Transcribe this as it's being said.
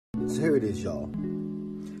So here it is, y'all.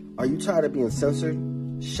 Are you tired of being censored,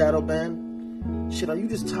 shadow banned? Shit, are you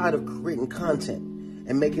just tired of creating content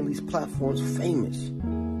and making these platforms famous?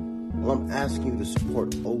 Well, I'm asking you to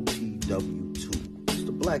support OTW2. It's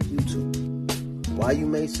the Black YouTube. Why, you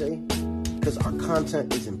may say? Because our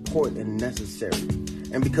content is important and necessary.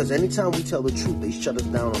 And because anytime we tell the truth, they shut us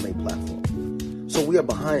down on their platform. So we are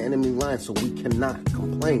behind enemy lines, so we cannot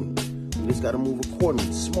complain. We just got to move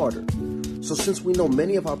accordingly, smarter. So since we know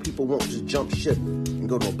many of our people won't just jump ship and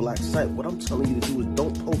go to a black site, what I'm telling you to do is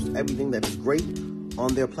don't post everything that is great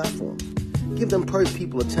on their platforms. Give them per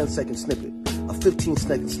people a 10-second snippet, a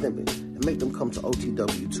 15-second snippet, and make them come to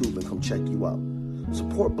OTW Tube and come check you out.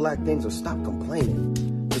 Support black things or stop complaining.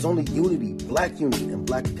 There's only unity, black unity, and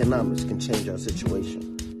black economics can change our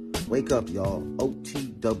situation. Wake up, y'all.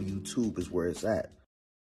 OTW Tube is where it's at.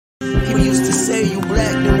 People used to say you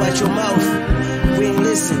black, then watch your mouth. We ain't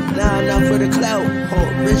listen, nah, for the clout.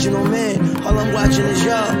 Original man, all I'm watching is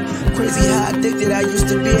y'all. Crazy how addicted I used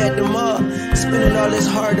to be at the mall. Spending all this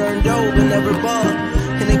hard-earned dough, but never ball.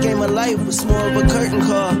 In the game of life was more of a curtain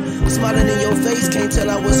call. Smiling in your face, can't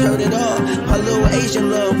tell I was hurt at all. My little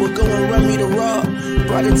Asian love would go and run me the raw.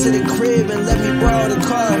 Brought it to the crib and let me borrow the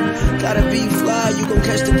car. Gotta be fly, you gon'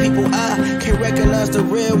 catch the people eye. Can't recognize the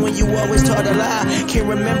real when you always taught a lie. Can't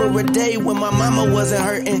remember a day when my mama wasn't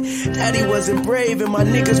hurting, daddy wasn't brave, and my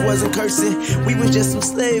niggas wasn't cursing. We was just some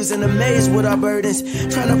slaves and amazed with our burdens.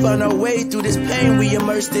 Trying to find our way through this pain we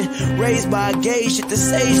immersed in. Raised by a gay shit, the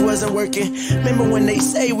sage wasn't working. Remember when they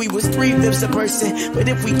say we was 3/5 a person, but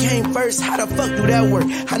if we came first, how the fuck do that work?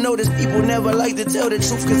 I know there's people never like to tell the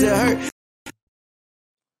truth cause it hurt.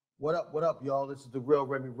 What up, y'all? This is the real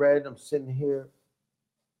Remy Red. I'm sitting here.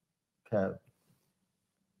 Kev,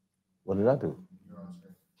 what did I do?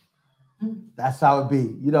 That's how it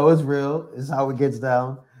be. You know, it's real. It's how it gets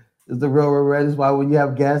down. It's the real Remy Red. It's why when you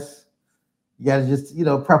have guests, you gotta just,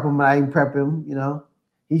 prep him. I ain't prep him,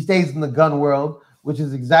 He stays in the gun world, which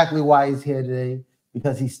is exactly why he's here today,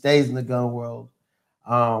 because he stays in the gun world.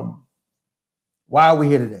 Why are we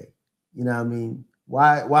here today? You know what I mean?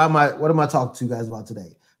 What am I talking to you guys about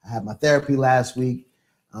today? I had my therapy last week.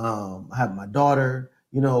 I had my daughter.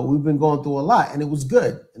 We've been going through a lot, and it was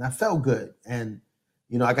good, and I felt good. And,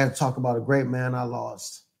 I got to talk about a great man I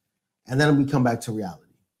lost. And then we come back to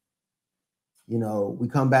reality. We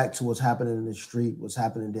come back to what's happening in the street, what's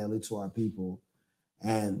happening daily to our people.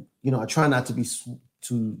 And, I try not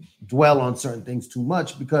to dwell on certain things too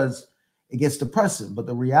much because it gets depressing. But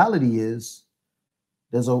the reality is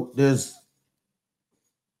there's a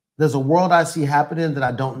world I see happening that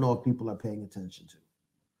I don't know if people are paying attention to.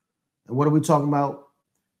 And what are we talking about?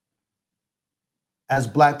 As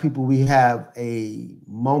Black people, we have a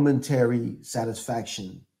momentary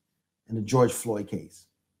satisfaction in the George Floyd case,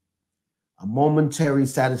 a momentary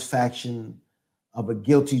satisfaction of a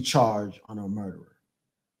guilty charge on a murderer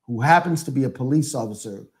who happens to be a police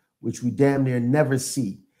officer, which we damn near never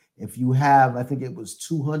see. If you have, I think it was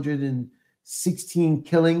 216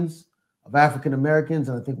 killings of African Americans,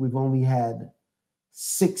 and I think we've only had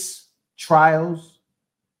 6 trials,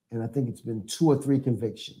 and I think it's been 2 or 3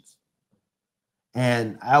 convictions.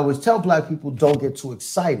 And I always tell Black people, don't get too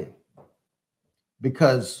excited,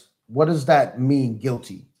 because what does that mean,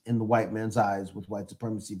 guilty, in the white man's eyes, with white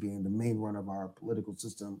supremacy being the main run of our political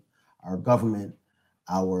system, our government,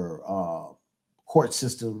 our court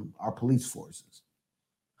system, our police forces?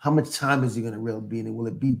 How much time is he going to really be in it? Will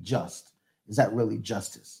it be just? Is that really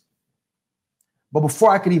justice? But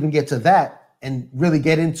before I could even get to that and really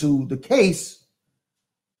get into the case,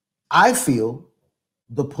 I feel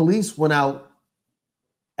the police went out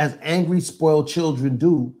as angry, spoiled children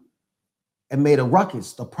do and made a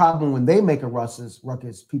ruckus. The problem when they make a ruckus,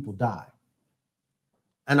 people die.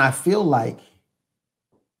 And I feel like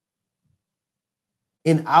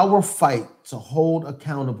in our fight to hold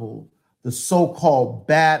accountable the so-called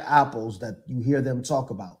bad apples that you hear them talk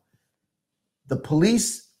about, the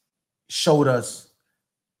police showed us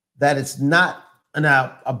that it's not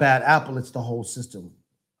a bad apple, it's the whole system.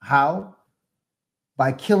 How?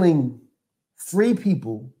 By killing 3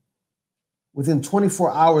 people within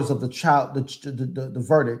 24 hours of the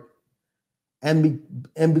verdict, and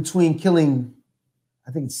between killing,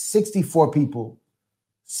 I think it's 64 people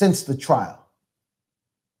since the trial.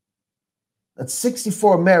 That's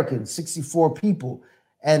 64 Americans, 64 people,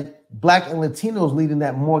 and Black and Latinos leading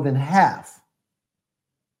that more than half.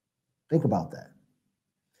 Think about that.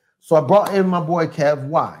 So I brought in my boy Kev.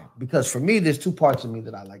 Why? Because for me, there's 2 parts of me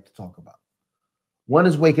that I like to talk about. One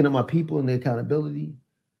is waking up my people and the accountability,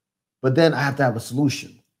 but then I have to have a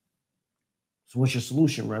solution. So what's your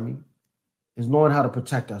solution, Remy? is knowing how to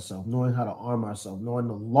protect ourselves, knowing how to arm ourselves, knowing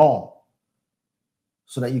the law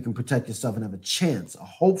so that you can protect yourself and have a chance,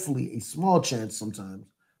 hopefully a small chance sometimes,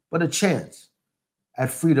 but a chance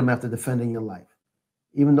at freedom after defending your life.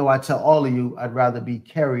 Even though I tell all of you, I'd rather be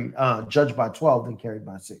judged by 12 than carried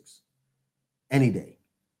by 6 any day.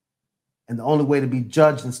 And the only way to be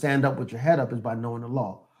judged and stand up with your head up is by knowing the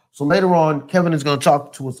law. So later on, Kevin is going to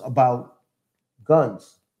talk to us about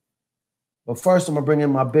guns. But first, I'm going to bring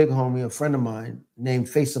in my big homie, a friend of mine named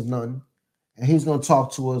Face of None. And he's going to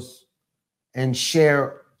talk to us and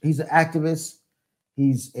share. He's an activist.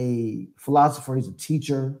 He's a philosopher. He's a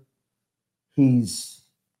teacher. He's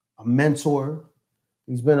a mentor.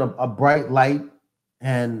 He's been a bright light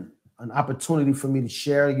and an opportunity for me to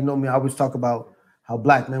share. You know me, I always talk about how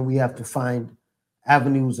Black men, we have to find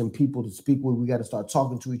avenues and people to speak with. We got to start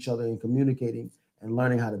talking to each other and communicating and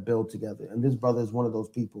learning how to build together. And this brother is one of those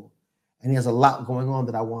people. And he has a lot going on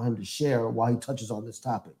that I want him to share while he touches on this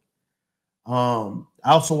topic. I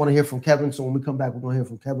also want to hear from Kevin. So when we come back, we're going to hear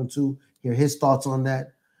from Kevin too, hear his thoughts on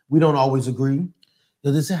that. We don't always agree.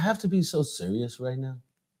 Does it have to be so serious right now?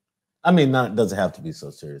 I mean, does it have to be so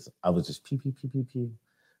serious? I was just pee.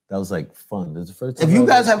 That was like fun. This is the first time. If you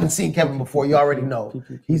guys haven't seen Kevin before, you already know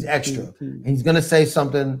he's extra. And he's going to say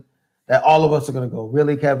something that all of us are going to go,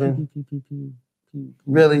 really, Kevin?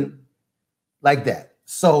 Really? Like that.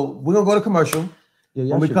 So we're going to go to commercial. Yeah,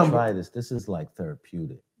 y'all should try this. This is like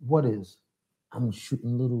therapeutic. What is? I'm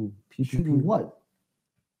shooting little pee. Shooting what?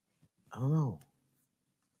 I don't know.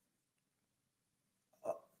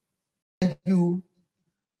 Thank you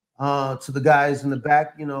to the guys in the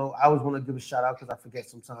back. You know, I always want to give a shout out because I forget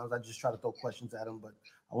sometimes. I just try to throw questions at them. But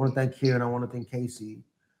I want to thank Kieran. I want to thank Casey.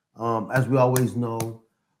 As we always know,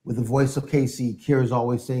 with the voice of Casey, Kieran's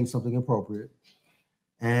always saying something appropriate.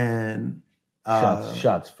 And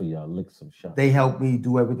shots for y'all. Lick some shots. They help me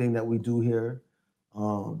do everything that we do here.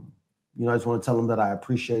 You know, I just want to tell them that I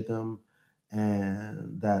appreciate them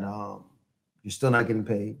and that you're still not getting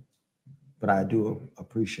paid, but I do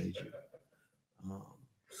appreciate you.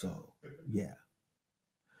 So yeah.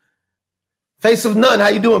 Face of None, how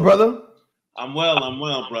you doing, brother? I'm well,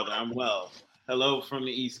 brother. I'm well. Hello from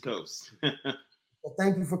the East Coast. Well,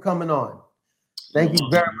 thank you for coming on. Thank you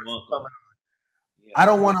very much for coming on. Yeah. I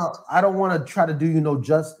don't want to try to do you no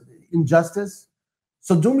injustice.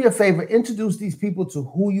 So do me a favor, introduce these people to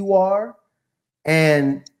who you are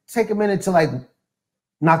and take a minute to like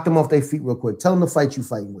knock them off their feet real quick. Tell them the fight you're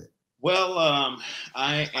fighting with. Well,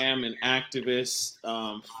 I am an activist,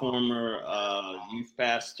 former youth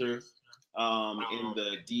pastor in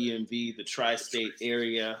the DMV, the tri-state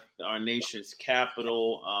area, our nation's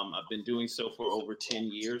capital. I've been doing so for over 10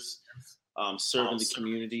 years, serving the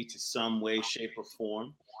community to some way, shape, or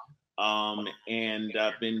form. And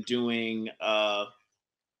I've been doing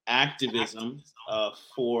activism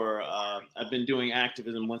I've been doing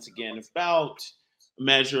activism once again about a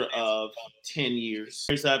measure of 10 years.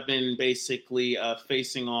 I've been basically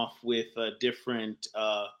facing off with different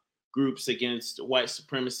groups against white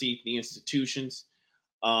supremacy, the institutions,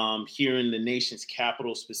 here in the nation's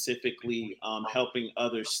capital, specifically helping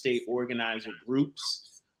other state organizer groups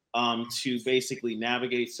to basically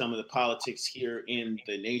navigate some of the politics here in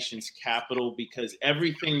the nation's capital, because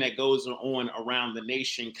everything that goes on around the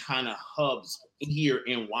nation kind of hubs here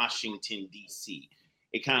in Washington, D.C.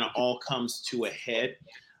 It kind of all comes to a head.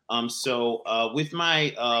 So with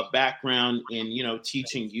my background in,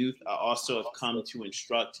 teaching youth, I also have come to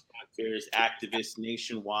instruct various activists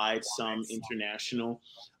nationwide, some international.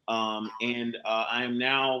 And I am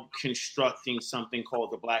now constructing something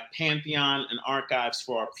called the Black Pantheon, an archives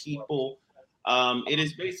for our people. It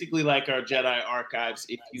is basically like our Jedi archives,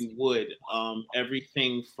 if you would.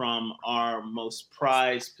 Everything from our most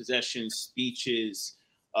prized possessions, speeches,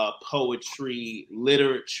 poetry,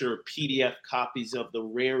 literature, PDF copies of the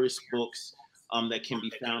rarest books that can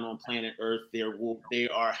be found on planet Earth. They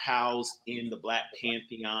are housed in the Black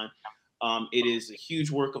Pantheon. It is a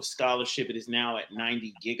huge work of scholarship. It is now at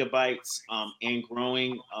 90 gigabytes and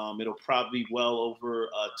growing. It'll probably be well over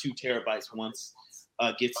 2 terabytes once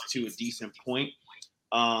gets to a decent point.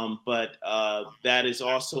 But that is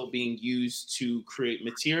also being used to create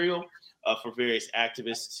material for various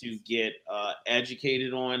activists to get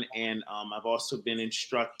educated on. And I've also been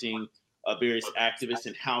instructing various activists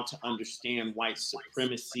in how to understand white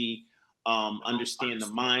supremacy, understand the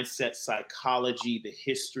mindset, psychology, the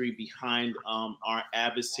history behind our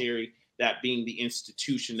adversary, that being the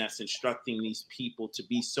institution that's instructing these people to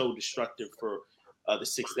be so destructive for the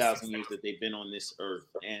 6,000 years that they've been on this earth.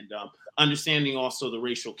 And understanding also the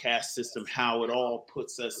racial caste system, how it all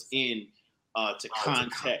puts us in to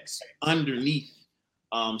context underneath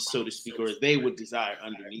so to speak, or they would desire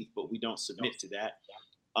underneath, but we don't submit to that.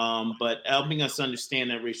 But helping us understand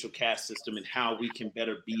that racial caste system and how we can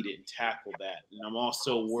better beat it and tackle that. And I'm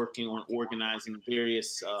also working on organizing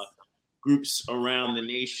various groups around the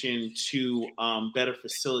nation to better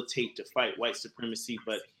facilitate to fight white supremacy,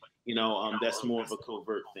 but that's more of a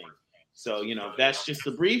covert thing. So that's just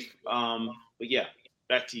the brief. But yeah,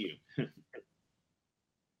 back to you.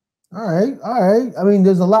 All right. I mean,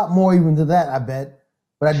 there's a lot more even to that, I bet.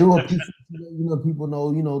 But I do appreciate people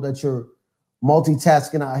know that you're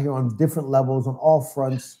multitasking out here on different levels on all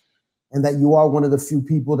fronts, and that you are one of the few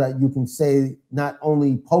people that you can say not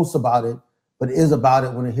only posts about it, but is about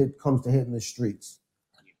it when it comes to hitting the streets.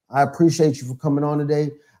 I appreciate you for coming on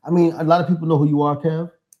today. I mean, a lot of people know who you are,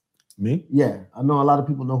 Kev. Me? Yeah, I know a lot of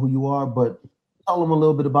people know who you are, but tell them a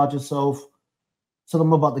little bit about yourself. Tell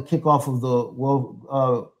them about the kickoff of the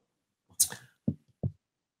world.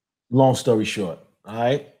 Long story short, all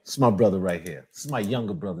right? It's my brother right here. This is my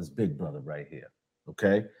younger brother's big brother right here,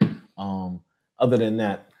 okay? Other than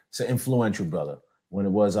that, it's an influential brother. When I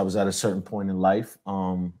was at a certain point in life.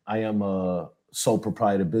 I am a sole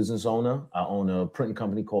proprietor business owner. I own a printing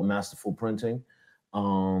company called Masterful Printing,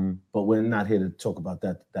 but we're not here to talk about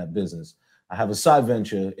that business. I have a side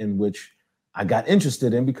venture in which I got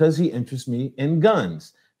interested in because he interests me in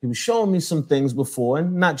guns. He was showing me some things before,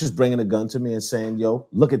 and not just bringing a gun to me and saying, yo,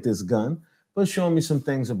 look at this gun, but showing me some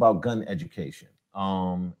things about gun education.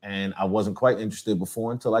 And I wasn't quite interested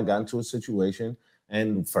before until I got into a situation.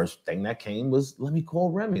 And the first thing that came was, let me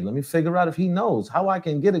call Remy. Let me figure out if he knows how I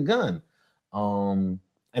can get a gun. And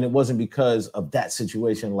it wasn't because of that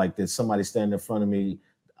situation like this. Somebody standing in front of me,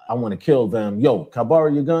 I want to kill them. Yo, can I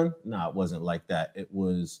borrow your gun? No, it wasn't like that. It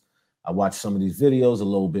was, I watched some of these videos a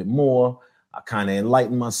little bit more. I kind of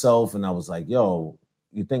enlightened myself, and I was like, yo,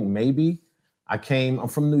 you think maybe? I'm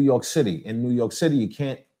from New York City. In New York City, you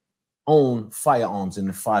can't own firearms in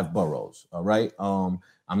the 5 boroughs, all right?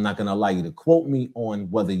 I'm not going to allow you to quote me on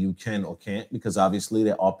whether you can or can't, because obviously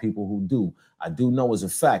there are people who do. I do know as a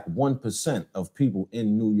fact, 1% of people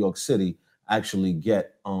in New York City actually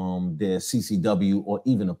get their CCW or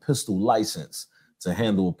even a pistol license to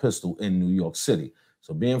handle a pistol in New York City.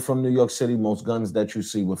 So being from New York City, most guns that you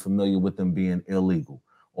see, we're familiar with them being illegal.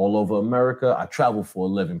 All over America, I traveled for a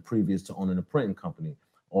living previous to owning a printing company.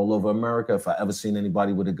 All over America, if I ever seen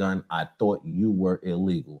anybody with a gun, I thought you were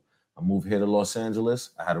illegal. I moved here to Los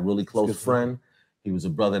Angeles. I had a really close friend. He was a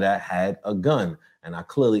brother that had a gun. And I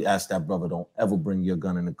clearly asked that brother, don't ever bring your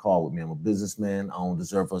gun in the car with me. I'm a businessman. I don't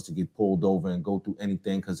deserve us to get pulled over and go through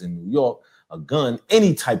anything, because in New York, a gun,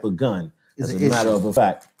 any type of gun, as a matter of a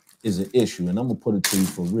fact, is an issue. And I'm going to put it to you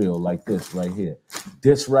for real, like this right here.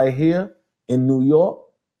 This right here in New York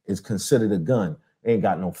is considered a gun. It ain't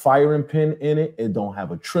got no firing pin in it. It don't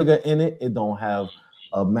have a trigger in it. It don't have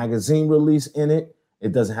a magazine release in it.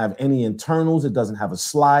 It doesn't have any internals. It doesn't have a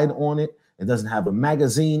slide on it. It doesn't have a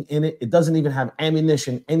magazine in it. It doesn't even have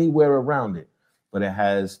ammunition anywhere around it, but it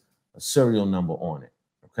has a serial number on it,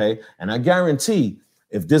 okay? And I guarantee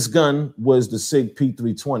if this gun was the SIG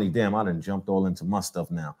P320, damn, I done jumped all into my stuff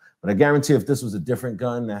now. But I guarantee if this was a different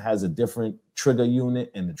gun that has a different trigger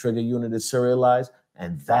unit and the trigger unit is serialized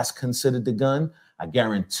and that's considered the gun, I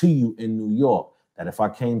guarantee you in New York that if I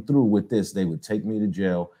came through with this, they would take me to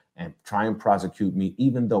jail and try and prosecute me,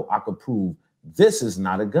 even though I could prove this is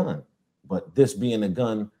not a gun. But this being a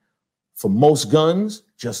gun, for most guns,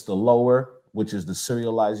 just the lower, which is the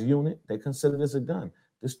serialized unit, they consider this a gun.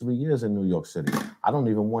 This 3 years in New York City. I don't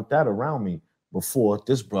even want that around me before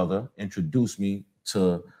this brother introduced me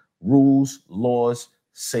to rules, laws,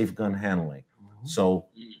 safe gun handling. So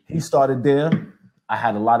he started there. I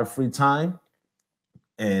had a lot of free time.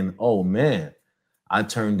 And oh man, I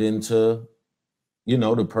turned into,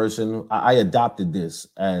 the person, I adopted this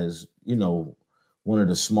as, one of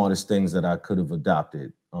the smartest things that I could have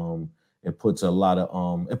adopted. It puts a lot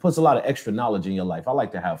of extra knowledge in your life. I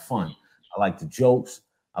like to have fun. I like the jokes.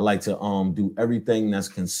 I like to do everything that's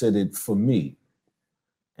considered for me.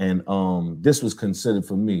 And this was considered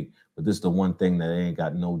for me, but this is the one thing that I ain't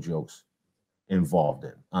got no jokes involved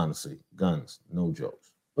in. Honestly, guns, no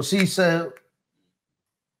jokes. Well, see, so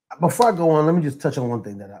before I go on, let me just touch on one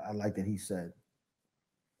thing that I like that he said.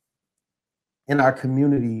 In our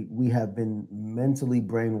community, we have been mentally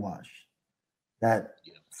brainwashed that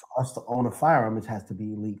for us to own a firearm, it has to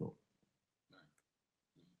be illegal.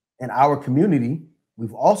 In our community,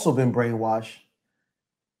 we've also been brainwashed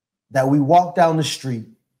that we walk down the street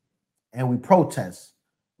and we protest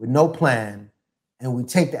with no plan, and we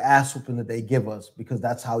take the ass whooping that they give us because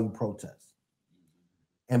that's how you protest.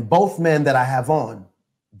 And both men that I have on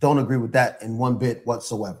don't agree with that in one bit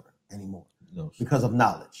whatsoever anymore. No. because of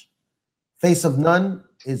knowledge. Face of None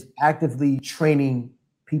is actively training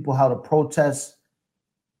people how to protest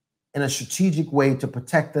in a strategic way to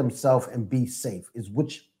protect themselves and be safe.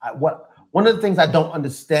 One of the things I don't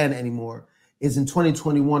understand anymore is in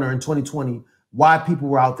 2021 or in 2020 why people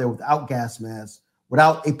were out there without gas masks,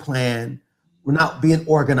 without a plan, we're not being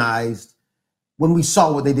organized when we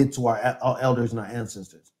saw what they did to our elders and our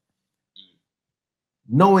ancestors.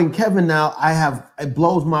 Knowing Kevin now, it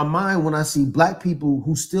blows my mind when I see black people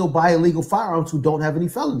who still buy illegal firearms who don't have any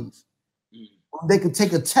felonies. They could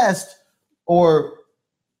take a test or,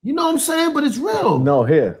 you know what I'm saying? But it's real. No,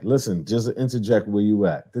 here, listen, just to interject where you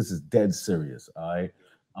at. This is dead serious, all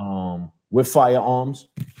right? With firearms,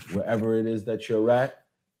 wherever it is that you're at,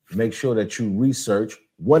 make sure that you research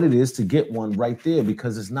what it is to get one right there,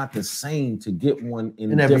 because it's not the same to get one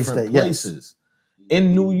in different state, places. yes.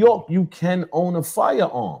 In New York, you can own a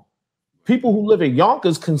firearm. People who live in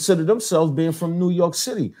Yonkers consider themselves being from New York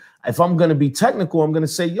City. If I'm going to be technical, I'm going to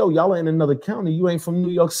say, yo, y'all are in another county. You ain't from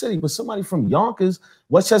New York City. But somebody from Yonkers,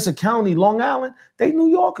 Westchester County, Long Island, they New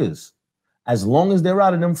Yorkers. As long as they're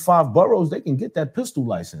out of them 5 boroughs, they can get that pistol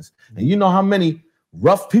license. And you know how many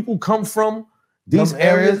rough people come from these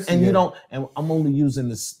areas? And you don't, and I'm only using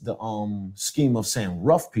the scheme of saying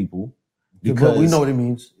rough people, because we know what it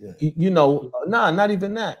means. Yeah. You know, not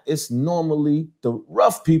even that. It's normally the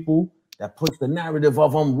rough people that push the narrative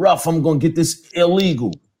of I'm rough, I'm going to get this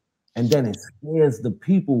illegal. And then it scares the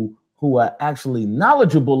people who are actually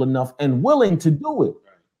knowledgeable enough and willing to do it.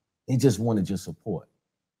 They just wanted your support.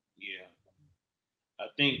 Yeah. I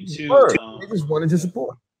think too. They just wanted your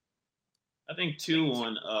support. I think too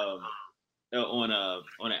on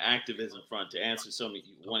an activism front, to answer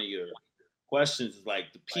one of your questions, is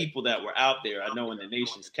like the people that were out there. I know in the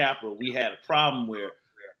nation's capital, we had a problem where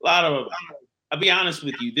a lot of, I'll be honest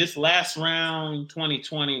with you, this last round,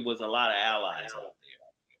 2020, was a lot of allies out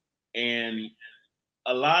there. And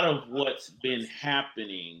a lot of what's been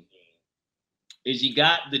happening is you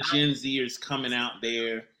got the Gen Zers coming out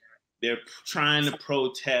there. They're trying to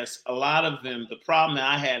protest. A lot of them, the problem that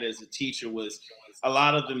I had as a teacher was a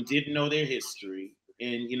lot of them didn't know their history.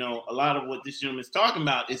 And, you know, a lot of what this gentleman is talking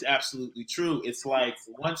about is absolutely true. It's like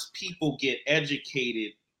once people get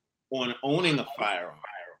educated on owning a firearm,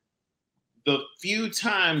 the few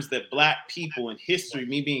times that Black people in history,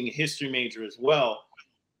 me being a history major as well,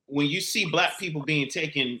 when you see Black people being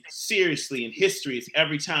taken seriously in history, it's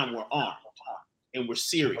every time we're armed and we're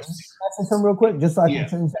serious. Can I say something real quick, just so I can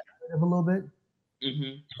change that a little bit?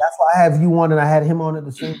 Mm-hmm. That's why I have you on and I had him on at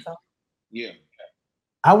the same time. Yeah.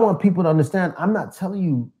 I want people to understand, I'm not telling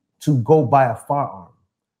you to go buy a firearm.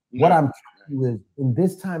 No. What I'm telling you is, in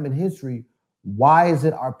this time in history, why is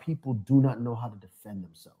it our people do not know how to defend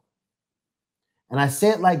themselves? And I say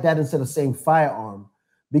it like that instead of saying firearm,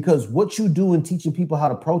 because what you do in teaching people how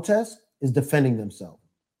to protest is defending themselves.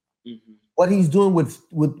 Mm-hmm. What he's doing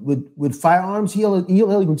with firearms, he'll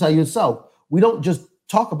even tell you himself. We don't just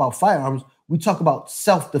talk about firearms, we talk about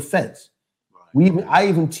self-defense. Right. I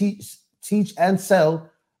even teach and sell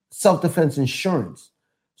self-defense insurance.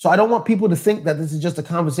 So I don't want people to think that this is just a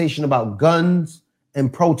conversation about guns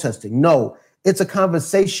and protesting. No, it's a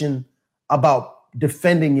conversation about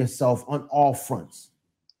defending yourself on all fronts.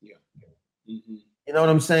 Yeah. Mm-hmm. You know what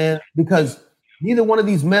I'm saying? Because neither one of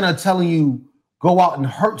these men are telling you go out and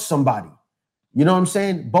hurt somebody. You know what I'm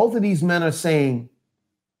saying? Both of these men are saying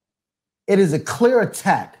it is a clear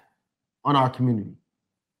attack on our community.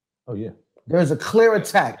 Oh, yeah. There's a clear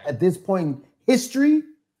attack at this point in history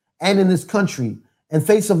and in this country. And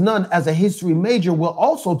Face of None, as a history major, will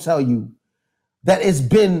also tell you that it's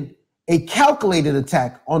been a calculated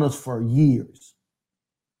attack on us for years.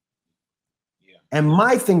 Yeah. And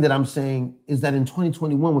my thing that I'm saying is that in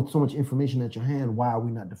 2021, with so much information at your hand, why are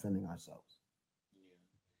we not defending ourselves?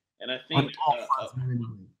 Yeah. And I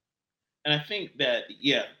think that,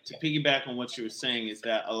 to piggyback on what you were saying, is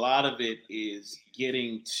that a lot of it is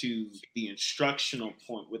getting to the instructional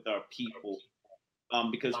point with our people.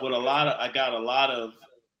 Because I got a lot of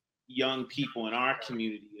young people in our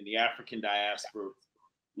community, in the African diaspora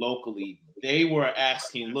locally, they were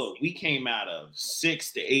asking, look, we came out of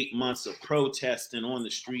 6 to 8 months of protesting on the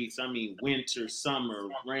streets. I mean, winter, summer,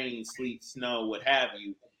 rain, sleet, snow, what have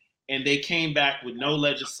you. And they came back with no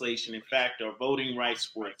legislation. In fact, our voting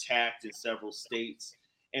rights were attacked in several states.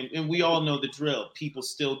 And we all know the drill. People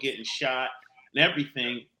still getting shot and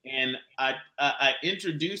everything. And I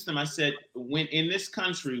introduced them. I said, when in this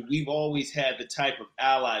country, we've always had the type of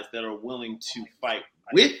allies that are willing to fight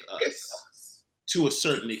with us to a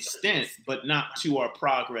certain extent, but not to our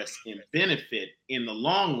progress and benefit in the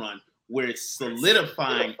long run, where it's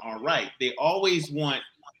solidifying our right. They always want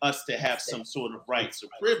us to have some sort of rights or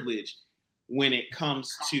privilege when it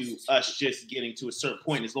comes to us just getting to a certain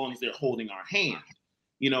point, as long as they're holding our hand.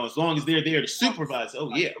 As long as they're there to supervise,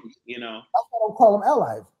 oh yeah, That's why I don't call them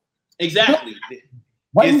allies. Exactly.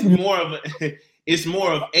 It's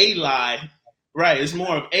more of a lie, right? It's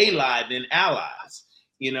more of a lie than allies,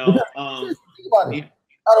 think about it.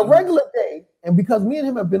 On a regular day, and because me and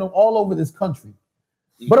him have been all over this country,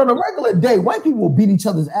 but on a regular day, white people will beat each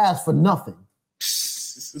other's ass for nothing.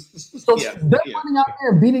 So they're running out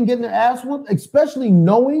there and getting their ass whooped, especially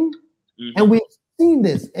knowing, and we've seen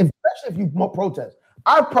this, especially if you protest.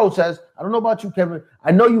 I protest. I don't know about you, Kevin.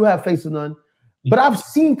 I know you have face of none, but I've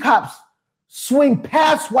seen cops swing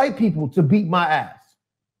past white people to beat my ass.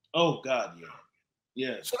 Oh God,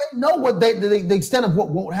 yeah. So they know what the extent of what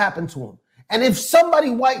won't happen to them. And if somebody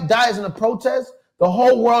white dies in a protest, the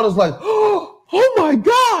whole world is like, oh my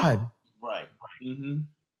God. Right.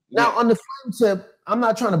 Now, on the flame tip, I'm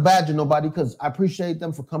not trying to badger nobody because I appreciate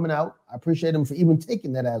them for coming out. I appreciate them for even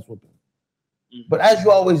taking that ass whooping. But as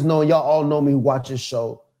you always know, y'all all know me who watch this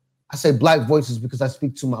show, I say black voices because I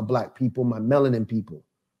speak to my black people, my melanin people.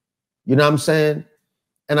 You know what I'm saying?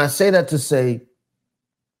 And I say that to say,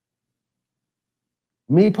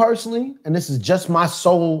 me personally, and this is just my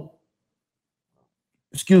sole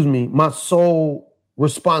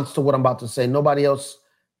response to what I'm about to say. Nobody else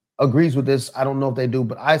agrees with this. I don't know if they do,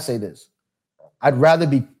 but I say this. I'd rather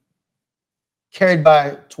be carried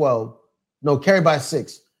by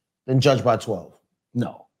 6 than judged by 12.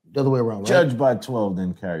 No. The other way around, right? Judged by 12,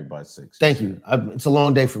 then carried by 6. Thank you. It's a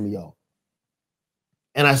long day for me, y'all.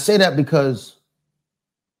 And I say that because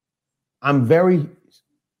I'm very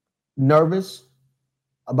nervous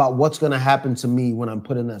about what's going to happen to me when I'm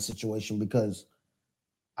put in that situation, because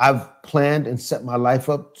I've planned and set my life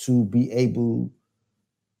up to be able,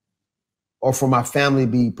 or for my family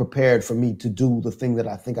be prepared for me to do the thing that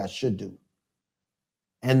I think I should do.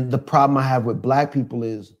 And the problem I have with black people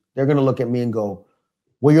is they're going to look at me and go,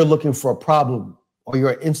 well, you're looking for a problem, or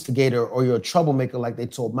you're an instigator, or you're a troublemaker, like they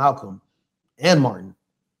told Malcolm and Martin,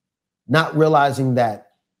 not realizing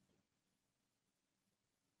that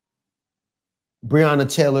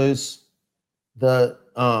Breonna Taylor's, the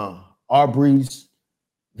Arbery's,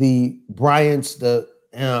 the Bryants, the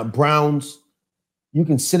Browns, you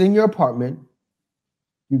can sit in your apartment,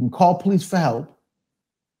 you can call police for help,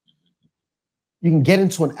 you can get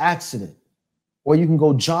into an accident, or you can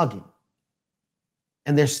go jogging,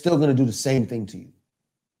 and they're still going to do the same thing to you.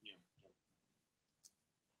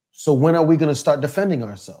 So when are we going to start defending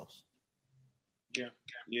ourselves?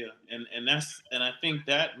 Yeah. And I think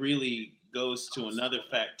that really goes to another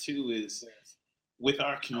fact too, is with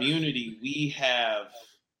our community, we have,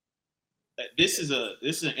 this is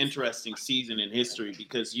an interesting season in history,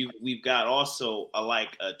 because we've got also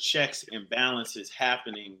a checks and balances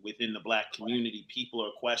happening within the black community. People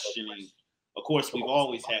are questioning. Of course, we've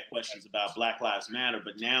always had questions about Black Lives Matter,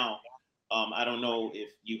 but now I don't know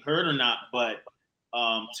if you heard or not, but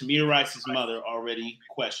Tamir Rice's mother already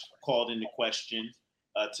called into question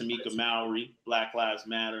Tamika Mallory, Black Lives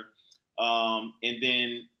Matter. And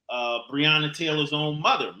then Breonna Taylor's own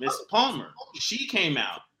mother, Miss Palmer, she came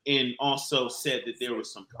out and also said that there were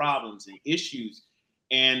some problems and issues,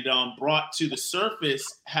 and brought to the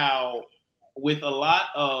surface how, with a lot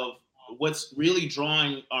of what's really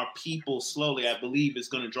drawing our people slowly, I believe is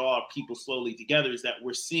going to draw our people slowly together, is that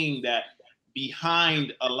we're seeing that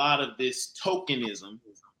behind a lot of this tokenism,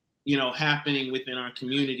 happening within our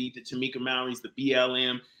community, the Tamika Mallory's, the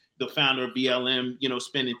BLM, the founder of BLM,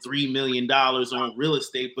 spending $3 million on real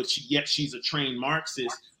estate, but yet she's a trained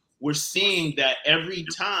Marxist. We're seeing that every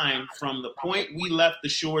time, from the point we left the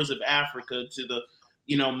shores of Africa to the,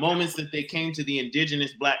 moments that they came to the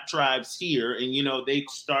indigenous black tribes here, and, they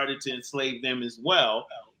started to enslave them as well.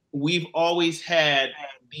 We've always had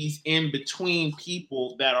these in-between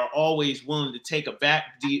people that are always willing to take a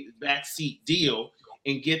backseat deal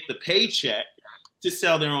and get the paycheck to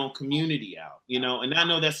sell their own community out, and I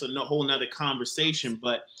know that's a whole nother conversation,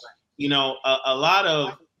 but, a lot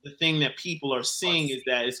of the thing that people are seeing is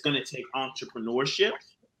that it's going to take entrepreneurship,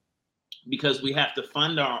 because we have to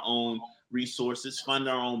fund our own resources, fund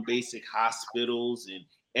our own basic hospitals and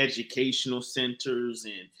educational centers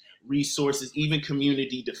and resources, even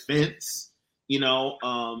community defense. When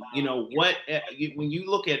you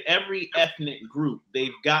look at every ethnic group, they've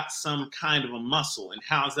got some kind of a muscle. And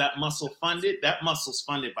how's that muscle funded? That muscle's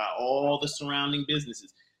funded by all the surrounding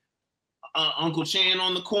businesses. Uncle Chan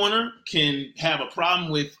on the corner can have a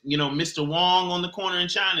problem with, Mr. Wong on the corner in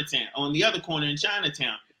Chinatown, on the other corner in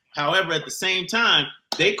Chinatown. However, at the same time,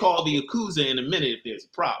 they call the Yakuza in a minute if there's a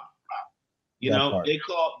problem. You know, they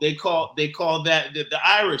call that the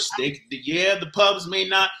Irish. The pubs may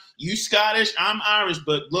not. You Scottish, I'm Irish,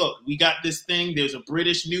 but look, we got this thing. There's a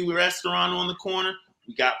British new restaurant on the corner.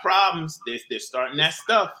 We got problems. They're starting that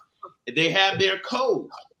stuff. They have their code,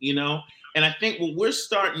 you know. And I think what we're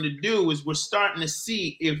starting to do is we're starting to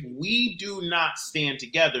see if we do not stand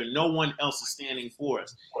together, no one else is standing for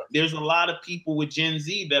us. There's a lot of people with Gen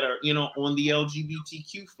Z that are, you know, on the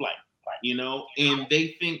LGBTQ flight, you know, and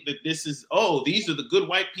they think that this is, these are the good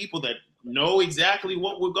white people that know exactly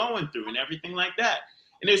what we're going through and everything like that.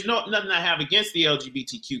 And there's nothing I have against the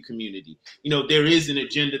LGBTQ community. You know, there is an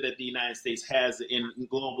agenda that the United States has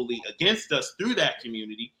globally against us through that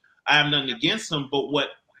community. I have nothing against them, but what,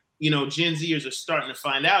 you know, Gen Zers are starting to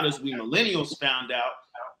find out, as we millennials found out,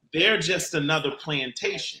 they're just another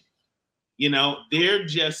plantation. You know, they're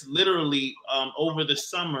just literally over the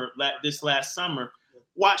summer, this last summer,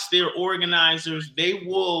 watch their organizers.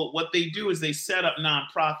 What they do is they set up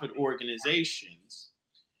nonprofit organizations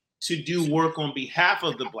to do work on behalf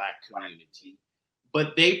of the Black community,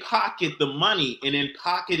 but they pocket the money, and in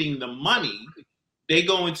pocketing the money, they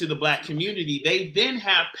go into the Black community. They then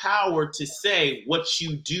have power to say what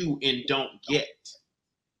you do and don't get.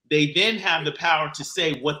 They then have the power to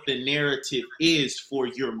say what the narrative is for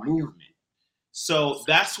your movement. So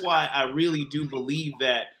that's why I really do believe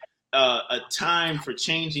that a time for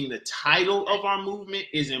changing the title of our movement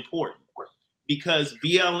is important, because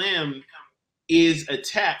BLM is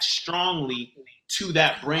attached strongly to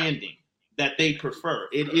that branding that they prefer.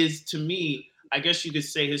 It is, to me, I guess you could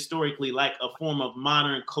say historically, like a form of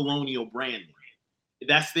modern colonial branding.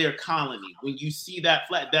 That's their colony. When you see that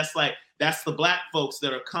flag, that's the Black folks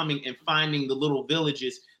that are coming and finding the little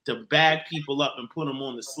villages to bag people up and put them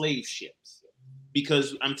on the slave ships.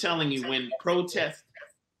 Because I'm telling you, when protesters,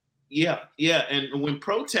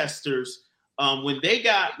 when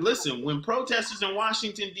protesters in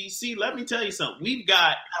Washington, D.C., let me tell you something. We've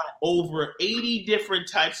got over 80 different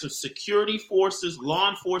types of security forces,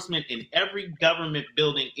 law enforcement in every government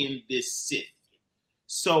building in this city.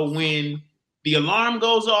 So when the alarm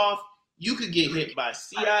goes off, you could get hit by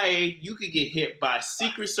CIA, you could get hit by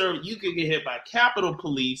Secret Service, you could get hit by Capitol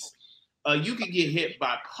Police, you could get hit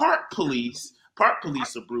by Park Police. Park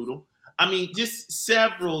Police are brutal. I mean, just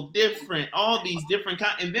several different, all these different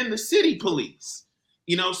kinds, and then the city police,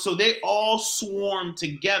 you know, so they all swarm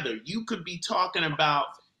together. You could be talking about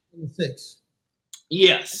 6.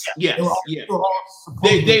 Yes. They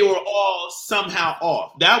were all somehow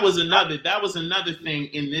off. That was another thing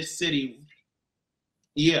in this city.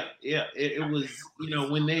 Yeah. It was, you know,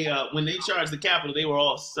 when they charged the Capitol, they were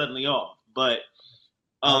all suddenly off. But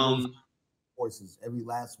voices, every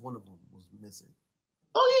last one of them was missing.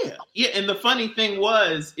 Oh yeah. And the funny thing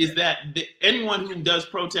is that anyone who does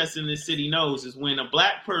protest in this city knows is when a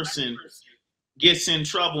Black person gets in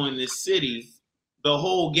trouble in this city, the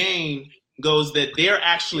whole game goes that they're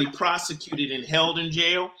actually prosecuted and held in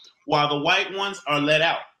jail, while the white ones are let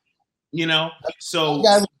out. You know, so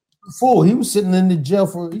fool, he was sitting in the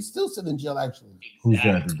jail he's still sitting in jail actually. Who's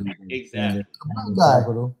that? Exactly.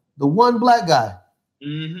 The one Black guy.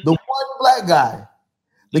 Mm-hmm. The one Black guy.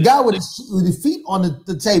 The guy with his feet on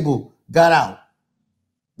the table got out.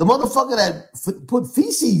 The motherfucker that put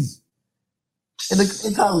feces in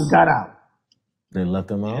the car got out. They let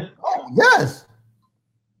them out? Oh, yes.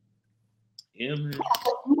 Yeah, man.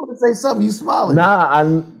 You want to say something? You smiling?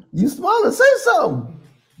 You smiling? Say something.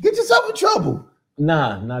 Get yourself in trouble.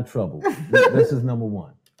 Nah, not trouble. This is number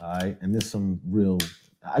one. All right, and there's some real.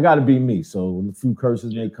 I got to be me. So a few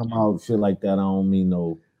curses may come out, shit like that. I don't mean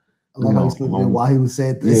no. I love how he slipped in while he was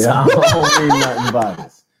saying this. Yeah, I don't mean nothing by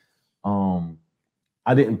this.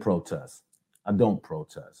 I didn't protest. I don't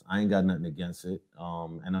protest. I ain't got nothing against it.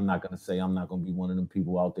 And I'm not gonna say I'm not gonna be one of them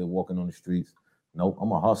people out there walking on the streets. Nope,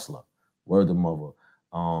 I'm a hustler. Word of mother.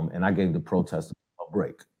 And I gave the protest a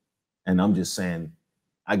break. And I'm just saying,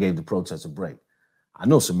 I gave the protest a break. I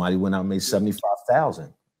know somebody went out and made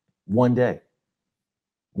 $75,000 one day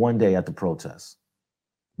at the protest.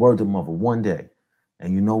 Word of mother, one day.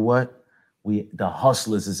 And you know what? The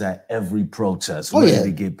hustlers is at every protest ready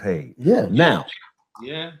to get paid. Yeah. Now,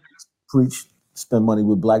 preach, spend money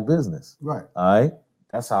with Black business. Right. All right.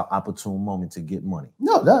 That's our opportune moment to get money.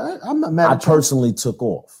 No, I'm not mad. I personally took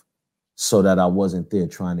off so that I wasn't there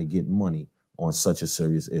trying to get money on such a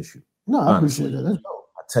serious issue. No, I appreciate that.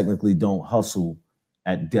 I technically don't hustle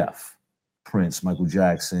at death. Prince, Michael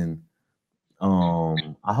Jackson. I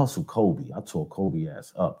hustle Kobe. I tore Kobe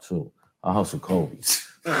ass up too. I hustle Kobe.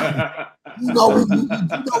 You know we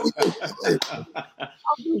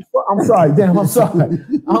I'm sorry, damn, I'm sorry.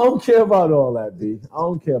 I don't care about all that, B. I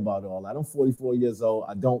don't care about all that. I'm 44 years old.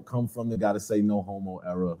 I don't come from the gotta say no homo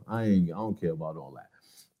era. I don't care about all that.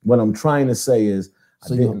 What I'm trying to say is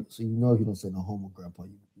So you know if you don't say no homo, grandpa,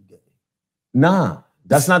 you get it. Nah,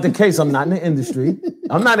 that's not the case. I'm not in the industry.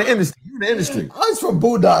 I'm not in the industry. You're in the industry. I was from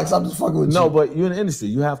Boondocks. I'm just fucking with you. No, but you're in the industry.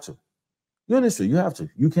 You have to. You're in the industry. You have to.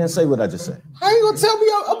 You can't say what I just said. How you gonna tell me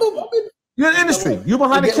I'm in You're in the industry. You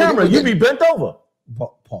behind the camera. You be bent over.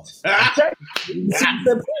 Pause. Okay.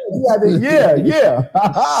 Yeah.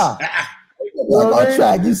 Like on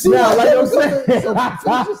track. You see now, what like I'm saying?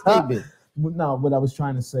 saying. No, what I was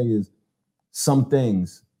trying to say is some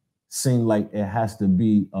things seem like it has to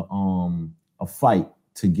be a fight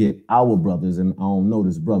to get our brothers, and I don't know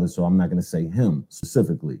this brother, so I'm not gonna say him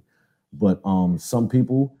specifically. But some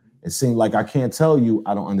people, it seems like I can't tell you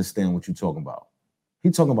I don't understand what you're talking about.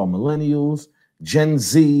 He talking about millennials, Gen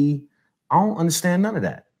Z. I don't understand none of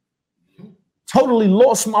that. Totally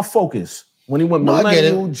lost my focus when he went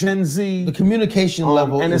millennial, Gen Z. The communication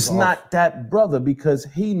level, and it's off. not that brother because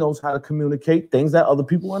he knows how to communicate things that other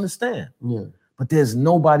people understand. Yeah. But there's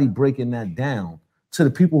nobody breaking that down to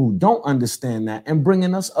the people who don't understand that and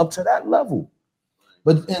bringing us up to that level.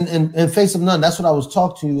 But in face of none, that's what I was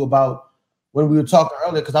talking to you about when we were talking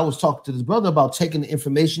earlier, because I was talking to this brother about taking the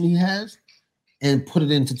information he has and put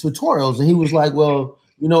it into tutorials. And he was like, well,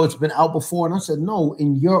 you know, it's been out before. And I said, no,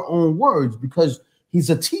 in your own words, because he's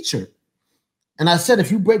a teacher. And I said,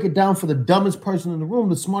 if you break it down for the dumbest person in the room,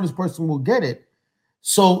 the smartest person will get it.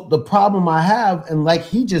 So the problem I have, and like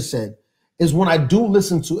he just said, is when I do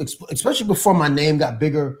listen to, especially before my name got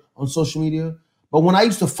bigger on social media, but when I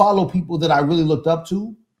used to follow people that I really looked up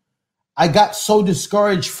to, I got so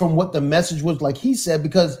discouraged from what the message was, like he said,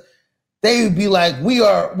 because they would be like, we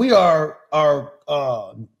are our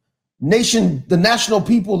nation, the national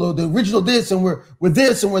people, or the original this, and we're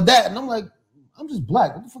this and we're that. And I'm like, I'm just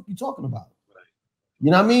black. What the fuck are you talking about? You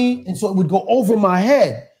know what I mean? And so it would go over my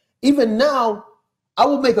head. Even now, I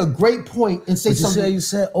will make a great point and say something. You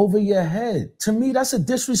said over your head. To me, that's a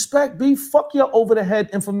disrespect, B. Fuck your over the head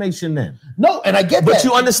information then. No, and I get that. But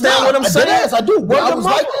you understand what I'm saying? Yes, I do. But I was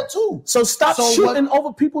like mother. that too. So stop shooting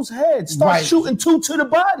over people's heads. Start shooting two to the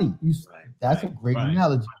body. That's a great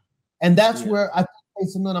analogy. And that's where I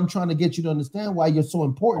think I'm trying to get you to understand why you're so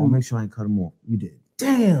important. Oh, make sure I ain't cut him off. You did.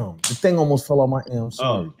 Damn. The thing almost fell on my ear. I'm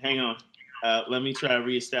sorry. Oh, hang on. Let me try to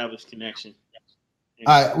reestablish connection.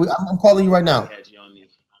 All right, I'm calling you right now. I had you on the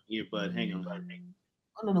earbud. Hang on.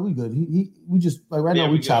 Oh, no, we good. We just like right now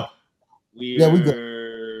we chop. We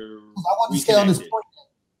good. I want to stay on this point.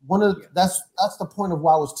 That's the point of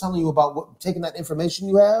why I was telling you about taking that information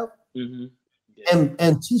you have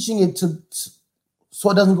and teaching it to so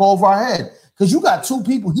it doesn't go over our head. Because you got two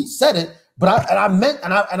people. He said it, but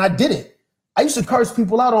I did it. I used to curse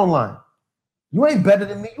people out online. You ain't better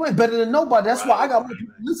than me. You ain't better than nobody. That's why I got more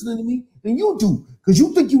people listening to me than you do. Because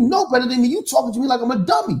you think you know better than me. You talking to me like I'm a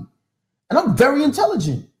dummy. And I'm very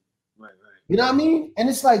intelligent. Right. You know what I mean? And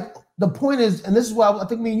it's like, the point is, and this is what I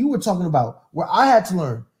think me and you were talking about, where I had to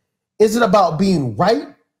learn. Is it about being right?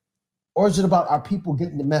 Or is it about our people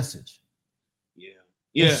getting the message?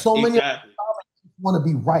 Yeah. And so many want to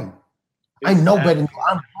be right. I know better than you.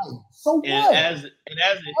 I'm right. So what?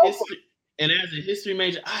 And as a history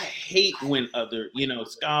major, I hate when other,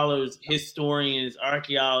 scholars, historians,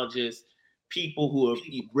 archaeologists, people who have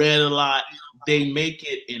read a lot, they make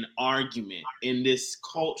it an argument in this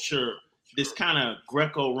culture, this kind of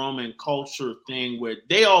Greco-Roman culture thing where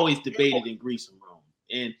they always debated in Greece and Rome.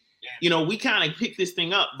 And, we kind of pick this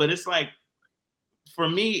thing up, but it's like, for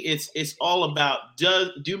me, it's all about,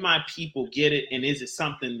 do my people get it? And is it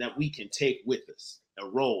something that we can take with us, a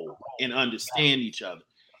role, and understand each other?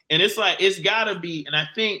 And it's like, it's gotta be, and I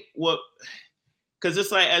think because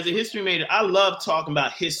it's like, as a history major, I love talking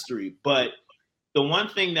about history, but the one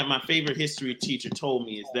thing that my favorite history teacher told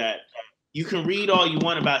me is that you can read all you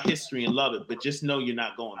want about history and love it, but just know you're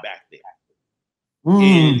not going back there.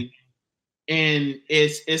 And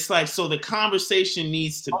it's like, so the conversation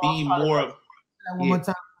needs to be more. One more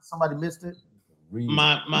time, somebody missed it.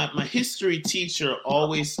 My history teacher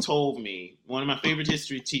always told me, one of my favorite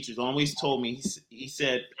history teachers always told me, he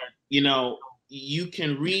said, you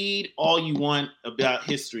can read all you want about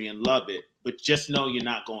history and love it, but just know you're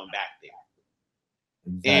not going back there.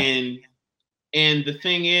 Exactly. And the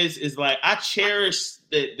thing is like, I cherish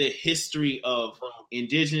the history of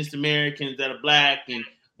indigenous Americans that are black and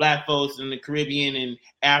black folks in the Caribbean and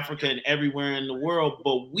Africa and everywhere in the world,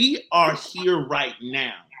 but we are here right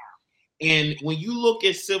now. And when you look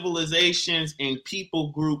at civilizations and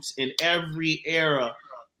people groups in every era,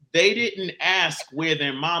 they didn't ask where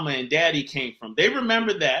their mama and daddy came from. They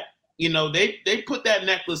remember that. You know, they put that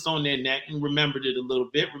necklace on their neck and remembered it a little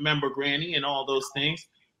bit, remember Granny and all those things.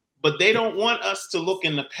 But they don't want us to look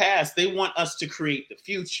in the past. They want us to create the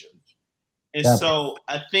future. And so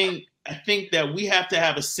I think that we have to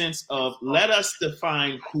have a sense of, let us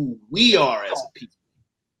define who we are as a people.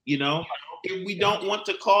 You know, if we don't want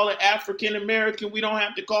to call it African American, we don't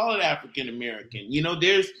have to call it African American. You know,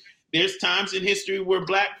 there's times in history where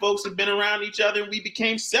Black folks have been around each other and we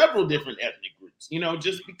became several different ethnic groups, you know,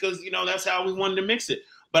 just because, you know, that's how we wanted to mix it.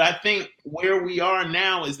 But I think where we are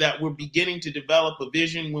now is that we're beginning to develop a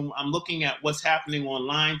vision. When I'm looking at what's happening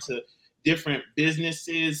online to different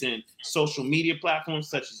businesses and social media platforms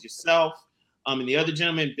such as yourself and the other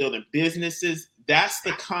gentleman building businesses, that's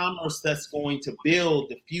the commerce that's going to build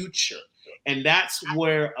the future. And that's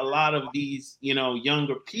where a lot of these, you know,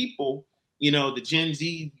 younger people, you know, the Gen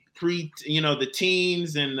Z, the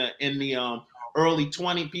teens and the early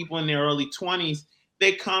 20 people in their early 20s,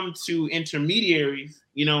 they come to intermediaries,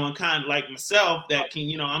 you know, and kind of like myself that can,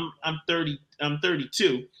 you know, I'm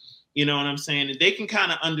 32, you know what I'm saying? And they can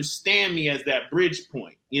kind of understand me as that bridge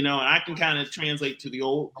point, you know, and I can kind of translate to the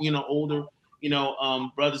older, you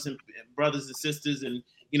know, brothers and sisters, and,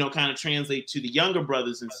 you know, kind of translate to the younger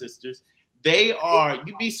brothers and sisters.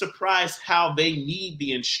 You'd be surprised how they need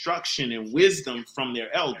the instruction and wisdom from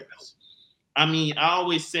their elders. I mean, I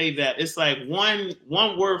always say that it's like one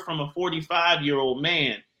word from a 45-year-old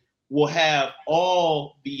man will have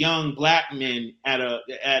all the young Black men at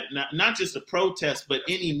not just a protest, but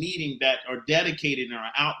any meeting that are dedicated and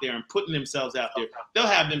are out there and putting themselves out there. They'll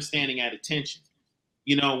have them standing at attention.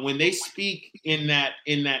 You know, when they speak in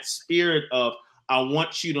that spirit of, I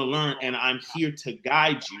want you to learn and I'm here to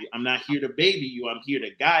guide you. I'm not here to baby you. I'm here to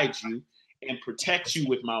guide you and protect you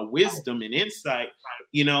with my wisdom and insight.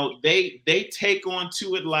 You know, they take on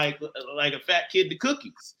to it like a fat kid to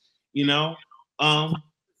cookies, you know?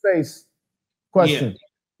 Face question.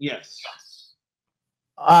 Yeah. Yes.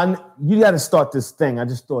 You got to start this thing. I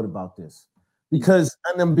just thought about this because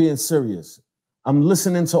I'm being serious. I'm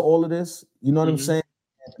listening to all of this. You know what I'm saying?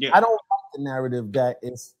 Yeah. I don't like the narrative that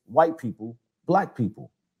it's white people, Black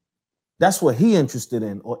people. That's what he interested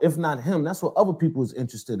in. Or if not him, that's what other people is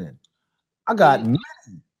interested in. I got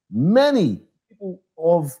many people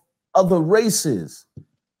of other races.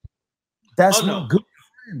 That's not good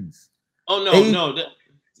friends. Oh, no, no. You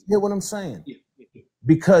hear what I'm saying?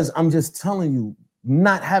 Because I'm just telling you,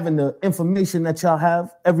 not having the information that y'all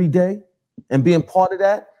have every day and being part of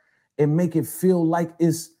that, and make it feel like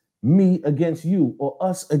it's me against you or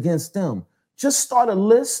us against them. Just start a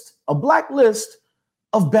Black list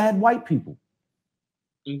of bad white people.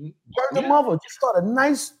 Burn them over. Just start a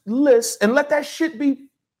nice list and let that shit be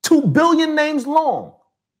 2 billion names long.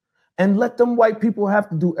 And let them white people have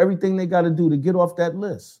to do everything they got to do to get off that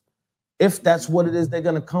list. If that's what it is they're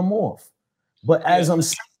going to come off. But as I'm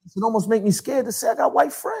saying, it almost make me scared to say I got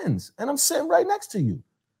white friends and I'm sitting right next to you.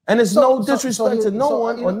 And it's no disrespect to no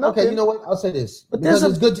one or nothing. Okay, you know what? I'll say this. But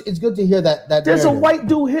it's good to hear that there's a white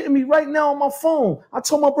dude hitting me right now on my phone. I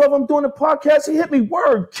told my brother I'm doing a podcast. He hit me.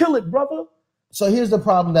 Word, kill it, brother. So here's the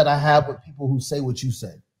problem that I have with people who say what you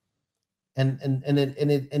said. And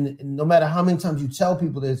no matter how many times you tell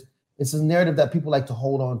people this, it's a narrative that people like to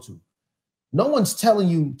hold on to. No one's telling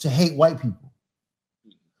you to hate white people.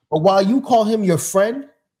 But while you call him your friend,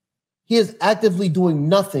 he is actively doing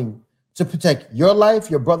nothing to protect your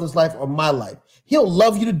life, your brother's life, or my life. He'll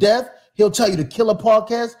love you to death. He'll tell you to kill a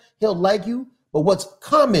podcast. He'll like you. But what's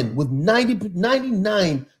common with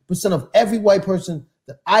 99% of every white person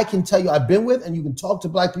that I can tell you I've been with, and you can talk to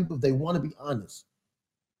Black people if they want to be honest.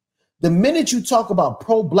 The minute you talk about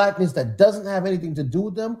pro-Blackness that doesn't have anything to do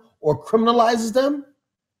with them or criminalizes them,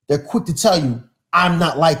 they're quick to tell you, I'm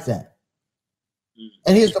not like that.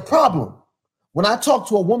 And here's the problem. When I talk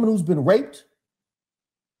to a woman who's been raped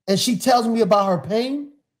and she tells me about her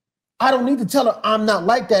pain, I don't need to tell her I'm not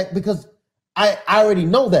like that because I already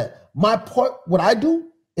know that. My part, what I do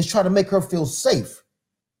is try to make her feel safe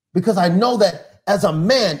because I know that as a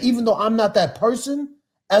man, even though I'm not that person,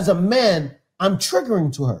 as a man, I'm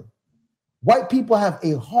triggering to her. White people have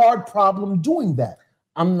a hard problem doing that.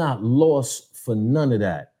 I'm not lost for none of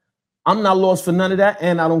that. I'm not lost for none of that,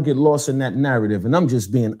 and I don't get lost in that narrative, and I'm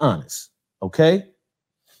just being honest, okay?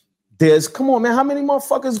 Come on, man, how many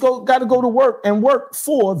motherfuckers got to go to work and work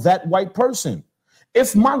for that white person?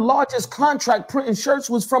 If my largest contract printing shirts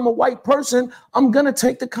was from a white person, I'm going to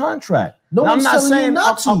take the contract. No, I'm not saying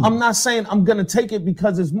I'm not saying I'm going to take it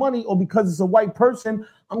because it's money or because it's a white person.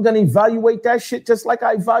 I'm going to evaluate that shit just like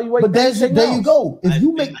I evaluate. But there you go. If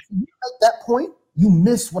you make that point, you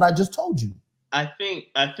miss what I just told you. I think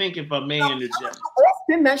if I may interject,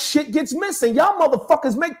 Often that shit gets missing. Y'all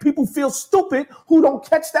motherfuckers make people feel stupid who don't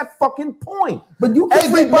catch that fucking point. But you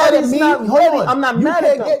can't get mad at me. Not ready. I'm not mad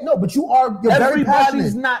at them. No, but you're very Everybody's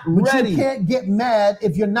passionate. not But ready. you can't get mad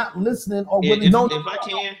if you're not listening or willing.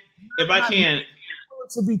 If I can.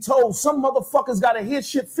 To be told, some motherfuckers gotta hear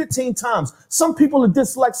shit 15 times. Some people are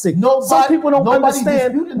dyslexic. Some Nobody, people don't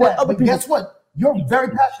understand what other people. Guess what? You're very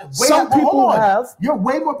passionate. Some people have. You're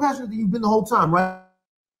way more passionate than you've been the whole time, right?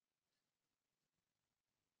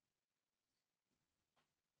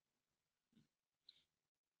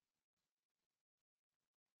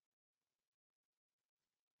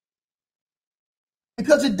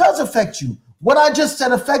 Because it does affect you. What I just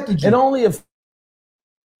said affected you. It only if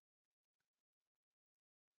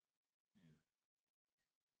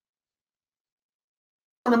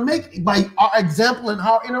to make by our example and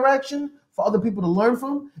our interaction for other people to learn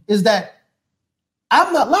from is that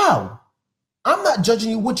I'm not loud. I'm not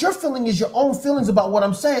judging you. What you're feeling is your own feelings about what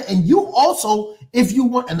I'm saying. And you also, if you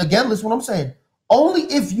want, and again, listen what I'm saying, only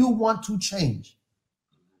if you want to change,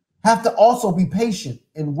 have to also be patient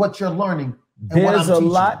in what you're learning. And there's a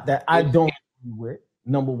lot that I don't agree with,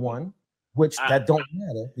 number one, which that don't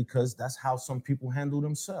matter because that's how some people handle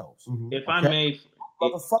themselves. If I may,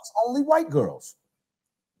 motherfucks only white girls.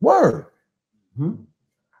 Word.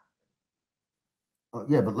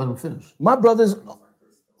 Yeah, but let him finish. My brother's.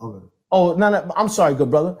 Okay. Oh, no, I'm sorry, good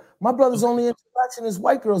brother. My brother's only interaction is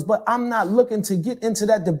white girls, but I'm not looking to get into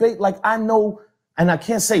that debate. Like I know, and I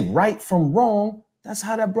can't say right from wrong. That's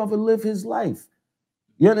how that brother lived his life.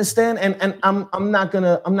 You understand? And I'm not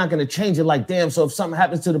gonna change it. Like damn. So if something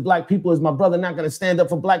happens to the black people, is my brother not gonna stand up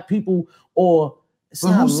for black people or? It's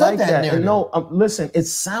not like that. And no, listen, it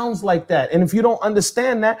sounds like that. And if you don't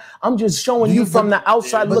understand that, I'm just showing you from the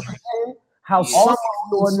outside looking in how some of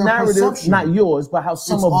your narrative, not yours, but how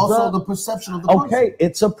some of also the perception of the person. Okay,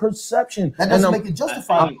 it's a perception. That doesn't make it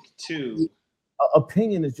justified.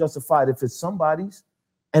 Opinion is justified if it's somebody's.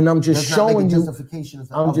 And I'm just showing you.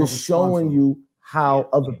 I'm just showing you how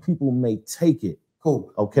other people may take it.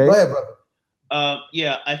 Cool. Okay. Go ahead, brother.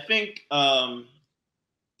 Yeah, I think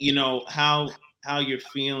you know how you're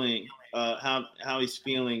feeling, how he's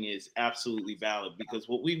feeling is absolutely valid because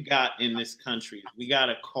what we've got in this country, we got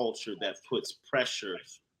a culture that puts pressure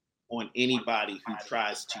on anybody who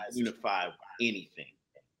tries to unify anything.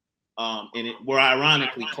 And we're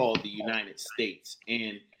ironically called the United States.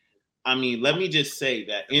 And I mean, let me just say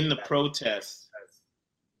that in the protests,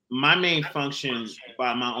 my main function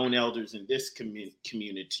by my own elders in this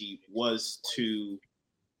community was to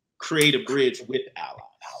create a bridge with allies.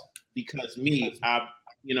 Because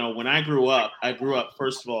when I grew up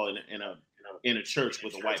first of all in a church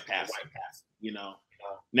with a white pastor.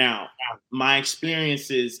 Now my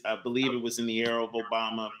experiences, I believe it was in the era of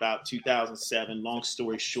Obama, about 2007. Long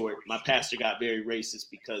story short, my pastor got very racist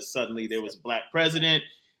because suddenly there was a black president,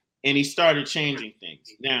 and he started changing things.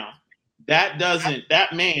 Now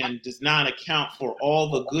that man does not account for all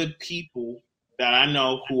the good people that I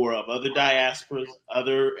know who are of other diasporas,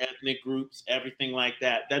 other ethnic groups, everything like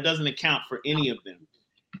that. That doesn't account for any of them.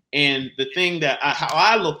 And the thing that how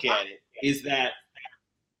I look at it is that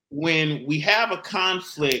when we have a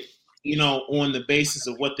conflict, on the basis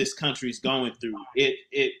of what this country is going through,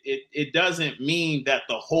 it doesn't mean that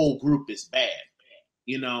the whole group is bad.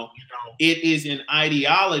 It is an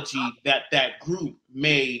ideology that group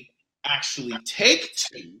may actually take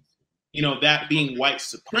to, that being white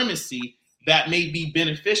supremacy, that may be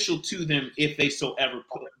beneficial to them if they so ever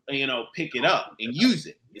pick it up and use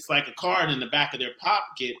it. It's like a card in the back of their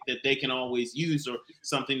pocket that they can always use or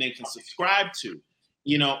something they can subscribe to,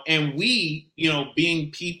 and we, being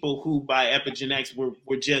people who by epigenetics,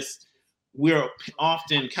 we're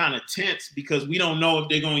often kind of tense because we don't know if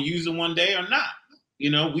they're going to use it one day or not.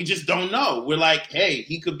 We just don't know. We're like, hey,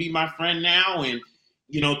 he could be my friend now and,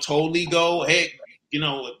 totally go, hey,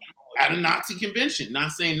 at a Nazi convention,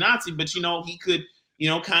 not saying Nazi, but, he could,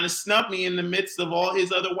 kind of snub me in the midst of all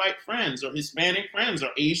his other white friends or Hispanic friends or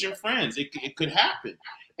Asian friends. It could happen.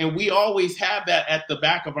 And we always have that at the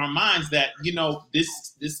back of our minds that,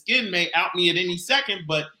 this skin may out me at any second,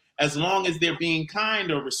 but as long as they're being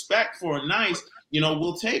kind or respectful or nice,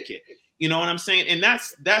 we'll take it. You know what I'm saying? And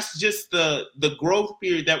that's just the growth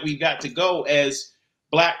period that we got to go as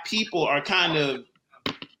Black people are kind of,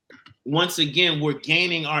 once again, we're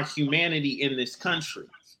gaining our humanity in this country.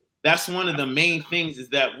 That's one of the main things is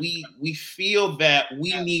that we feel that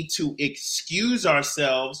we need to excuse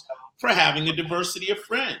ourselves for having a diversity of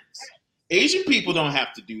friends. Asian people don't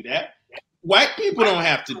have to do that. White people don't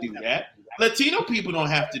have to do that. Latino people don't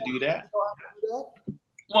have to do that.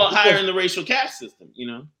 Well, higher in the racial caste system,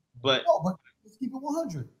 but keep it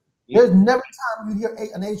 100. Yeah. There's never a time you hear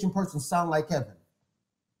an Asian person sound like Kevin.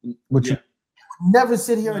 What you Never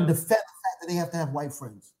sit here and No. defend the fact that they have to have white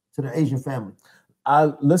friends to their Asian family.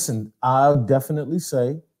 I'll definitely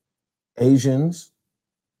say Asians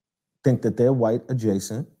think that they're white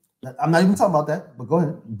adjacent, I'm not even talking about that, but go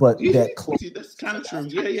ahead. but Yeah, that close see, that's kind of true.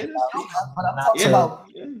 Yeah, that's true. But I'm Not talking to- about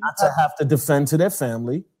Yeah. not to have to defend to their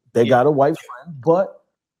family. They Yeah. got a white friend, but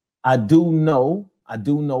I do know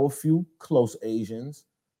a few close Asians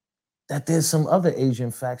that there's some other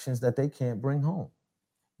Asian factions that they can't bring home.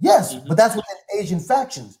 yes, Mhm. but that's within Asian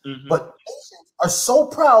factions. Mhm. But Asians are so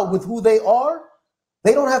proud with who they are,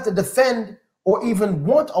 they don't have to defend or even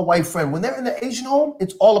want a white friend. When they're in the Asian home,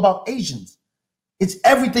 it's all about Asians. It's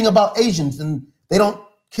everything about Asians, and they don't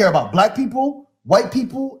care about black people, white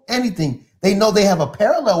people, anything. They know they have a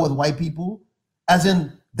parallel with white people, as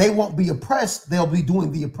in they won't be oppressed, they'll be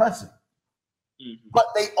doing the oppressing. Mhm. But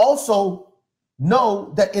they also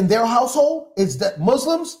know that in their household, it's that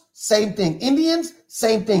Muslims, same thing. Indians,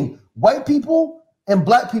 same thing. White people and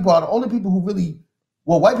black people are the only people who really,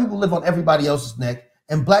 well, white people live on everybody else's neck,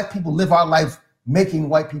 and black people live our life making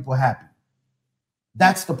white people happy.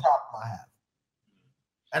 That's the problem I have.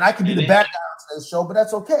 And I can be And the then- bad guy on this show, but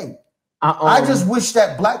that's okay. I just wish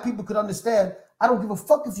that black people could understand. I don't give a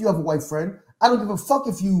fuck if you have a white friend. I don't give a fuck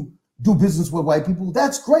if you do business with white people.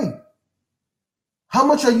 That's great. How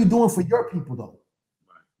much are you doing for your people, though?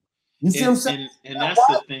 You see what I'm saying? And that's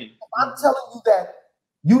the thing. I'm telling you that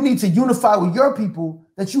you need to unify with your people.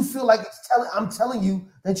 That you feel like I'm telling you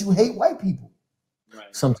that you hate white people.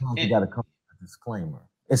 Right. sometimes you And- got to come with a disclaimer.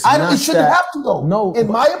 It's It not shouldn't that- have to though. No, in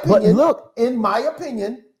my but opinion. look, In my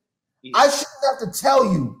opinion, Yeah. I shouldn't have to tell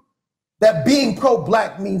you that being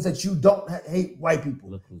pro-black means that you don't hate white people.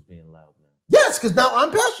 look who's being loud now. Yes, because now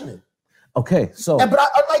I'm passionate. Okay, so But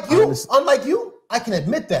Honest- unlike you, I can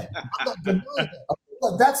admit that. I'm not denying that.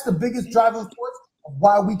 But that's the biggest driving force of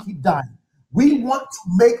why we keep dying. We want to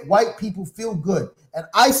make white people feel good. And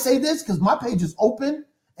I say this because my page is open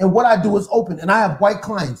and what I do is open and I have white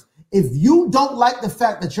clients. If you don't like the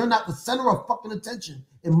fact that you're not the center of fucking attention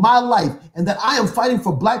in my life and that I am fighting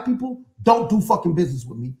for black people, don't do fucking business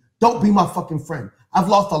with me. Don't be my fucking friend. I've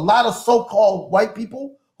lost a lot of so-called white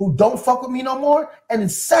people who don't fuck with me no more. And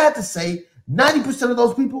it's sad to say 90% of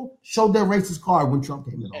those people showed their racist card when Trump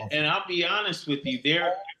came in office. And I'll be honest with you,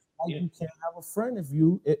 there. you can't have a friend if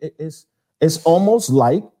you. It's almost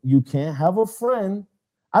like you can't have a friend.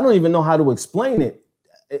 I don't even know how to explain it.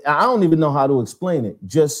 I don't even know how to explain it.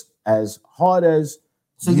 Just as hard as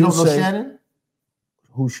So you don't know say- Shannon?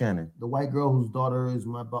 Who's Shannon? The white girl whose daughter is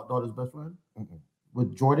my daughter's best friend?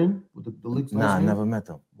 With Jordan? With the Leaks Nah, last I name? never met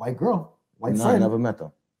them. White girl. White Nah, I friend. never met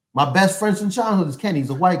them. My best friend from childhood is Kenny. He's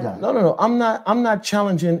a white guy. No. I'm not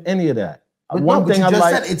challenging any of that. But One thing you I just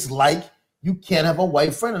like. said it's like you can't have a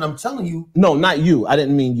white friend. And I'm telling you, No, not you. I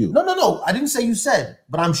didn't mean you. no. I didn't say you said,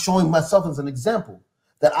 but I'm showing myself as an example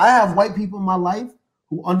that I have white people in my life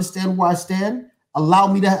who understand where I stand, allow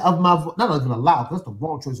me to have my voice, not even allow, that's the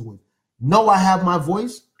wrong choice of words. Know I have my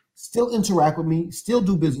voice, still interact with me, still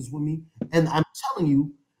do business with me. And I'm telling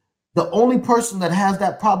you, the only person that has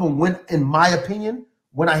that problem when, in my opinion,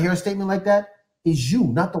 when I hear a statement like that, is you,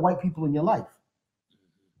 not the white people in your life.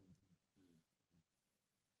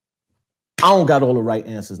 I don't got all the right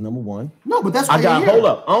answers. Number one. No, but that's why I got. you're here. Hold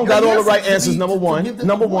up. I don't You're got all here the right to answers. be- Number to one. give them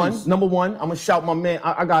Number a one. voice. Number one. I'm gonna shout my man.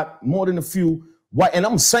 I got more than a few white, and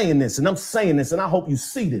I'm saying this, and I hope you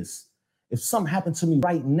see this. If something happened to me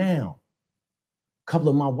right now, a couple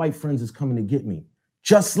of my white friends is coming to get me,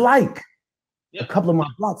 just like Yeah. a couple of my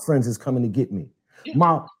black friends is coming to get me.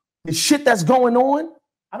 Yeah. The shit that's going on,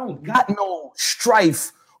 I don't got no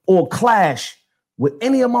strife or clash with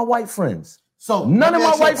any of my white friends. So None let of me my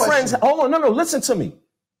ask you a white friends, question. hold on, no, listen to me.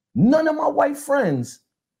 None of my white friends,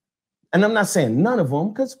 and I'm not saying none of them,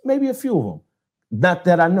 because maybe a few of them, not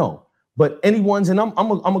that I know, but anyone's, and I'm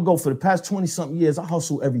gonna go for the past 20-something years, I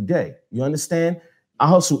hustle every day. You understand? I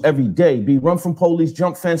hustle every day, run from police,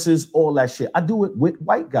 jump fences, all that shit. I do it with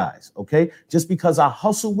white guys, okay? Just because I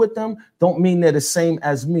hustle with them don't mean they're the same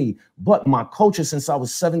as me. But my culture, since I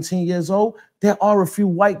was 17 years old, there are a few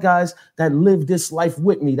white guys that live this life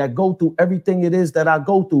with me, that go through everything it is that I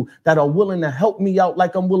go through, that are willing to help me out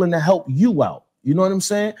like I'm willing to help you out. You know what I'm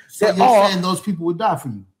saying? So There you're are, saying those people would die for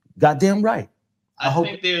you. goddamn right. I hope-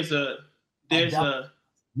 think there's a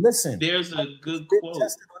Listen. good been quote.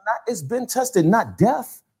 tested or not, it's been tested, not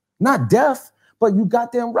death, but you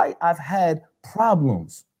got them right. I've had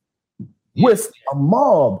problems with a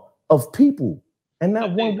mob of people And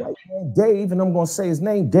that one white man, Dave, and I'm going to say his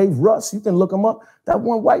name, Dave Russ, you can look him up. That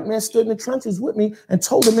one white man stood in the trenches with me and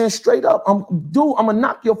told the man straight up, I'm going to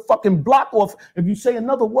knock your fucking block off if you say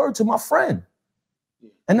another word to my friend.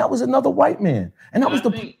 And that was another white man. And that was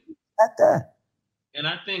the thing at that. And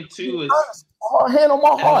I think too is hand on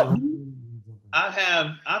my heart.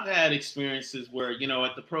 I've had experiences where, you know,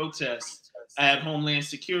 at the protests, I had Homeland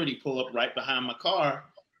Security pull up right behind my car,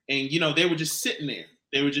 and you know, they were just sitting there.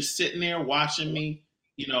 They were just sitting there watching me,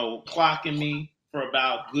 you know, clocking me for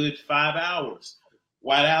about good 5 hours.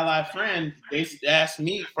 White ally friend, they asked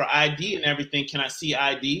me for ID and everything. Can I see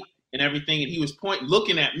ID and everything? And he was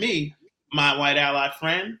looking at me. My white ally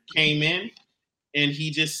friend came in, and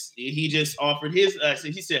he just offered his.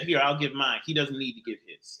 He said, "Here, I'll give mine. He doesn't need to give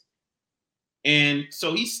his." And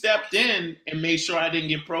so he stepped in and made sure I didn't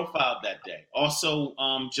get profiled that day. Also,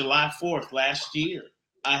 July 4th last year,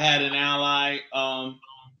 I had an ally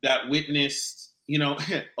that witnessed, you know,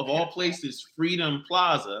 of all places, Freedom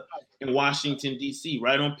Plaza in Washington, D.C.,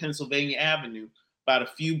 right on Pennsylvania Avenue, about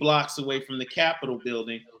a few blocks away from the Capitol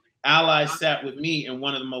building. Allies sat with me in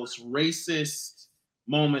one of the most racist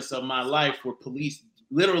moments of my life where police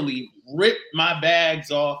literally ripped my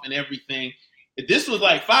bags off and everything. This was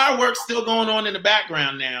like fireworks still going on in the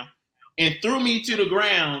background now, and threw me to the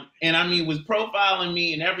ground, and I mean was profiling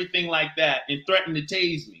me and everything like that, and threatened to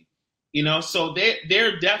tase me, you know. So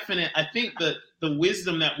they're definite. I think the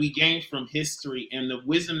wisdom that we gain from history and the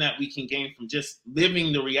wisdom that we can gain from just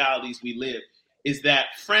living the realities we live is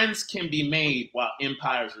that friends can be made while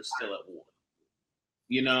empires are still at war.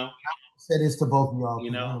 You know, I say this to both of y'all.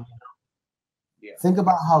 You know, yeah. Think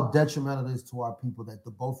about how detrimental it is to our people that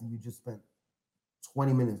the both of you just spent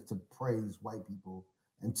 20 minutes to praise white people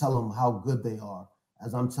and tell them how good they are,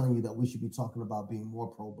 as I'm telling you that we should be talking about being more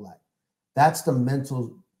pro-black. That's the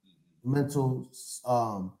mental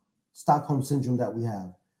Stockholm syndrome that we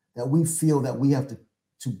have, that we feel that we have to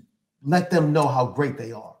let them know how great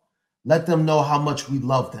they are. Let them know how much we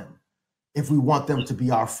love them if we want them to be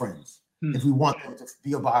our friends, if we want them to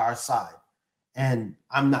be by our side. And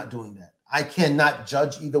I'm not doing that. I cannot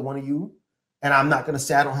judge either one of you. And I'm not going to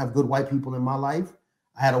say I don't have good white people in my life.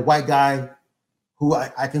 I had a white guy who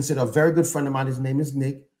I consider a very good friend of mine. His name is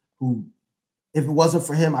Nick, who, if it wasn't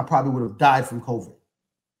for him, I probably would have died from COVID.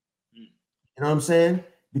 You know what I'm saying?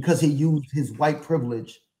 Because he used his white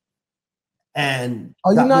privilege. And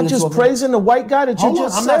are you not just praising the white guy that you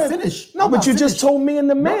just said? I'm not finished. No, but you just told me and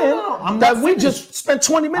the man that we just spent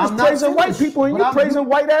 20 minutes praising white people, and you're praising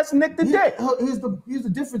white ass Nick today. Here's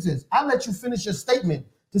the difference is I let you finish your statement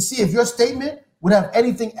to see if your statement would have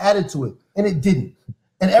anything added to it, and it didn't.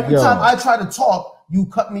 And every time I try to talk, you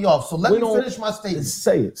cut me off. So let me finish my statement.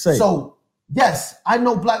 Say it. So, yes, I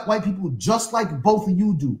know black white people just like both of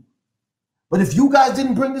you do. But if you guys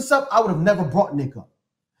didn't bring this up, I would have never brought Nick up.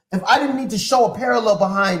 If I didn't need to show a parallel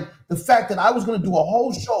behind the fact that I was going to do a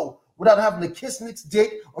whole show without having to kiss Nick's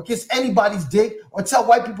dick or kiss anybody's dick or tell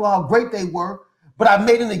white people how great they were, but I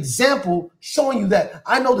made an example showing you that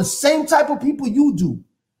I know the same type of people you do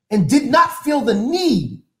and did not feel the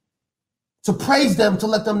need to praise them, to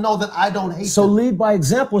let them know that I don't hate them. So lead by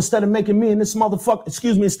example instead of making me and this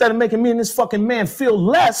instead of making me and this fucking man feel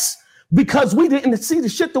less because we didn't see the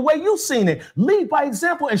shit the way you seen it. Lead by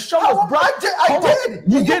example and show us, bro. I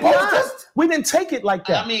did. You did not. We didn't take it like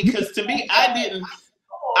that. I mean, because to me, I didn't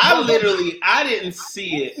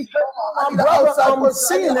see it. I'm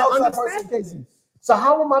seeing it. So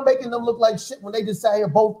how am I making them look like shit when they just sat here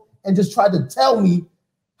both and just tried to tell me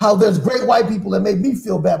how there's great white people that made me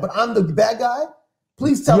feel bad, but I'm the bad guy?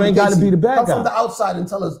 Please tell me. You ain't got to be the bad guy. Come from the outside and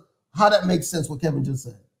tell us how that makes sense, what Kevin just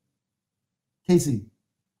said. Casey,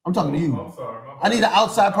 I'm talking to you. I'm sorry. I need an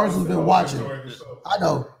outside person who's been watching. I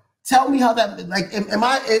know. Tell me how that, like, am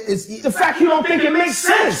I, is the fact you don't think it makes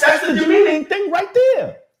sense. That's the demeaning thing right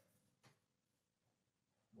there.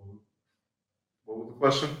 What was the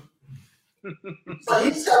question? So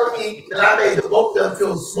he's telling me that I made the both of them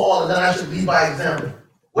feel small and that I should lead by example.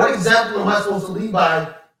 What example am I supposed to lead by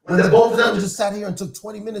when the both of them just sat here and took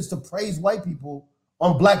 20 minutes to praise white people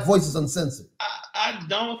on Black Voices Uncensored? I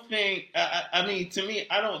don't think. I mean, to me,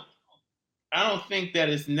 I don't think that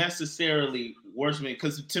it's necessarily worshiping,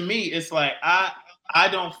 because to me, it's like I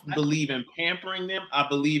don't believe in pampering them. I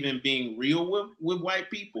believe in being real with white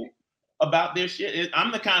people about their shit.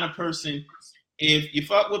 I'm the kind of person, if you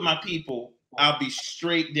fuck with my people, I'll be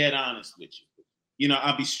straight dead honest with you. You know,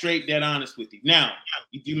 I'll be straight dead honest with you. Now,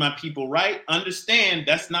 you do my people right, understand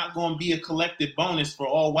that's not going to be a collective bonus for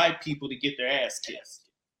all white people to get their ass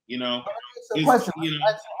kissed. You know? Question.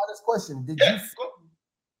 Honest question.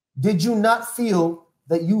 Did you not feel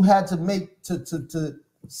that you had to make to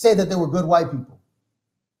say that they were good white people?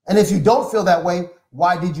 And if you don't feel that way,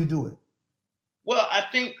 why did you do it? Well, I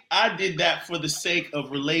think I did that for the sake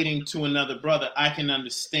of relating to another brother. I can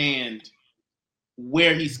understand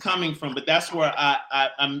where he's coming from, but that's where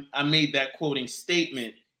I made that quoting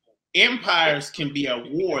statement. Empires can be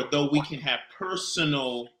at war, though we can have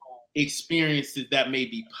personal experiences that may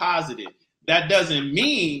be positive. That doesn't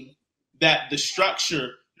mean that the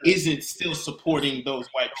structure isn't still supporting those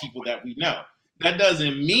white people that we know. That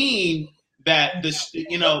doesn't mean that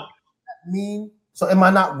So am I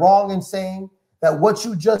not wrong in saying that what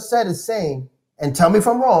you just said is saying, and tell me if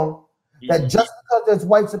I'm wrong, that just because there's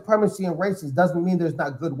white supremacy and racism doesn't mean there's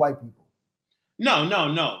not good white people? No.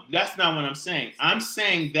 That's not what I'm saying. I'm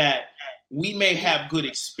saying that we may have good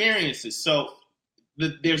experiences. So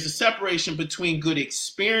there's a separation between good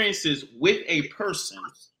experiences with a person.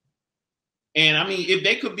 And I mean, if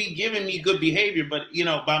they could be giving me good behavior, but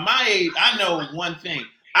by my age, I know one thing.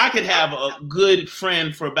 I could have a good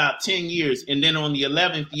friend for about 10 years, and then on the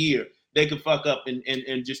 11th year, they could fuck up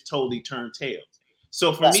and just totally turn tails.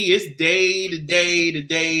 So for me, it's day to day to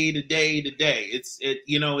day to day to day.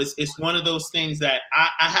 It's one of those things that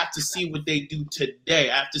I have to see what they do today.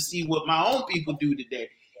 I have to see what my own people do today.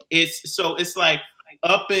 It's like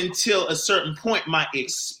up until a certain point, my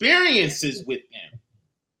experiences with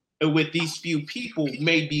them, with these few people,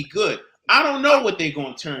 may be good. I don't know what they're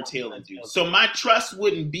going to turn tail and do. So my trust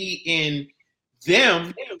wouldn't be in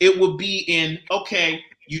them. It would be in, okay,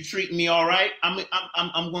 you treat me all right. I'm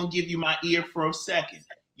going to give you my ear for a second.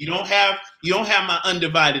 You don't have my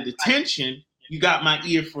undivided attention. You got my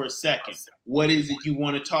ear for a second. What is it you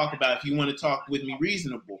want to talk about? If you want to talk with me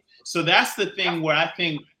reasonable. So that's the thing where I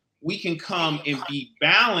think we can come and be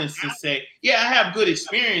balanced and say, yeah, I have good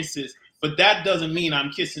experiences, but that doesn't mean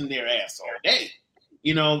I'm kissing their ass all day.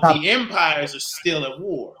 The empires are still at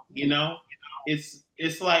war. It's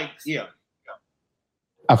like, yeah.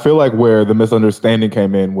 I feel like where the misunderstanding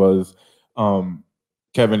came in was,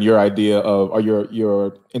 Kevin, your idea of, or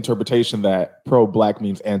your interpretation that pro-black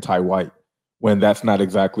means anti-white, when that's not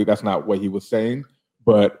what he was saying.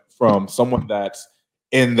 But from someone that's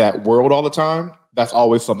in that world all the time, that's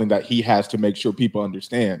always something that he has to make sure people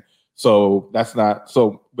understand. So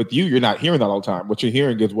so with you, you're not hearing that all the time. What you're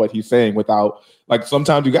hearing is what he's saying without, like,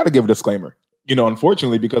 sometimes you got to give a disclaimer,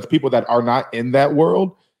 unfortunately, because people that are not in that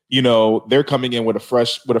world, they're coming in with a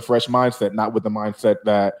fresh mindset, not with the mindset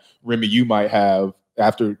that Remy, you might have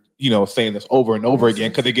after, saying this over and over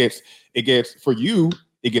again. Cause it gets for you,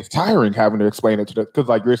 it gets tiring having to explain it because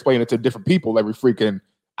like you're explaining it to different people every freaking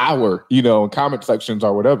hour, in comment sections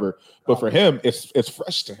or whatever. But for him, it's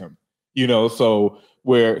fresh to him,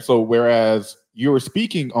 whereas you were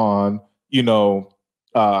speaking on,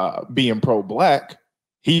 being pro-black,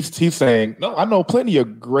 he's saying, no, I know plenty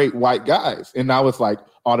of great white guys. And now it's like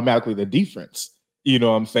automatically the difference. You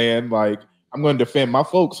know what I'm saying? Like, I'm going to defend my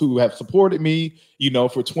folks who have supported me,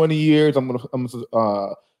 for 20 years. I'm going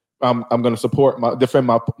to defend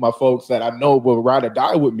my folks that I know will ride or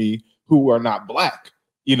die with me who are not black,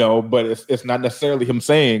 but it's not necessarily him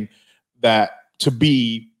saying that to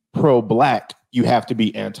be pro-black, you have to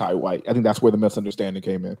be anti-white. I think that's where the misunderstanding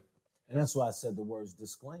came in. And that's why I said the words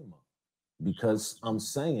disclaimer, because I'm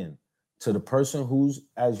saying to the person who's,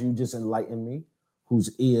 as you just enlightened me,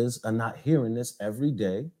 whose ears are not hearing this every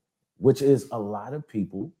day, which is a lot of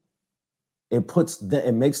people,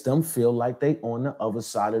 it makes them feel like they on the other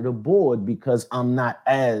side of the board because I'm not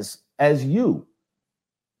as you,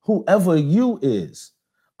 whoever you is.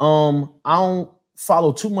 I don't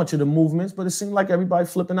follow too much of the movements, but it seems like everybody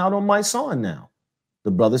flipping out on my son now.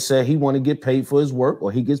 The brother said he want to get paid for his work,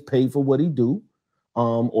 or he gets paid for what he do.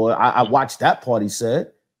 Or I watched that part. He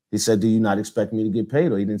said, do you not expect me to get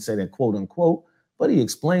paid? Or he didn't say that, quote unquote, but he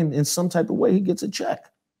explained in some type of way he gets a check.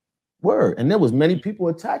 Word. And there was many people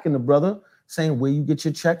attacking the brother saying, where you get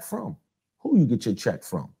your check from? Who you get your check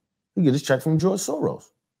from? He get his check from George Soros.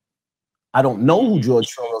 I don't know who George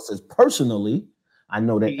Soros is personally. I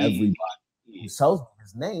know that everybody who sells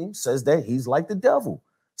his name says that he's like the devil,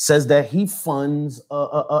 says that he funds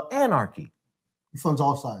anarchy. He funds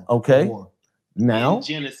all sides. Okay. Now, and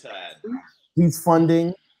genocide. He's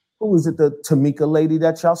funding, who is it, the Tamika lady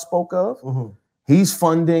that y'all spoke of? Mm-hmm. He's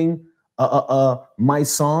funding my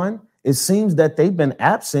son. It seems that they've been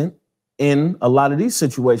absent in a lot of these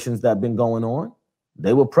situations that have been going on.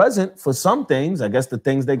 They were present for some things, I guess the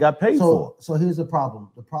things they got paid for. So here's the problem.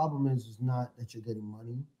 The problem is not that you're getting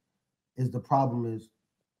money. The problem is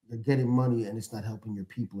you're getting money and it's not helping your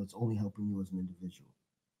people. It's only helping you as an individual.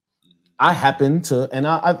 I happen to, and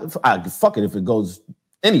I fuck it if it goes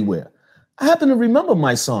anywhere. I happen to remember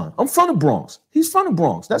my son. I'm from the Bronx. He's from the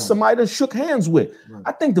Bronx. That's somebody that shook hands with. Right.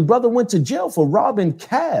 I think the brother went to jail for robbing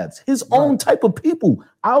cabs. His own type of people,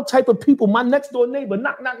 our type of people. My next door neighbor,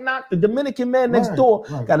 knock, knock, knock. The Dominican man next door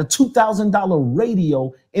got a $2,000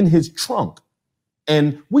 radio in his trunk.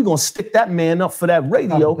 And we're going to stick that man up for that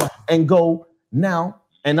radio and go now.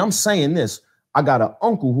 And I'm saying this. I got an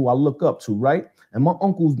uncle who I look up to, right? And my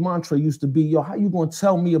uncle's mantra used to be, yo, how you going to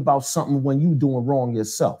tell me about something when you doing wrong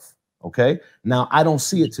yourself? Okay. Now, I don't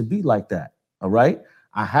see it to be like that. All right.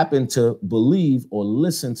 I happen to believe or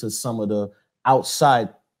listen to some of the outside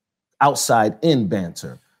in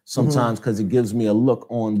banter sometimes because it gives me a look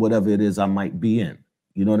on whatever it is I might be in.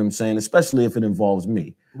 You know what I'm saying? Especially if it involves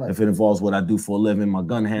me. Right. If it involves what I do for a living, my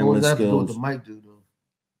gun handling skills. What does that have to do with the Mike dude, though?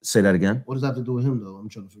 Say that again. What does that have to do with him, though? I'm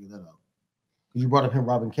trying to figure that out. Because you brought up him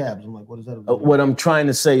robbing cabs. I'm like, what does that have to do with what I'm trying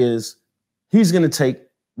to say is he's going to take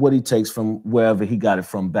what he takes from wherever he got it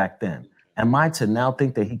from back then. Am I to now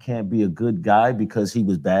think that he can't be a good guy because he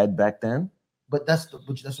was bad back then? But that's what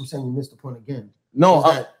I'm saying. You missed the point again.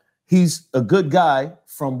 No, he's a good guy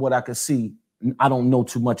from what I could see. I don't know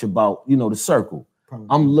too much about, the circle. Probably.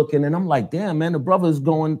 I'm looking and I'm like, damn, man, the brother's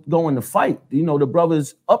going to fight. The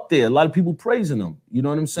brother's up there. A lot of people praising him. You know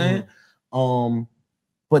what I'm saying?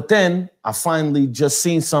 But then I finally just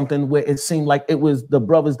seen something where it seemed like it was the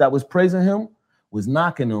brothers that was praising him was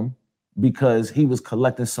knocking him because he was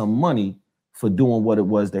collecting some money for doing what it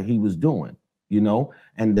was that he was doing,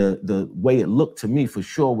 And the way it looked to me for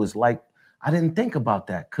sure was like, I didn't think about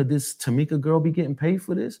that. Could this Tamika girl be getting paid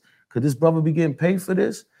for this? Could this brother be getting paid for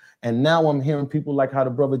this? And now I'm hearing people like how the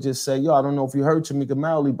brother just said, yo, I don't know if you heard Tamika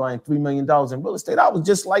Mallory buying $3 million in real estate. I was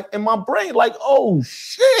just like in my brain, like, oh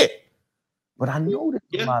shit. But I know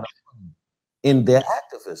there's a lot of money in their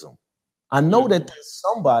activism. I know that there's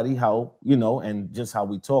somebody and just how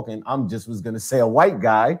we talking, I'm just was going to say a white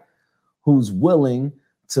guy who's willing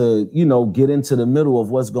to, get into the middle of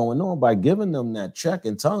what's going on by giving them that check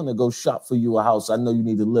and telling them to go shop for you a house. I know you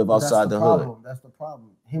need to live outside the hood. That's the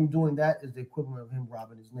problem. Him doing that is the equivalent of him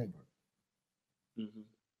robbing his neighbor.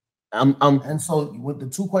 And so with the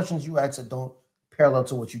two questions you asked that don't parallel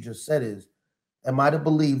to what you just said is, am I to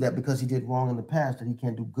believe that because he did wrong in the past that he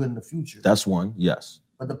can't do good in the future? That's one, yes.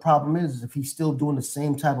 But the problem is if he's still doing the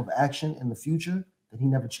same type of action in the future, then he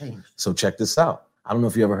never changed. So check this out. I don't know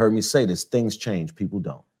if you ever heard me say this. Things change, people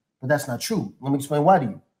don't. But that's not true. Let me explain why to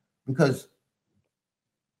you. Because,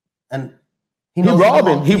 he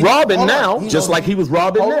robbing now, just like he was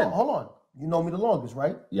robbing then. Hold on. You know me the longest,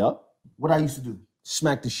 right? Yep. What I used to do?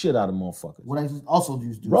 Smack the shit out of motherfuckers. What I also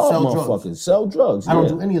used to do? Rob motherfuckers. Sell drugs. I don't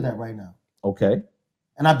do any of that right now. Okay.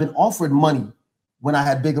 And I've been offered money when I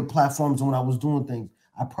had bigger platforms and when I was doing things.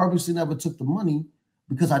 I purposely never took the money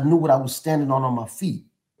because I knew what I was standing on my feet.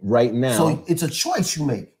 Right now. So it's a choice you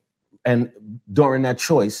make. And during that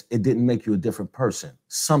choice, it didn't make you a different person.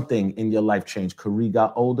 Something in your life changed. Kari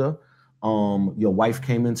got older. Your wife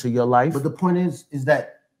came into your life. But the point is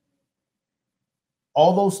that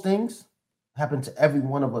all those things happen to every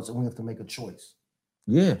one of us, and we have to make a choice.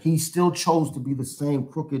 Yeah. He still chose to be the same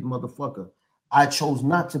crooked motherfucker. I chose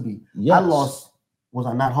not to be. Yes. Was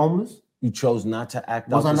I not homeless? You chose not to act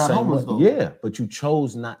was out I the not same homeless, way. though? Yeah, but you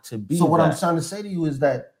chose not to be. So what I'm trying to say to you is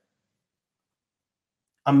that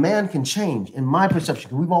a man can change, in my perception,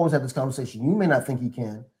 because we've always had this conversation. You may not think he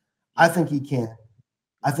can. I think he can.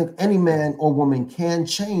 I think any man or woman can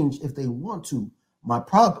change if they want to. My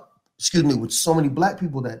problem, with so many black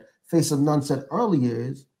people that Face of None said earlier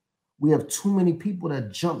is we have too many people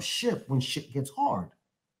that jump ship when shit gets hard.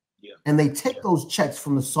 Yeah. And they take those checks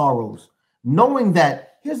from the sorrows, knowing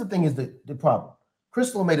that, here's the thing is the problem.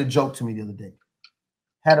 Crystal made a joke to me the other day.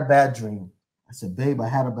 Had a bad dream. I said, babe, I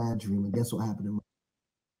had a bad dream. And guess what happened in my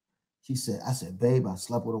I said, babe, I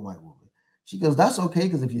slept with a white woman. She goes, that's okay,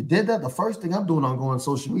 because if you did that, the first thing I'm doing, I'm going on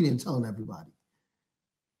social media and telling everybody.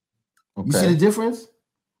 Okay. You see the difference?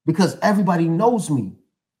 Because everybody knows me,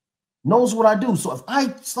 knows what I do. So if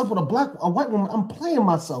I slept with a white woman, I'm playing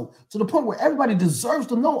myself to the point where everybody deserves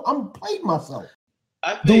to know I'm playing myself.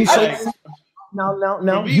 I think now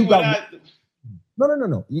you got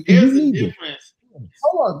no. You need difference.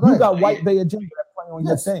 Hold on, you got White Bay agenda playing on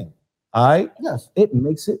your thing. All right. Yes. It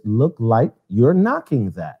makes it look like you're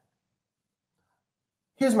knocking that.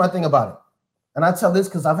 Here's my thing about it. And I tell this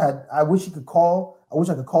because I wish I could call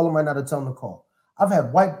him right now to tell him to call. I've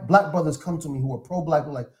had black brothers come to me who are pro-black, who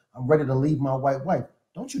are like, I'm ready to leave my white wife.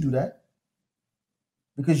 Don't you do that.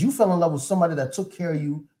 Because you fell in love with somebody that took care of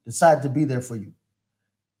you, decided to be there for you.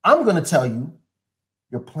 I'm going to tell you,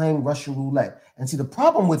 you're playing Russian roulette. And see, the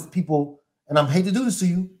problem with people, and I hate to do this to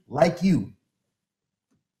you, like you,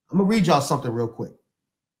 I'm going to read y'all something real quick.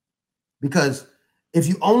 Because if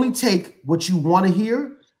you only take what you want to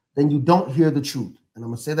hear, then you don't hear the truth. And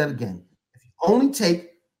I'm going to say that again. If you only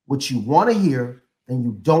take what you want to hear, then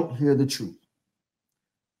you don't hear the truth.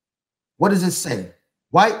 What does it say?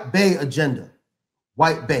 White Bay agenda.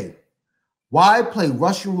 White Bay. Why play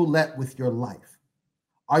Russian roulette with your life?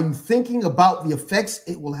 Are you thinking about the effects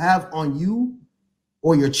it will have on you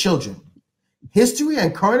or your children? History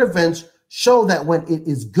and current events show that when it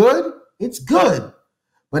is good, it's good.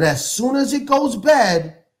 But as soon as it goes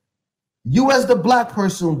bad, you as the black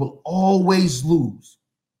person will always lose.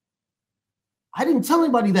 I didn't tell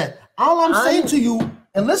anybody that. All I'm saying to you,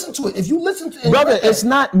 and listen to it. If you listen to it, brother, it's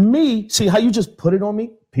not me. See how you just put it on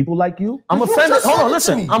me? People like you. I'm offended. Hold on,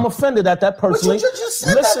 listen. I'm offended at that personally. But you just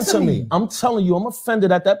said listen that to me. I'm telling you, I'm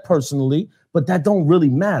offended at that personally, but that don't really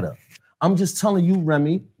matter. I'm just telling you,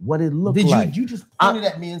 Remy, what it looked like. You just pointed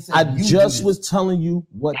at me and said, I just was telling you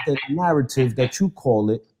what the narrative that you call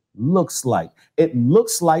it looks like. It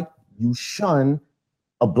looks like you shun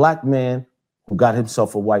a black man who got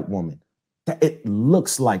himself a white woman. It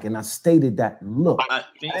looks like, and I stated that look. I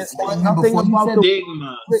think nothing about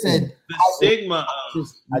the stigma.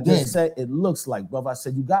 I just said it looks like, brother. I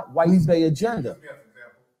said you got white Bay agenda.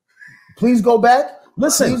 Please go back.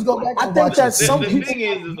 Listen, please go back. I think that some people. The thing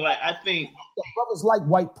is like I think brothers like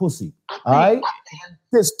white pussy. All right.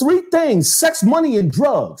 There's three things: sex, money, and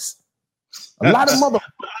drugs. A lot of motherfuckers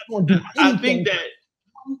gonna do anything. I think that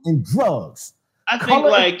and drugs. I think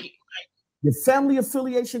like. Your family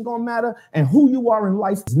affiliation gonna matter, and who you are in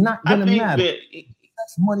life is not gonna matter.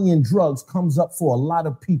 Sex, money, and drugs comes up for a lot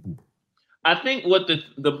of people. I think what the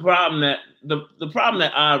problem that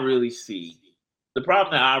I really see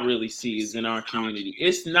is in our community.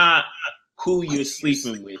 It's not who you're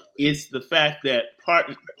sleeping with. It's the fact that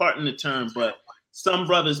pardon the term, but some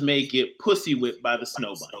brothers may get pussy whipped by the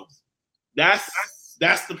snow bunnies.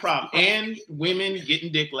 That's the problem, and women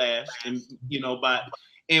getting dick lashed, and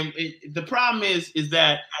the problem is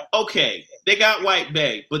that, okay, they got White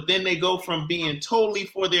Bay, but then they go from being totally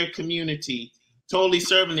for their community, totally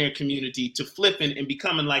serving their community, to flipping and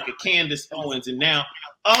becoming like a Candace Owens. And now,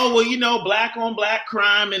 black on black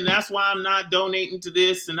crime, and that's why I'm not donating to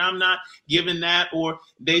this and I'm not giving that. Or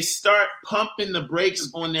they start pumping the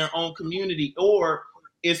brakes on their own community. Or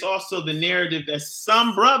it's also the narrative that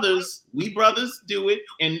some brothers, we brothers do it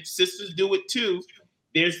and sisters do it too.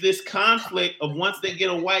 There's this conflict of once they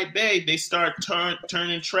get a White Bay, they start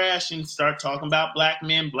turning trash and start talking about black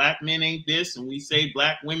men. Black men ain't this, and we say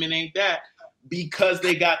black women ain't that because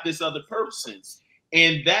they got this other person.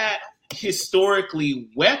 And that historically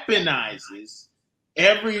weaponizes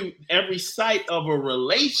every site of a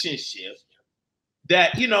relationship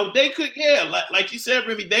that, they could, like you said,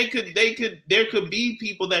 Remy, there could be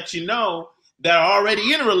people that that are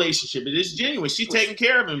already in a relationship. It is genuine. She's taking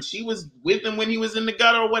care of him. She was with him when he was in the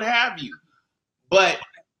gutter or what have you. But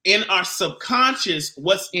in our subconscious,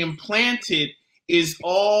 what's implanted is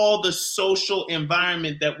all the social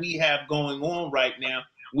environment that we have going on right now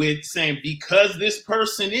with saying, because this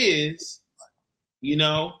person is,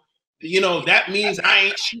 that means I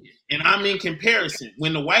ain't shit. And I'm in comparison.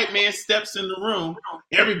 When the white man steps in the room,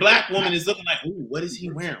 every black woman is looking like, ooh, what is he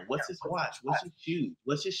wearing? What's his watch? What's his shoes?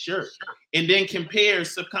 What's his shirt? And then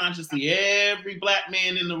compares subconsciously every black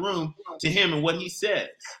man in the room to him and what he says.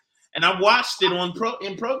 And I watched it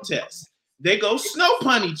in protest. They go snow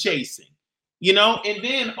bunny chasing, and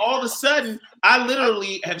then all of a sudden, I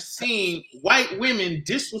literally have seen white women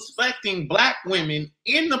disrespecting black women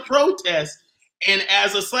in the protest. And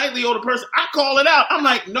as a slightly older person, I call it out. I'm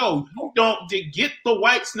like, no, you don't get the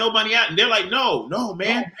white snow bunny out. And they're like, no,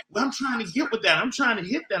 man, I'm trying to get with that. I'm trying to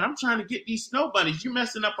hit that. I'm trying to get these snow bunnies. You're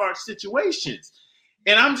messing up our situations.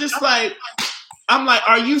 And I'm just like,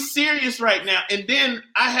 are you serious right now? And then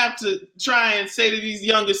I have to try and say to these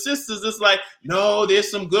younger sisters, it's like, no, there's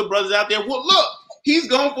some good brothers out there. Well, look, he's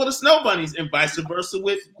going for the snow bunnies, and vice versa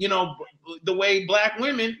with, the way black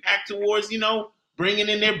women act towards, bringing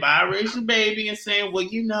in their biracial baby and saying,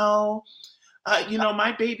 well,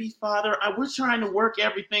 my baby father, we're trying to work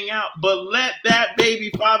everything out, but let that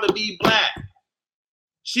baby father be black.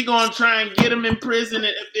 She gonna try and get him in prison.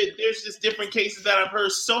 And there's just different cases that I've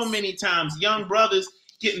heard so many times, young brothers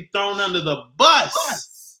getting thrown under the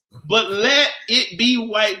bus, but let it be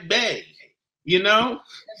White Bay,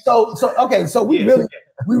 So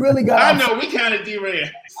we really got. I know we kind of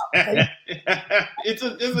derailed.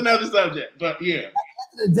 It's another subject, but yeah.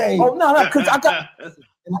 Oh no, because I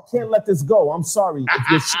can't let this go. I'm sorry. If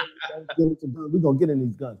this shit don't get into guns, we're gonna get in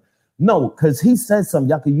these guns. No, because he said something.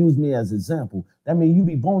 Y'all could use me as example. That means you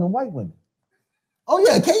be boning white women. Oh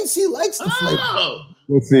yeah, KC likes the flavor.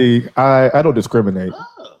 Let's see. I don't discriminate.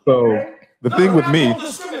 Oh. So the thing with me,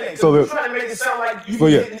 so you're the trying to make it sound like you so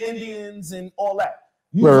yeah. getting Indians and all that.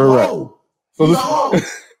 Right. So No,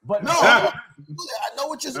 this, But no, I know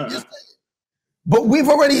what you're saying. But we've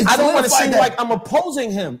already. I don't want to solidified seem that. like I'm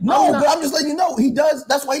opposing him. No, but I'm just letting you know he does.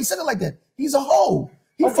 That's why he said it like that. He's a hoe.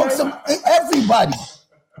 He fucks everybody.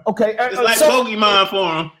 Okay, It's like so, Pokemon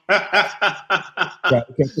for him.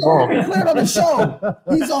 He played on the show.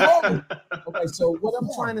 He's a hoe. okay, so what I'm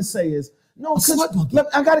trying to say is, no, Slut monkey. look,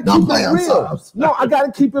 I gotta No, I'm keep playing, it I'm real. sorry. No, I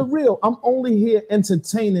gotta keep it real. I'm only here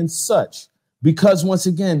entertaining such because once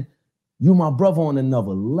again, you my brother on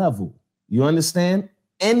another level. You understand?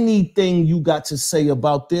 Anything you got to say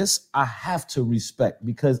about this, I have to respect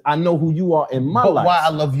because I know who you are in my But life. why I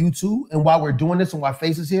love you too, and why we're doing this, and why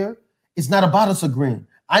Face is here, it's not about us agreeing.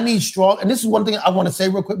 I need strong, and this is one thing I want to say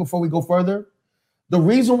real quick before we go further. The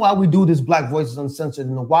reason why we do this Black Voices Uncensored,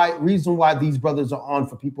 and the reason why these brothers are on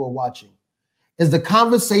for people who are watching, is the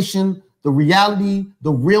conversation, the reality,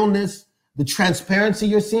 the realness, the transparency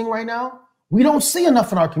you're seeing right now. We don't see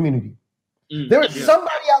enough in our community. There is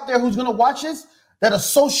somebody out there who's going to watch this that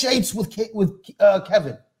associates with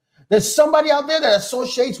Kevin. There's somebody out there that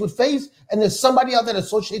associates with Face, and there's somebody out there that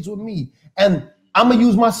associates with me. And I'm going to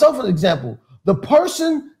use myself as an example. The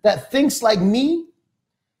person that thinks like me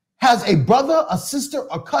has a brother, a sister,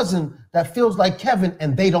 a cousin that feels like Kevin,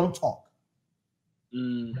 and they don't talk.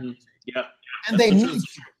 Mm-hmm. Yep. And they need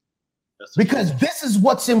you. Because this is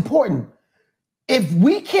what's important. If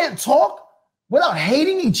we can't talk without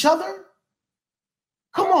hating each other,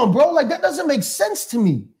 come on, bro. Like, that doesn't make sense to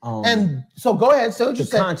me. And so go ahead. Say what you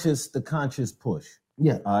said. The conscious push.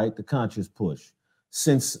 Yeah. All right, the conscious push.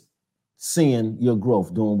 Since seeing your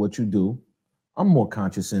growth, doing what you do, I'm more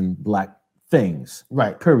conscious in Black things.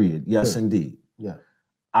 Right. Period. Yes, Good. indeed. Yeah.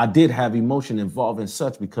 I did have emotion involved in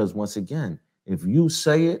such because once again, if you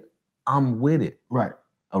say it, I'm with it. Right.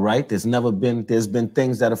 All right. There's been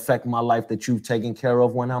things that affect my life that you've taken care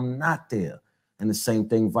of when I'm not there. And the same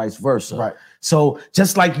thing vice versa. Right. So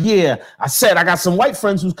just like, yeah, I said I got some white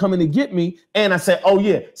friends who's coming to get me. And I said, oh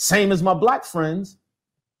yeah, same as my Black friends.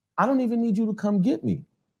 I don't even need you to come get me.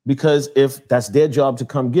 Because if that's their job to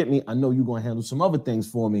come get me, I know you're going to handle some other things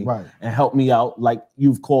for me and help me out. Like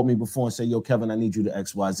you've called me before and said, yo, Kevin, I need you to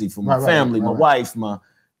XYZ for my family, my wife,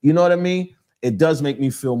 you know what I mean? It does make me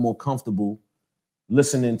feel more comfortable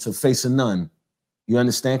listening to Face of None. You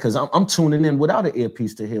understand? Because I'm tuning in without an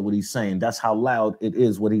earpiece to hear what he's saying. That's how loud it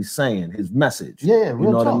is what he's saying, his message. Yeah, real you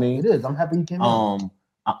know talk. what I mean? It is. I'm happy you came in.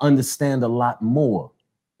 I understand a lot more.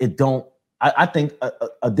 I think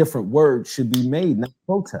a different word should be made, not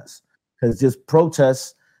protest. Because just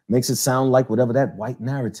protest makes it sound like whatever that white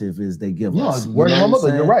narrative is they give us. Word of my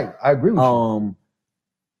mother, you're right. I agree with you.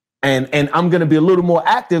 And I'm going to be a little more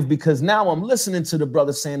active because now I'm listening to the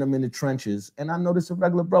brother saying I'm in the trenches. And I know this a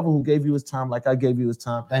regular brother who gave you his time like I gave you his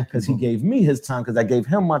time. Because he gave me his time because I gave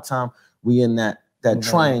him my time. We in that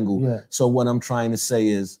triangle. Yeah. So what I'm trying to say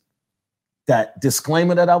is that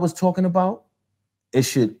disclaimer that I was talking about, it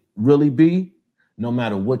should really be no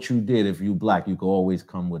matter what you did, if you Black, you can always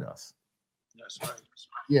come with us. That's right.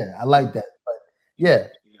 Yeah, I like that. But yeah.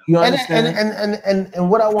 You understand? And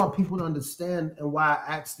what I want people to understand and why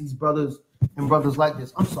I ask these brothers and brothers like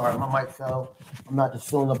this. I'm sorry, my mic fell. I'm not just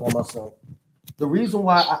filling up on myself. The reason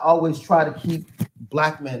why I always try to keep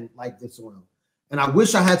Black men like this around, and I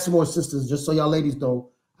wish I had some more sisters, just so y'all ladies know,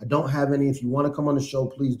 I don't have any. If you want to come on the show,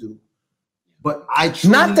 please do. But I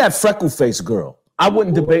truly, not that freckle face girl. I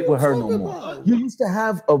wouldn't debate with her no more. You used to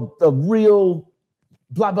have a real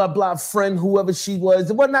blah, blah, blah friend, whoever she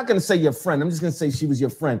was. We're not going to say your friend. I'm just going to say she was your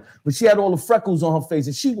friend. But she had all the freckles on her face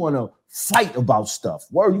and she want to fight about stuff.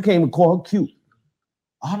 Word, you can't even call her cute.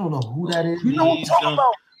 I don't know who that is. You know what I'm talking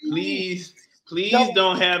about? Please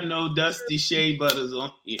don't have no dusty shea butters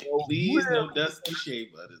on here. Please, no dusty shea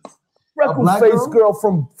butters. Freckle face girl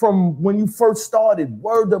from when you first started.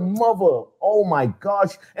 Word of mother. Oh my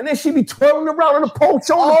gosh. And then she be twirling around on the pole,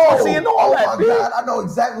 showing the pussy and all that. Oh my God, I know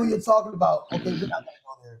exactly what you're talking about. Okay, we're not gonna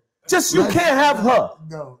go there. Just you can't have her.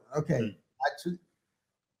 No, okay.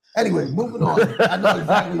 Anyway, moving on. I know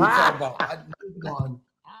exactly what you're talking about. Moving on.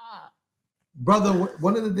 Brother,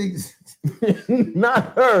 one of the things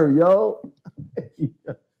not her, yo.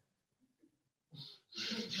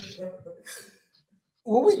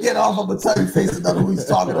 When we get off, I'm gonna tell you Face of None who he's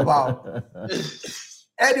talking about.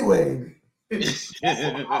 Anyway,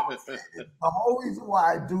 the whole reason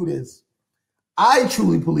why I do this, I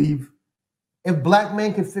truly believe if Black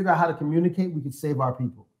men can figure out how to communicate, we can save our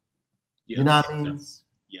people. Yeah. You know what I mean?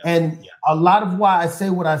 Yes. And a lot of why I say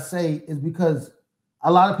what I say is because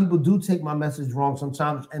a lot of people do take my message wrong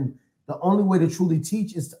sometimes. And the only way to truly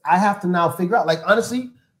teach is I have to now figure out, like,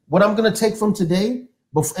 honestly, what I'm going to take from today,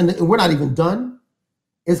 and we're not even done,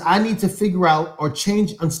 is I need to figure out or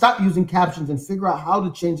change and stop using captions and figure out how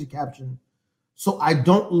to change the caption so I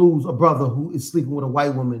don't lose a brother who is sleeping with a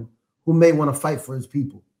white woman who may want to fight for his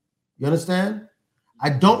people. You understand? I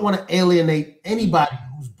don't want to alienate anybody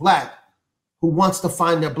who's black who wants to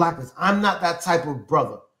find their blackness. I'm not that type of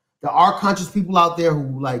brother. There are conscious people out there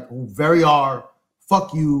who very are,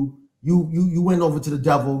 fuck you, you went over to the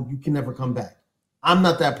devil, you can never come back. I'm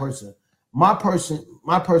not that person. My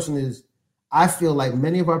person is, I feel like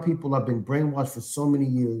many of our people have been brainwashed for so many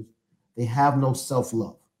years, they have no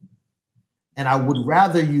self-love. And I would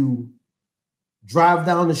rather you drive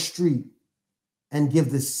down the street and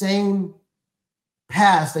give the same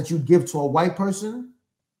pass that you'd give to a white person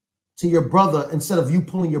to your brother instead of you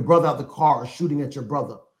pulling your brother out the car or shooting at your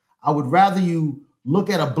brother. I would rather you look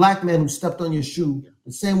at a black man who stepped on your shoe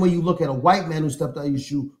the same way you look at a white man who stepped on your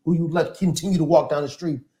shoe, who you let continue to walk down the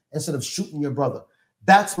street instead of shooting your brother.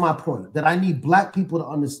 That's my point, that I need black people to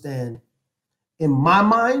understand, in my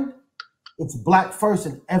mind, it's black first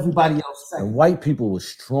and everybody else second. And white people were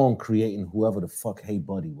strong creating whoever the fuck Hey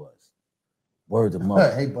Buddy was. Word of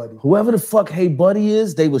mother. Hey Buddy. Whoever the fuck Hey Buddy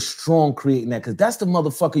is, they were strong creating that, because that's the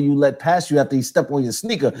motherfucker you let pass you after you step on your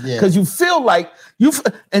sneaker. Because you feel like you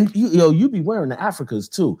be wearing the Africas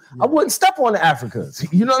too. Yeah. I wouldn't step on the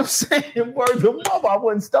Africas. You know what I'm saying? Word of mother, I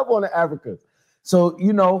wouldn't step on the Africas. So,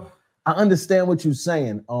 I understand what you're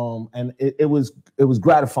saying. And it was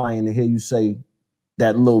gratifying to hear you say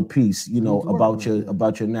that little piece, about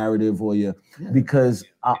your narrative or your, because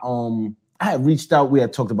I had reached out. We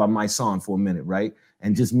had talked about my son for a minute, right?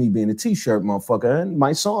 And just me being a t-shirt motherfucker. And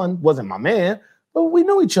my son wasn't my man, but we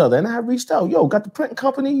knew each other. And I reached out, got the printing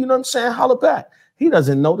company, you know what I'm saying? Holla back. He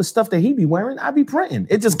doesn't know the stuff that he be wearing. I be printing.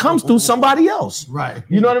 It just comes through somebody else. Right.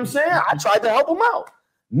 You know what I'm saying? I tried to help him out.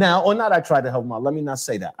 Now, or not I tried to help him out. Let me not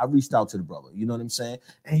say that. I reached out to the brother, you know what I'm saying?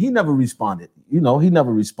 And he never responded. He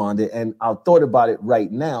never responded. And I thought about it right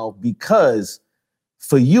now because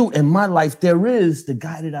for you in my life, there is the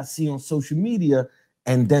guy that I see on social media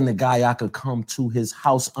and then the guy I could come to his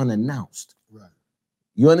house unannounced. Right.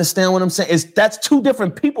 You understand what I'm saying? That's two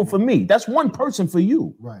different people for me. That's one person for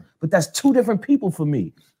you. Right. But that's two different people for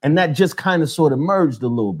me. And that just kind of sort of merged a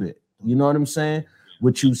little bit. You know what I'm saying?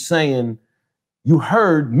 What you saying, you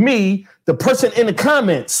heard me, the person in the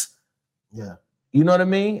comments. Yeah. You know what I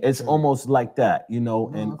mean? It's almost like that, and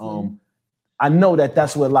I know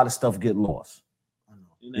that's where a lot of stuff get lost.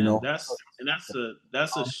 That's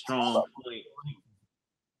a strong point.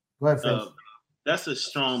 Go ahead, Fred. That's a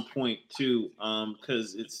strong point too,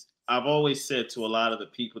 because I've always said to a lot of the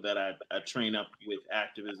people that I train up with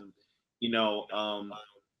activism,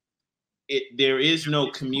 there is no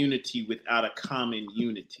community without a common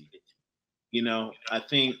unity. I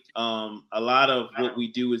think a lot of what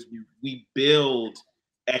we do is we build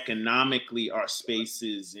economically our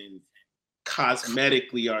spaces and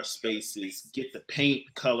cosmetically our spaces, get the paint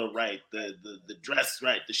color right, the dress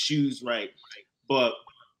right, the shoes right. But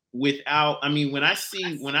when I've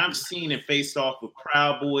seen and faced off with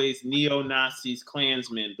Proud Boys, neo-Nazis,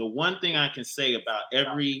 Klansmen, the one thing I can say about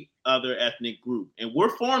every other ethnic group, and we're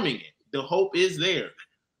forming it, the hope is there.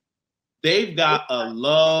 They've got a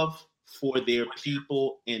love for their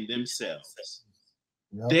people and themselves.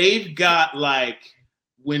 Yep. They've got,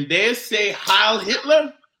 when they say Heil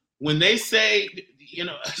Hitler, when they say,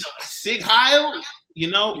 Sig Heil,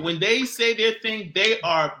 when they say their thing, they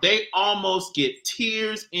almost get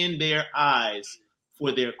tears in their eyes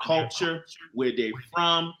for their culture, where they're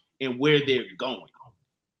from, and where they're going,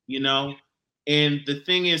 And the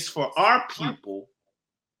thing is, for our people,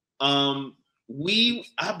 I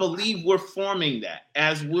believe we're forming that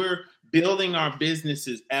as we're building our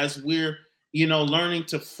businesses, as we're, learning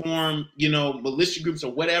to form, militia groups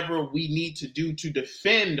or whatever we need to do to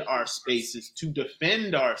defend our spaces, to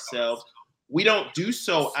defend ourselves. We don't do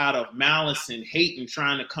so out of malice and hate and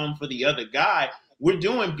trying to come for the other guy. We're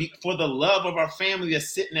doing for the love of our family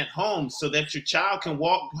that's sitting at home, so that your child can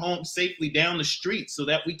walk home safely down the street, so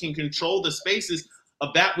that we can control the spaces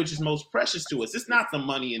of that which is most precious to us. It's not the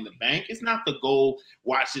money in the bank. It's not the gold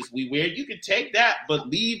watches we wear. You can take that, but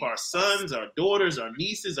leave our sons, our daughters, our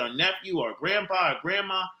nieces, our nephew, our grandpa, our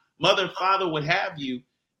grandma, mother, father, what have you.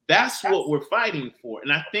 That's what we're fighting for.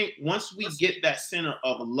 And I think once we get that center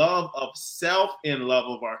of love of self and love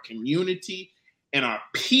of our community and our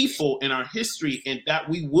people and our history, and that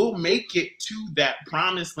we will make it to that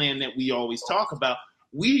promised land that we always talk about.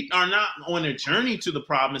 We are not on a journey to the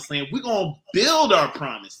promised land. We're going to build our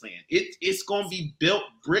promised land. It's going to be built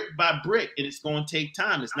brick by brick, and it's going to take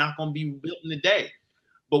time. It's not going to be built in a day.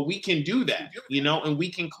 But we can do that, and we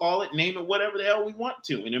can call it, name it, whatever the hell we want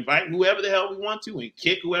to, and invite whoever the hell we want to, and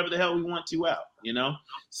kick whoever the hell we want to out,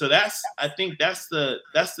 So I think that's the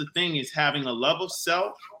thing, is having a love of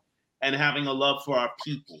self and having a love for our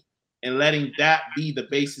people, and letting that be the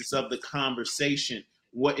basis of the conversation.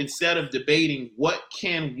 Instead of debating, what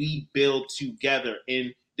can we build together,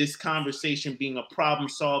 in this conversation being a problem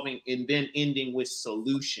solving and then ending with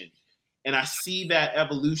solution. And I see that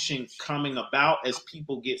evolution coming about as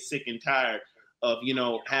people get sick and tired of,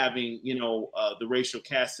 having, the racial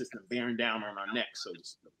caste system bearing down on our necks, so to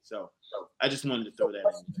speak. So I just wanted to throw that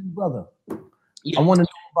in. Brother. Yeah. I want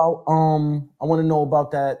to know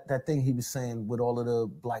about that thing he was saying with all of the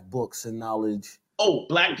black books and knowledge. Oh,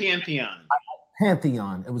 Black Pantheon.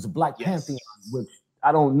 Pantheon. It was a Black Yes. Pantheon, which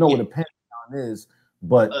I don't know what a Pantheon is,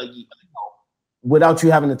 but without you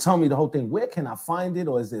having to tell me the whole thing, where can I find it?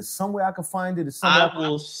 Or is there somewhere I can find it? I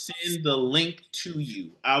will send the link to you.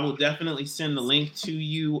 I will definitely send the link to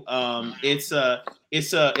you. It's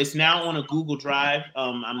now on a Google Drive.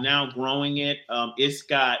 I'm now growing it. It's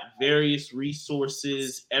got various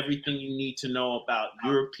resources, everything you need to know about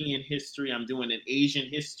European history. I'm doing an Asian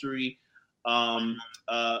history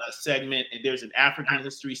segment, and there's an African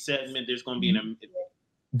history segment. There's going to be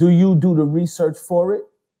Do you do the research for it?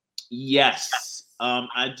 Yes.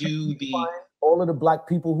 I do all of the black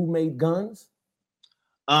people who made guns.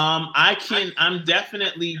 I'm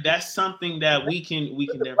definitely, that's something that we can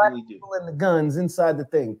definitely do. And the guns inside the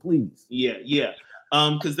thing, please. Yeah.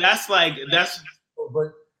 Because that's.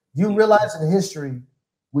 But you realize in history,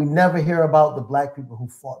 we never hear about the black people who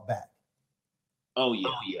fought back. Oh yeah.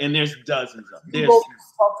 And there's dozens of them. You go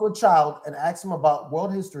talk to a child and ask them about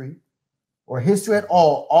world history or history at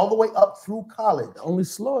all the way up through college. Only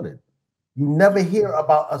slaughtered. You never hear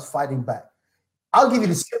about us fighting back. I'll give you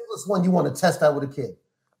the simplest one you want to test out with a kid.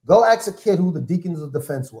 Go ask a kid who the Deacons of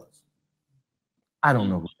Defense was. I don't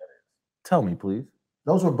know who that is. Tell me, please.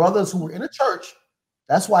 Those were brothers who were in a church.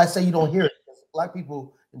 That's why I say you don't hear it. Black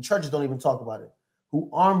people in churches don't even talk about it. Who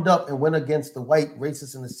armed up and went against the white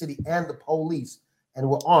racists in the city and the police and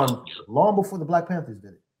were armed long before the Black Panthers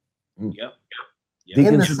did it. Yep.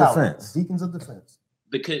 Deacons of Defense. Deacons of Defense.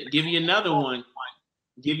 Give you another one.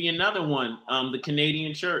 The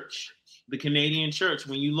Canadian Church. The Canadian Church.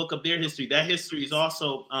 When you look up their history, that history is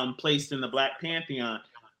also placed in the Black Pantheon.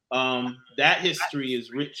 That history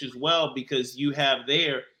is rich as well, because you have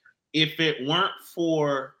there. If it weren't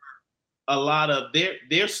for a lot of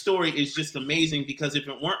their story is just amazing, because if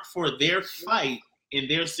it weren't for their fight and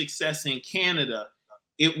their success in Canada,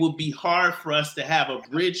 it would be hard for us to have a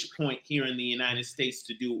bridge point here in the United States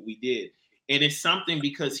to do what we did. And it's something,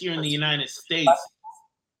 because here in the United States,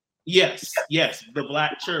 yes, the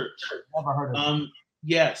Black Church. Never heard of it.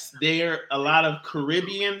 Yes, a lot of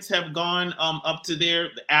Caribbeans have gone up to there.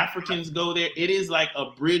 The Africans go there. It is like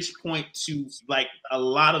a bridge point to like a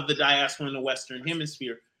lot of the diaspora in the Western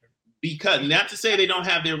Hemisphere. Because, not to say they don't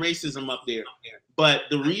have their racism up there, but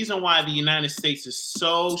the reason why the United States is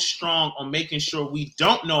so strong on making sure we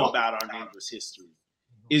don't know about our neighbors' history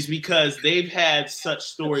is because they've had such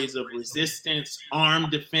stories of resistance, armed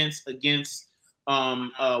defense against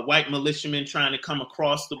white militiamen trying to come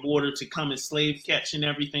across the border to come and slave catch and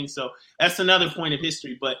everything. So that's another point of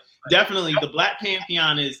history. But definitely the Black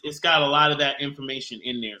Pantheon it's got a lot of that information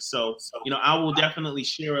in there. So, I will definitely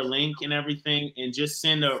share a link and everything, and just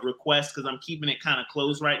send a request, because I'm keeping it kind of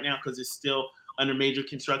closed right now because it's still under major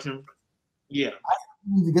construction. Yeah. I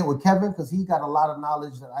need to get with Kevin, because he got a lot of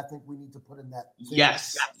knowledge that I think we need to put in that.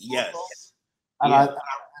 Yes. And Yeah.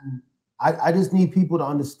 I just need people to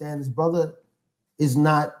understand this brother is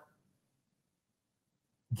not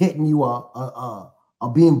getting you a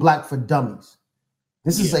being black for dummies.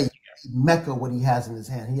 This is a Mecca, what he has in his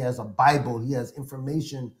hand. He has a Bible. He has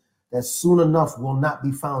information that soon enough will not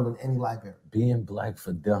be found in any library. Being black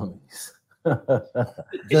for dummies.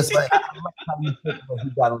 Just like he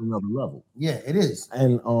got on another level. Yeah, it is.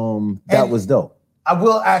 And that was dope. I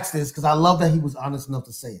will ask this because I love that he was honest enough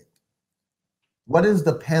to say it. What is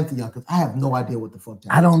the Pantheon? Because I have no idea what the fuck that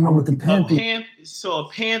is. I don't know what the Pantheon. So a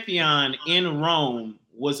Pantheon in Rome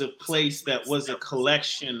was a place that was a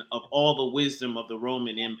collection of all the wisdom of the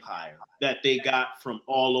Roman Empire that they got from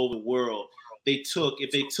all over the world.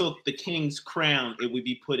 If they took the king's crown, it would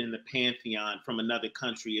be put in the Pantheon from another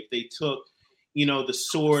country. If they took, the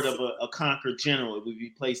sword of a conquered general, it would be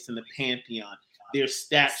placed in the Pantheon. Their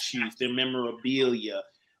statues, their memorabilia,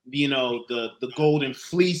 the golden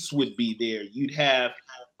fleece would be there. You'd have,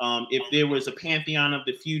 if there was a Pantheon of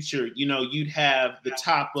the future, you'd have the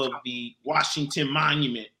top of the Washington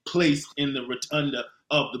Monument placed in the rotunda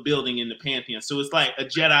of the building in the Pantheon. So it's like a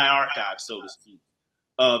Jedi archive, so to speak.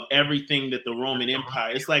 of everything that the Roman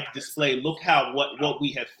Empire. It's like display. Look how what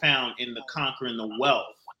we have found in the conquering the wealth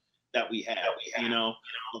that we have. You know,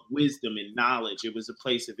 of wisdom and knowledge. It was a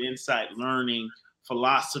place of insight, learning.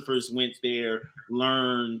 Philosophers went there,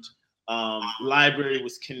 learned. Library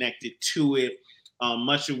was connected to it.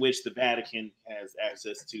 Much of which the Vatican has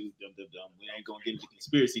access to. We ain't gonna get into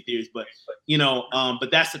conspiracy theories, but you know,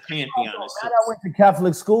 but that's the pantheon. I went to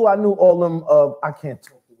Catholic school. I knew all them. I can't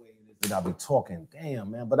talk the way it is that I be talking.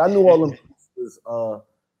 Damn, man, but I knew all them was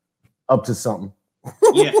up to something.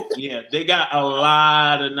 yeah, they got a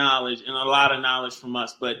lot of knowledge and a lot of knowledge from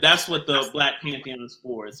us. But that's what the Black Pantheon is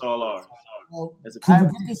for. It's all ours. Well, can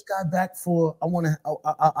you get this guy back for? I want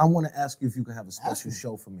to ask you if you can have a special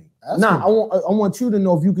show for me. I want you to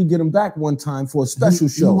know if you could get him back one time for a special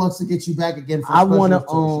show. He wants to get you back again. For I want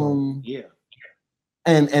to yeah.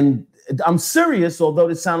 And I'm serious, although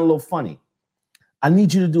it sounded a little funny. I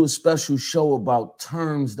need you to do a special show about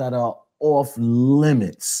terms that are off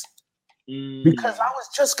limits. Because I was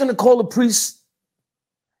just gonna call the priest.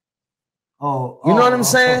 You know what I'm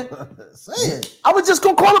saying? Say it. I was just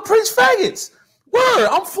gonna call the priest faggots. Word,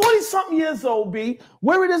 I'm 40-something years old, B.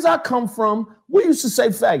 Where it is I come from, we used to say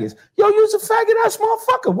faggots. Yo, you's a faggot ass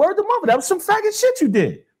motherfucker. Word to mother. That was some faggot shit you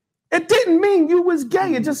did. It didn't mean you was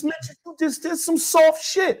gay. It just meant you just did some soft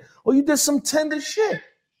shit or you did some tender shit.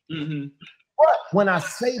 Mm-hmm. But when I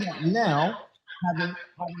say that now, having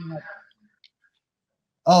that.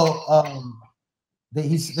 They're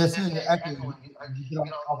saying that actually.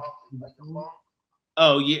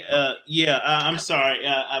 Oh yeah. I'm sorry.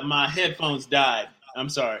 My headphones died. I'm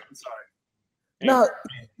sorry. No,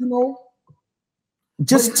 you know,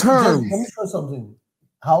 just terms. Let me show something.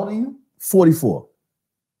 How old are you? 44.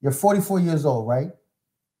 You're 44 years old, right?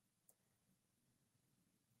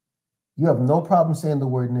 You have no problem saying the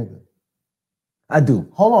word nigga. I do.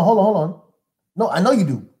 Hold on. No, I know you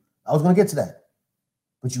do. I was going to get to that.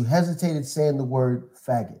 But you hesitated saying the word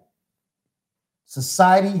faggot.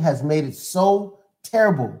 Society has made it so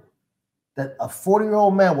terrible that a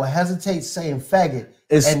 40-year-old man will hesitate saying faggot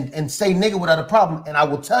and say nigga without a problem. And I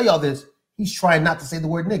will tell y'all this, he's trying not to say the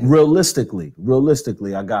word nigga.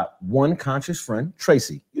 Realistically, I got one conscious friend,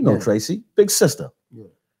 Tracy. You know Tracy, big sister. Yeah.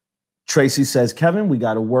 Tracy says, Kevin, we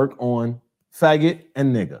got to work on faggot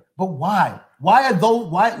and nigga. But why? Why do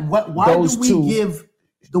we give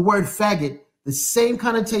the word faggot the same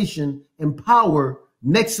connotation and power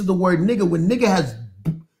next to the word nigga when nigga has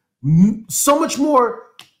so much more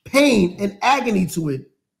pain and agony to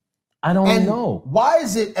it? I don't know. Why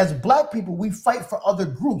is it as Black people we fight for other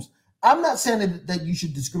groups? I'm not saying that you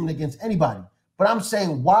should discriminate against anybody, but I'm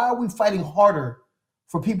saying why are we fighting harder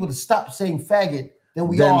for people to stop saying faggot than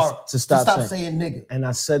we are to stop saying nigga? And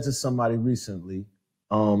I said to somebody recently,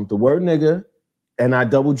 the word nigga,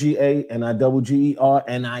 N-I-double-G-A, N-I-double-G-E-R,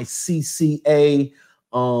 N-I-C-C-A,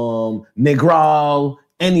 negral,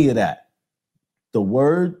 any of that. The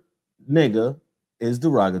word nigga is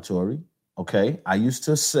derogatory, okay? I used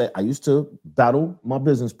to battle my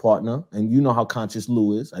business partner, and you know how conscious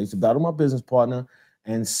Lou is. I used to battle my business partner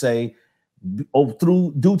and say, due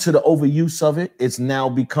to the overuse of it, it's now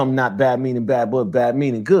become not bad meaning bad, but bad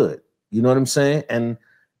meaning good. You know what I'm saying? And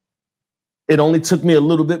it only took me a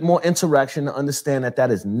little bit more interaction to understand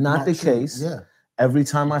that is not the case. Yeah. Every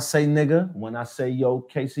time I say nigga, when I say, yo,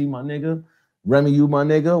 KC, my nigga, Remy, you, my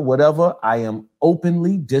nigga, whatever, I am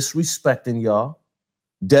openly disrespecting y'all.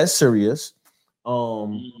 Dead serious.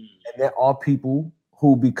 And there are people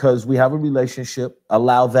who, because we have a relationship,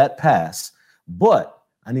 allow that pass. But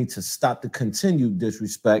I need to stop the continued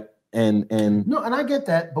disrespect and No, and I get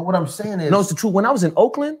that. But what I'm saying is, no, it's the truth. When I was in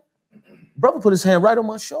Oakland, brother put his hand right on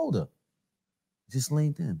my shoulder. Just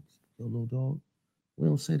leaned in. Yo, little dog. We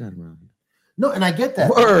don't say that around here. No, and I get that.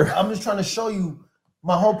 Word. I'm just trying to show you.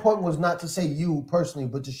 My whole point was not to say you personally,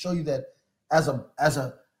 but to show you that as a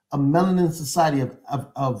melanin society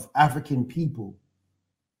of African people,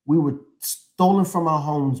 we were stolen from our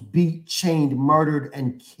homes, beat, chained, murdered,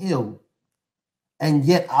 and killed. And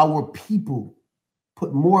yet our people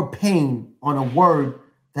put more pain on a word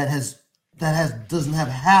that doesn't have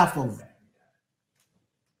half of.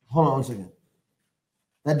 Hold on one second.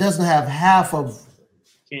 That doesn't have half of.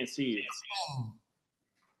 Can't see it.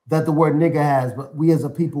 That the word nigga has, but we as a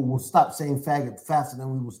people will stop saying faggot faster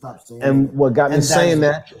than we will stop saying. And what got me saying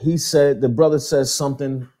that, he said, the brother says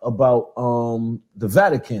something about the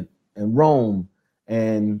Vatican and Rome,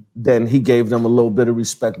 and then he gave them a little bit of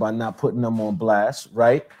respect by not putting them on blast,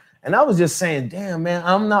 right? And I was just saying, damn, man,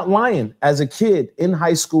 I'm not lying. As a kid in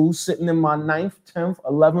high school, sitting in my 9th, 10th,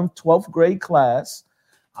 11th, 12th grade class,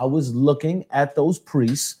 I was looking at those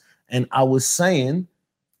priests and I was saying,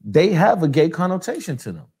 they have a gay connotation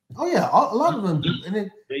to them. Oh yeah, a lot of them do.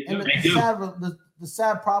 And They do. the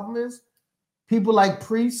sad problem is people like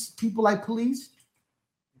priests, people like police,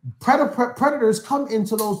 predators come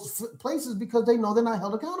into those places because they know they're not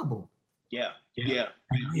held accountable. Yeah.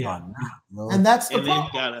 And that's the And problem.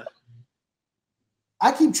 they've gotta.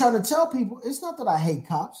 I keep trying to tell people it's not that I hate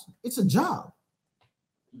cops, it's a job.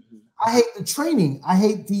 Mhm. I hate the training, I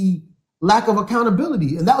hate the lack of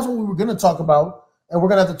accountability. And that was what we were going to talk about. And we're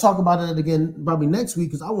going to have to talk about it again probably next week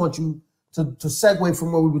because I want you to segue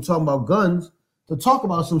from where we were talking about guns to talk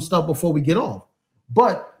about some stuff before we get off.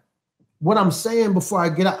 But what I'm saying before I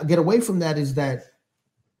get away from that is that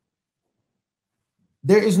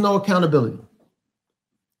there is no accountability.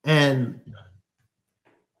 And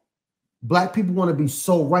Black people want to be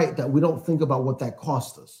so right that we don't think about what that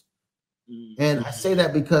cost us. And I say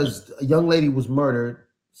that because a young lady was murdered,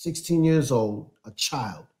 16 years old, a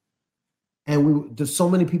child. And there's so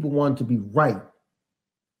many people wanted to be right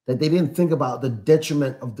that they didn't think about the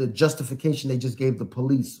detriment of the justification they just gave the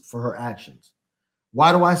police for her actions.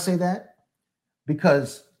 Why do I say that?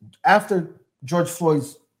 Because after George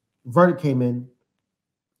Floyd's verdict came in,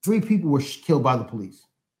 3 people were killed by the police,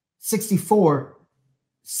 64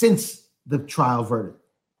 since the trial verdict.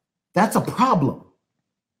 That's a problem.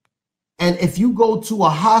 And if you go to a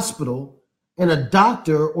hospital and a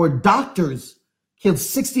doctor or doctors killed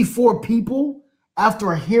 64 people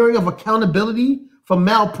after a hearing of accountability for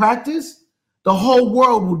malpractice, the whole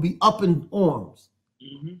world would be up in arms.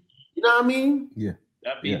 Mm-hmm. You know what I mean? Yeah.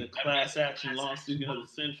 That'd be the class action lawsuit of the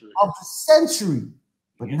century. Of the century,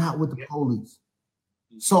 but not with the police.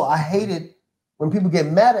 So I hate it when people get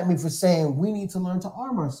mad at me for saying we need to learn to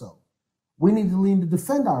arm ourselves. We need to learn to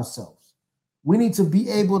defend ourselves. We need to be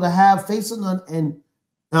able to have Face and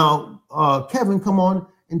now Kevin come on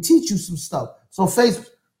and teach you some stuff. So Face,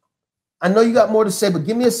 I know you got more to say, but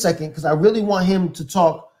give me a second because I really want him to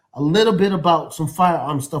talk a little bit about some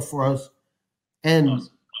firearm stuff for us. And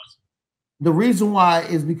the reason why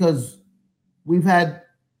is because we've had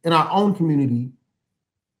in our own community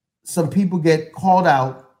some people get called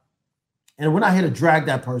out, and we're not here to drag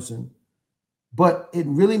that person, but it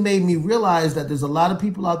really made me realize that there's a lot of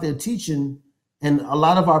people out there teaching, and a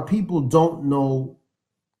lot of our people don't know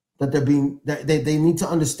that they need to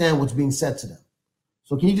understand what's being said to them.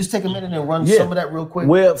 So can you just take a minute and run some of that real quick?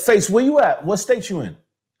 Face, where you at? What state you in?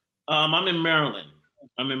 I'm in Maryland.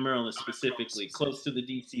 I'm in Maryland specifically, close to the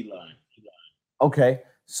DC line. Okay.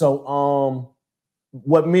 So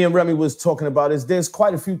what me and Remy was talking about is there's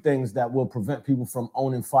quite a few things that will prevent people from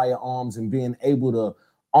owning firearms and being able to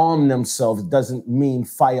arm themselves. It doesn't mean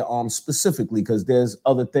firearms specifically, because there's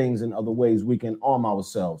other things and other ways we can arm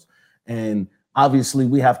ourselves. And obviously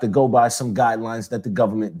we have to go by some guidelines that the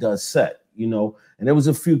government does set, you know, and there was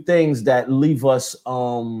a few things that leave us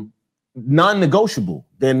non-negotiable.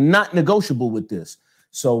 They're not negotiable with this.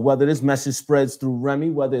 So whether this message spreads through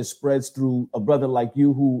Remy, whether it spreads through a brother like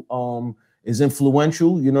you who is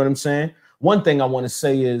influential, you know what I'm saying? One thing I want to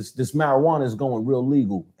say is this marijuana is going real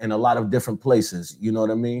legal in a lot of different places, you know what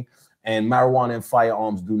I mean? And marijuana and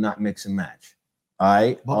firearms do not mix and match, all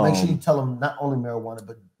right? But make sure you tell them not only marijuana,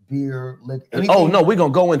 but beer, liquor. Oh, no, we're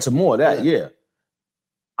going to go into more of that, yeah.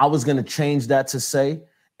 I was going to change that to say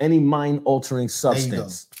any mind-altering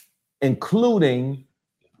substance, including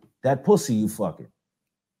that pussy you fucking,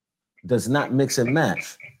 does not mix and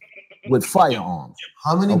match with firearms.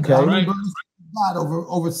 How many brothers got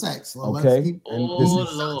over sex? Well, okay.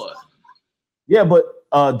 Lord. Yeah, but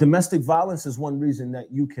domestic violence is one reason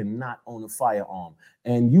that you cannot own a firearm.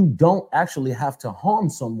 And you don't actually have to harm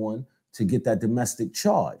someone to get that domestic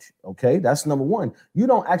charge. Okay, that's number one. You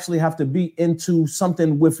don't actually have to be into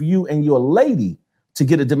something with you and your lady to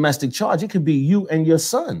get a domestic charge. It could be you and your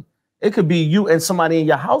son. It could be you and somebody in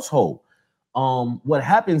your household. What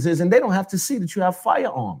happens is, and they don't have to see that you have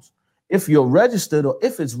firearms. If you're registered or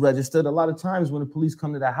if it's registered, a lot of times when the police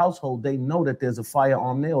come to that household, they know that there's a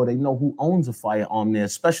firearm there or they know who owns a firearm there,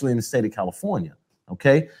 especially in the state of California,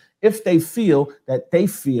 okay? If they feel that they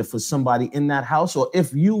fear for somebody in that house, or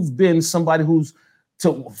if you've been somebody who's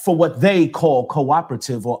for what they call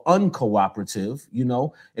cooperative or uncooperative, you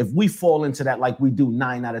know, if we fall into that like we do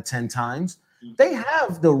 9 out of 10 times, they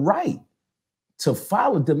have the right to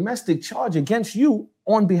file a domestic charge against you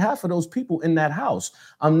on behalf of those people in that house.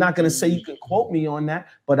 I'm not going to say you can quote me on that,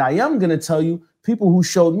 but I am going to tell you people who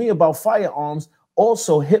showed me about firearms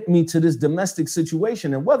also hit me to this domestic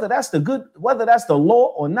situation. And whether that's the law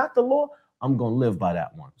or not the law, I'm going to live by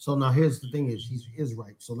that one. So now here's the thing is, he is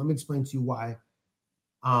right. So let me explain to you why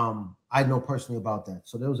I know personally about that.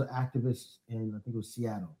 So there was an activist in, I think it was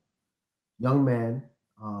Seattle, young man,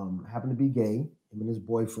 happened to be gay. him and his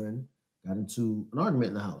boyfriend got into an argument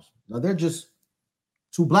in the house. Now they're just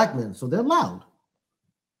two black men, so they're loud.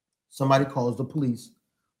 Somebody calls the police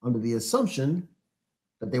under the assumption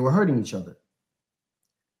that they were hurting each other,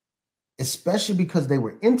 especially because they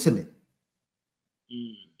were intimate.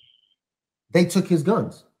 They took his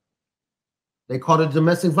guns. They called it a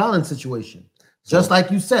domestic violence situation. Just like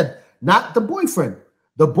you said, not the boyfriend.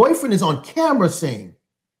 The boyfriend is on camera saying,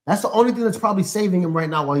 that's the only thing that's probably saving him right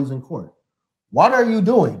now while he's in court. What are you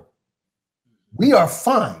doing? We are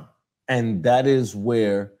fine. And that is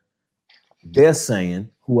where they're saying,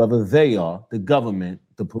 whoever they are, the government,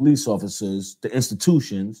 the police officers, the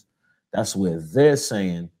institutions, that's where they're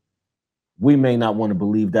saying, we may not want to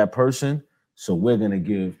believe that person, so we're going to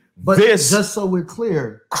give but this just so we're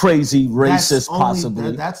clear, crazy racist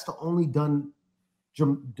possibly. That's the only done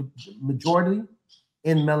majority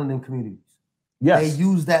in melanin communities. Yes. They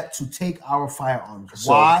use that to take our firearms.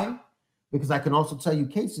 So, why? Because I can also tell you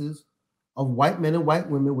cases of white men and white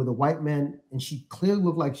women with a white man, and she clearly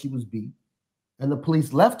looked like she was beat, and the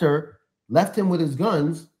police left him with his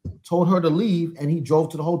guns, told her to leave, and he drove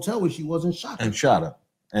to the hotel where she wasn't shot. And shot her.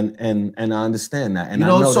 And I understand that. And you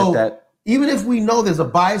know, I know so that even if we know there's a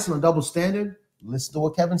bias and a double standard, listen to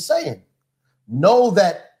what Kevin's saying. Know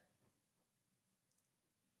that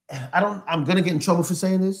I'm gonna get in trouble for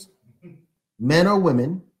saying this. Men or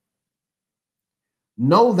women,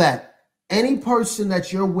 know that any person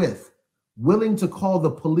that you're with willing to call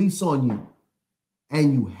the police on you,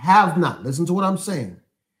 and you have not, listen to what I'm saying,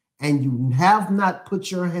 and you have not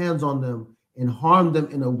put your hands on them and harmed them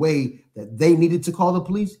in a way that they needed to call the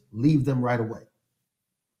police, leave them right away.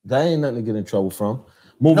 That ain't nothing to get in trouble from.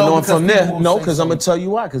 Moving on from there, no, because I'm gonna tell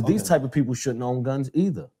you why. Because these type of people shouldn't own guns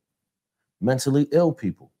either. Mentally ill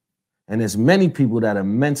people, and there's many people that are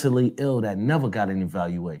mentally ill that never got an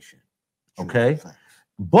evaluation. Okay,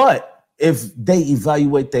 but if they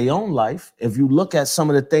evaluate their own life, if you look at some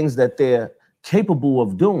of the things that they're capable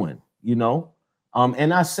of doing, you know,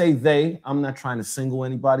 and I say they, I'm not trying to single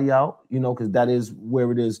anybody out, you know, because that is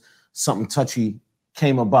where it is. Something touchy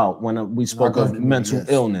came about when we spoke of mental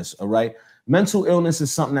illness. All right. Mental illness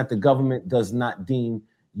is something that the government does not deem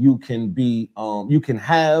you can be, you can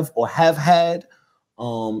have or have had,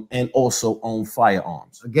 and also own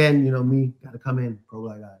firearms. Again, you know, me got to come in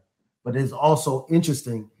pro-black guy, but it's also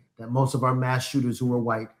interesting that most of our mass shooters who were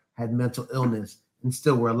white had mental illness and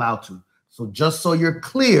still were allowed to. So just so you're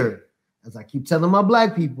clear, as I keep telling my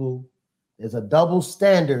black people, there's a double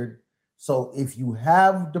standard. So if you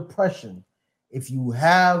have depression, if you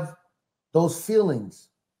have those feelings,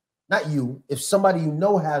 not you, if somebody you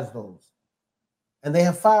know has those, and they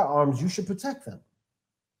have firearms, you should protect them.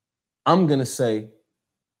 I'm going to say,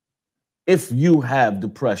 if you have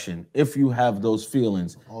depression, if you have those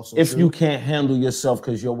feelings, also if you can't handle yourself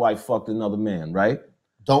because your wife fucked another man, right?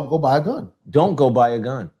 Don't go buy a gun. Don't go buy a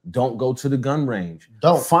gun. Don't go to the gun range.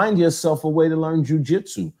 Don't. Find yourself a way to learn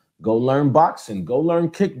jujitsu. Go learn boxing. Go learn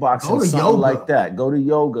kickboxing. Go to something yoga. Like that. Go to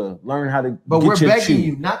yoga. Learn how to. But get we're your begging chi.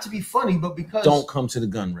 you not to be funny, but because don't come to the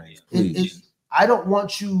gun range, please. I don't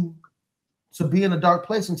want you to be in a dark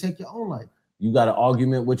place and take your own life. You got an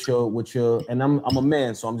argument with your, and I'm a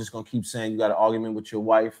man, so I'm just gonna keep saying you got an argument with your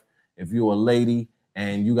wife. If you're a lady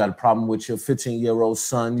and you got a problem with your 15-year-old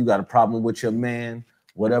son, you got a problem with your man,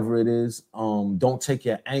 whatever it is, don't take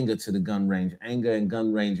your anger to the gun range. Anger and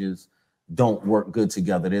gun ranges don't work good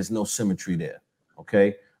together. There's no symmetry there.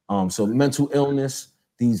 Okay. So mental illness,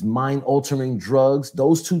 these mind-altering drugs,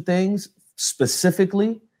 those two things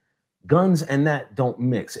specifically, guns and that don't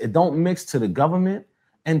mix. It don't mix to the government.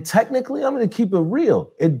 And technically, I'm going to keep it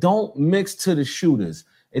real. It don't mix to the shooters.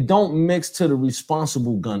 It don't mix to the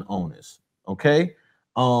responsible gun owners. Okay.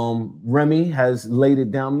 Remy has laid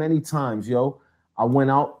it down many times, yo. I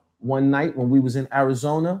went out one night when we was in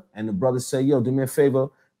Arizona and the brother said, yo, do me a favor,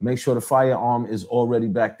 make sure the firearm is already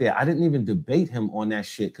back there. I didn't even debate him on that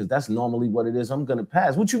shit because that's normally what it is. I'm going to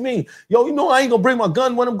pass. What you mean? Yo, you know I ain't going to bring my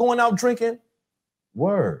gun when I'm going out drinking?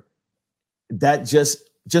 Word. That just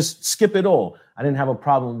skip it all. I didn't have a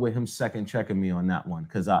problem with him second checking me on that one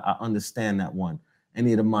because I understand that one.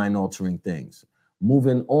 Any of the mind-altering things.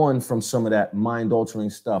 Moving on from some of that mind-altering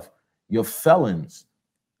stuff, your felons,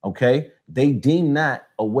 okay? They deem that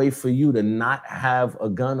a way for you to not have a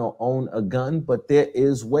gun or own a gun, but there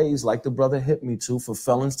is ways, like the brother hit me to, for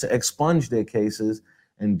felons to expunge their cases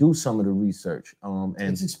and do some of the research. And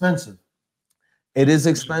it's expensive. It is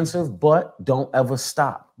expensive, but don't ever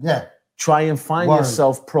stop. Yeah. Try and find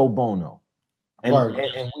yourself pro bono. And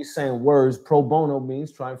And we saying words, pro bono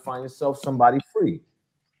means try and find yourself somebody free.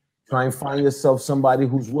 Try and find yourself somebody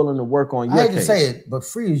who's willing to work on your case. I hate to say it, but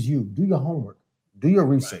free is you. Do your homework. Do your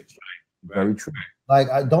research. Very true. Like,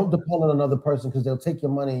 I don't depend on another person because they'll take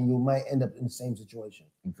your money and you might end up in the same situation.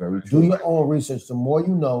 Very true. Do your own research. The more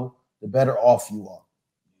you know, the better off you are.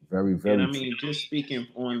 Very, very And I true. mean, just speaking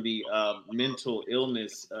on the mental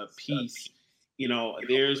illness piece, you know,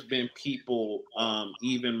 there's been people,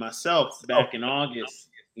 even myself, back in August.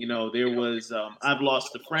 You know, there was I've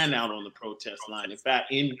lost a friend out on the protest line. In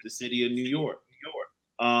fact, in the city of New York,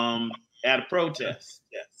 at a protest,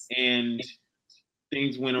 and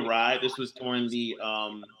things went awry. This was during the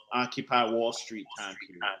Occupy Wall Street time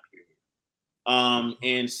period.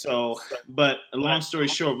 And so, but a long story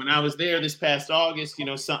short, when I was there this past August, you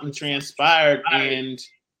know, something transpired, and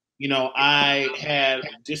you know, I had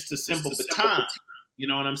just a simple baton, you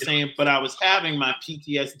know what I'm saying? But I was having my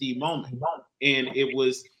PTSD moment, and it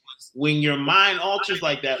was when your mind alters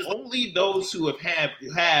like that. Only those who have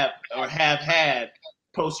had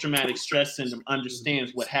post-traumatic stress syndrome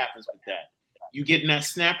understands what happens with that. You get in that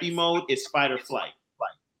snappy mode, it's fight or flight,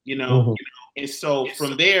 you know. And so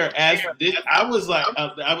from there, I was like,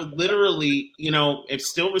 I was literally, you know, if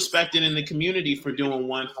still respected in the community for doing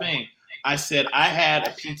one thing. I said I had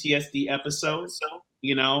a PTSD episode,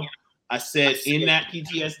 you know. I said in that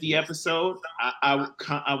PTSD episode,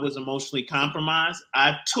 I was emotionally compromised.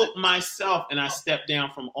 I took myself and I stepped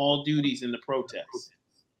down from all duties in the protest.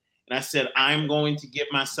 And I said, I'm going to get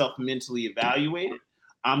myself mentally evaluated.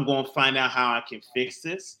 I'm going to find out how I can fix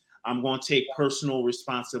this. I'm going to take personal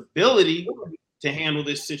responsibility to handle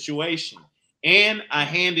this situation. And I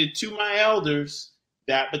handed to my elders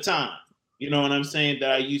that baton. You know what I'm saying?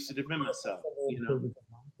 That I used to defend myself. You know,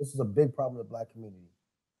 this is a big problem in the Black community.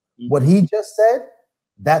 What he just said,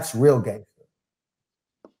 that's real gangster.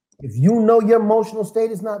 If you know your emotional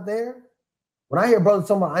state is not there, when I hear brothers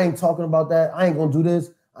talking about, I ain't talking about that, I ain't gonna do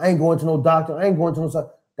this, I ain't going to no doctor, I ain't going to no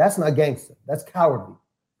stuff, that's not gangster. That's cowardly.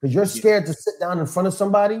 Because you're scared to sit down in front of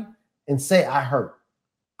somebody and say, I hurt,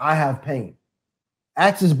 I have pain.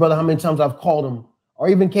 Ask this brother how many times I've called him, or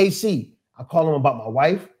even KC. I call him about my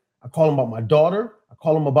wife, I call him about my daughter, I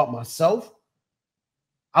call him about myself.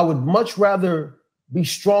 I would much rather be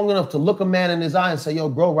strong enough to look a man in his eye and say, yo,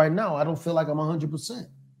 bro, right now, I don't feel like I'm 100%.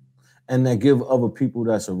 And that give other people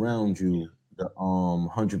that's around you the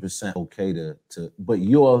 100% okay to, but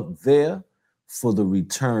you're there for the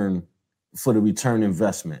return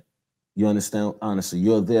investment. You understand? Honestly,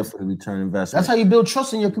 you're there for the return investment. That's how you build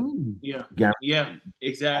trust in your community. Yeah, Guaranteed. yeah,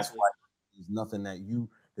 exactly. There's nothing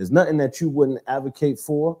that you wouldn't advocate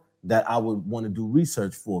for that I would want to do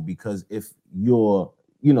research for, because if you're,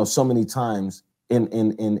 you know, so many times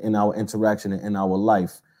in our interaction and in our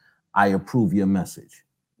life, I approve your message.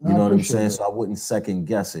 You know what I'm saying? So I wouldn't second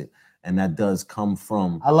guess it. And that does come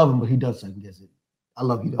from. I love him, but he does second guess it. I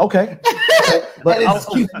love you though. Okay. But I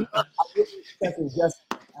second guess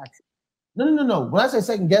action. No. When I say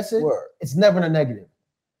second guess it, it's never in a negative.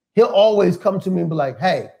 He'll always come to me and be like,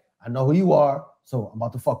 hey, I know who you are, so I'm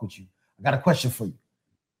about to fuck with you. I got a question for you.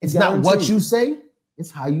 It's not what you say,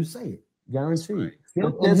 it's how you say it. Guaranteed.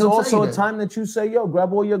 There's There's also a time that you say, yo,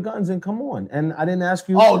 grab all your guns and come on. And I didn't ask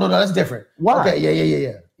you. Oh, no, that's different. Why? Okay,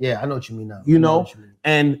 yeah. Yeah, I know what you mean now. You know,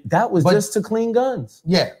 and that was just to clean guns.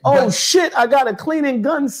 Yeah. Oh, shit, I got a cleaning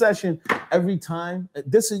gun session every time.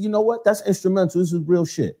 This is, you know what? That's instrumental. This is real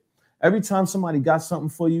shit. Every time somebody got something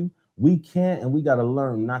for you, we can't, and we got to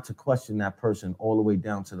learn not to question that person all the way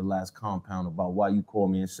down to the last compound about why you call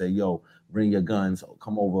me and say, yo, bring your guns,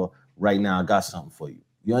 come over right now, I got something for you.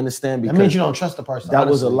 You understand? Because that means you don't trust the person. That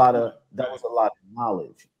was a lot of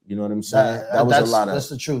knowledge. You know what I'm saying? That's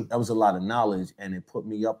the truth. That was a lot of knowledge, and it put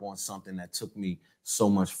me up on something that took me so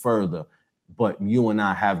much further. But you and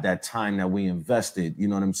I have that time that we invested, you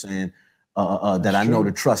know what I'm saying? That I know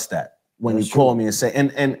to trust that. When you call me and say,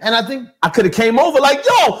 and I think I could have came over like,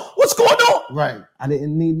 yo, what's going on? Right. I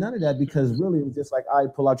didn't need none of that, because really it was just like, all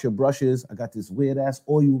right, pull out your brushes. I got this weird ass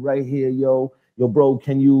oil right here, yo, bro,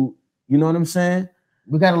 can you know what I'm saying?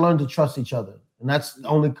 We got to learn to trust each other, and that's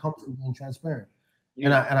only comes from being transparent.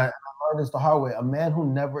 Yeah. And I learned this the hard way. A man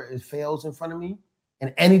who never fails in front of me,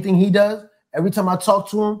 and anything he does, every time I talk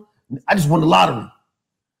to him, I just won the lottery.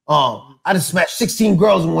 I just smashed 16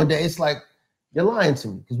 girls in one day. It's like, you're lying to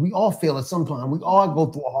me, because we all fail at some time. We all go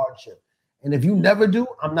through a hardship, and if you never do,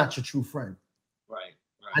 I'm not your true friend. Right.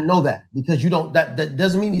 I know that, because you don't. That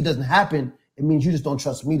doesn't mean it doesn't happen. It means you just don't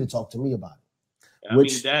trust me to talk to me about it. I mean,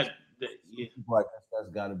 that like that's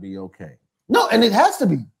got to be okay. No, and it has to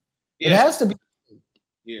be. Yeah. It has to be.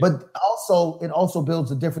 Yeah. But it also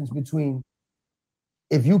builds a difference between,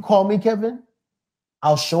 if you call me Kevin,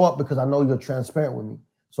 I'll show up because I know you're transparent with me.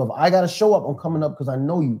 So if I got to show up, I'm coming up because I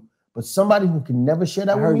know you. But somebody who can never share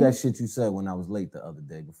that I with heard me. that shit you said when I was late the other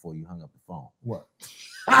day before you hung up the phone. What?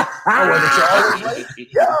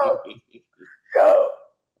 Yo.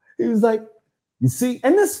 He was like, you see,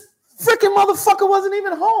 and this freaking motherfucker wasn't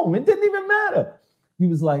even home. It didn't even matter. He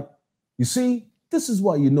was like, you see, this is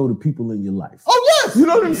why you know the people in your life. Oh, yes. You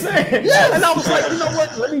know what I'm saying? Yes. And I was like, you know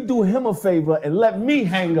what? Let me do him a favor and let me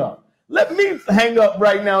hang up. Let me hang up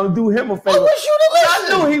right now and do him a favor. I wish you to I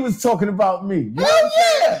listen. knew he was talking about me. You know Hell what I'm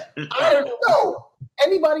saying? yeah. I don't know.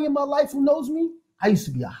 Anybody in my life who knows me, I used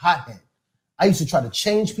to be a hothead. I used to try to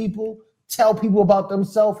change people, tell people about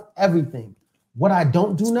themselves, everything. What I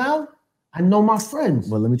don't do now, I know my friends.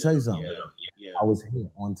 Well, let me tell you something. Yeah. I was here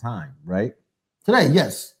on time, right? Today,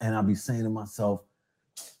 yes. And I'll be saying to myself,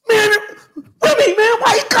 Man, Remy, man,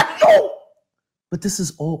 why you got you? but this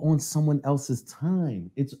is all on someone else's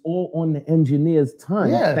time. It's all on the engineer's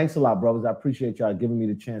time. Yeah. Thanks a lot, brothers. I appreciate y'all giving me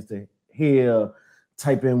the chance to hear,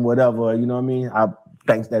 type in whatever, you know what I mean? I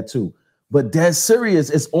thanks that too. But dead serious,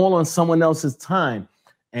 it's all on someone else's time.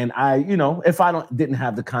 And I, you know, if I didn't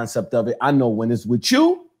have the concept of it, I know when it's with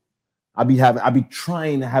you, I'll be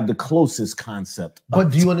trying to have the closest concept.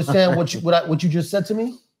 But do you understand what you just said to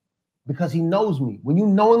me? Because he knows me. When you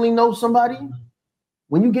knowingly know somebody,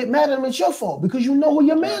 when you get mad at him, it's your fault because you know who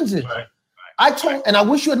your man's is. Right. I told, and I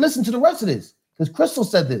wish you had listened to the rest of this because Crystal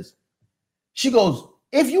said this. She goes,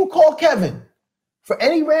 if you call Kevin for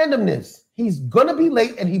any randomness, he's gonna be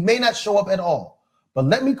late and he may not show up at all. But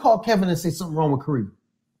let me call Kevin and say something wrong with Kareem.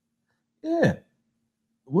 Yeah,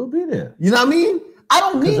 we'll be there. You know what I mean? I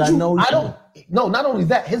don't need 'Cause you. I know I you. don't. No, not only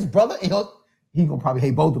that, his brother, he gonna probably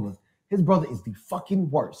hate both of us. His brother is the fucking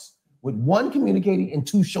worst. With one communicating and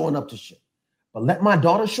two showing up to shit. But let my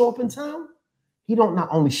daughter show up in town. He don't not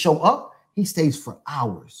only show up, he stays for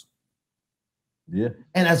hours. Yeah.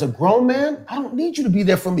 And as a grown man, I don't need you to be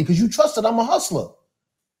there for me because you trust that I'm a hustler.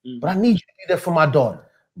 But I need you to be there for my daughter.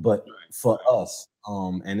 But for us,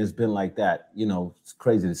 and it's been like that, you know, it's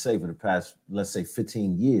crazy to say for the past, let's say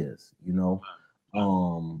 15 years, you know,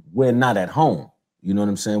 we're not at home. You know what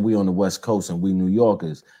I'm saying? We on the West Coast and we New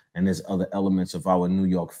Yorkers, and there's other elements of our New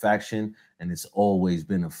York faction, and it's always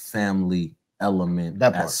been a family element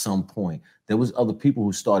That at part. some point. There was other people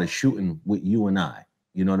who started shooting with you and I.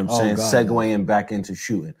 You know what I'm Oh, saying? God, Segueing back into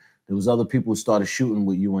shooting. There was other people who started shooting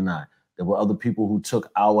with you and I. There were other people who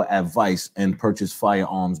took our advice and purchased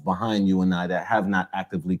firearms behind you and I that have not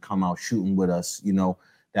actively come out shooting with us, you know,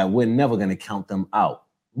 that we're never going to count them out,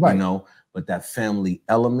 Right. you know, but that family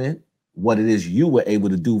element, what it is you were able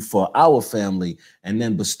to do for our family and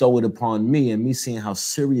then bestow it upon me and me seeing how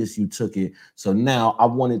serious you took it. So now I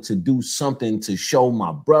wanted to do something to show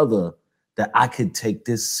my brother that I could take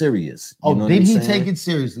this serious. You know Oh, what did I'm he saying? take it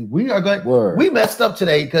seriously? We are going. Word. We messed up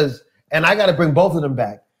today and I got to bring both of them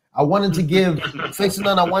back. I wanted to give Fixing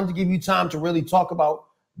None. I wanted to give you time to really talk about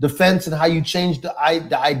defense and how you changed the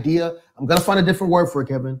idea. I'm gonna find a different word for it,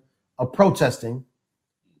 Kevin. Of protesting.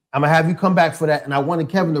 I'm gonna have you come back for that, and I wanted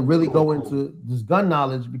Kevin to really go into this gun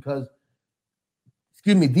knowledge because,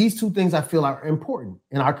 excuse me, these two things I feel are important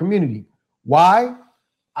in our community. Why?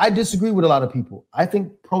 I disagree with a lot of people. I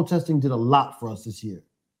think protesting did a lot for us this year.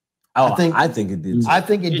 Oh, I think- I think it did. I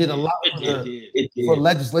think it did a lot It did. for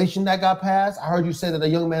legislation that got passed. I heard you say that a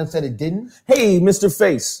young man said it didn't. Hey, Mr.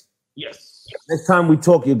 Face. Yes. Next time we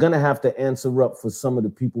talk, you're gonna have to answer up for some of the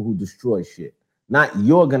people who destroy shit. Not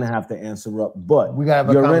you're gonna have to answer up, but We gotta have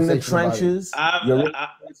a you're in the conversation about it. trenches. I- You're in I-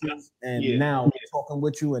 the trenches, and yeah. now we're talking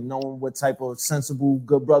with you and knowing what type of sensible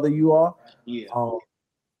good brother you are. Yeah.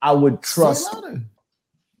 I would Say it trust. louder.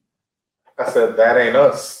 I said that ain't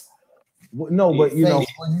us. No, but you know,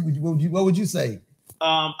 Face, what would you say?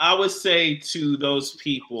 I would say to those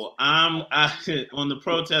people, I on the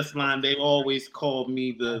protest line. They always called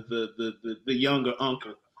me the younger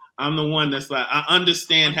uncle. I'm the one that's like, I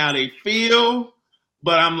understand how they feel,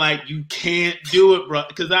 but I'm like, you can't do it, bro.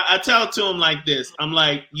 Because I tell it to them like this. I'm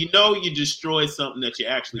like, you know, you destroyed something that you're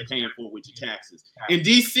actually paying for with your taxes. In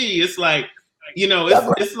DC, it's like, you know,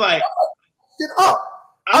 it's like, Get up.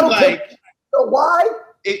 I I'm don't like, know why.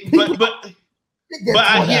 I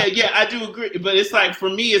do agree. But it's like, for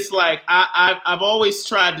me, it's like I've always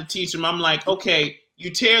tried to teach them. I'm like, okay,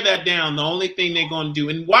 you tear that down. The only thing they're going to do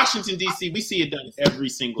in Washington D.C., we see it done every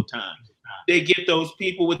single time. They get those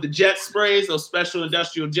people with the jet sprays, those special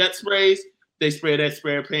industrial jet sprays. They spray that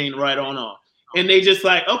spray paint right on off, and they just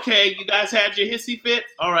like, okay, you guys had your hissy fit.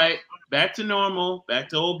 All right, back to normal, back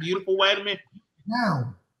to old beautiful white America.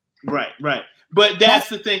 Now, Right. But that's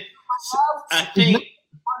the thing. I think.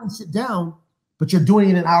 burning shit down, but you're doing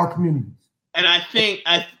it in our communities. And I think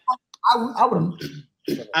I would.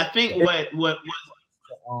 what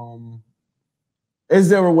Is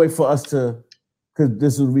there a way for us to, because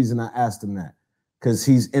this is the reason I asked him that, because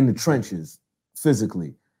he's in the trenches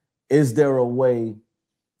physically. Is there a way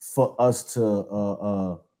for us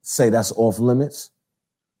to say that's off limits?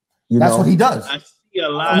 That's what he does. I see a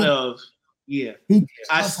lot of, He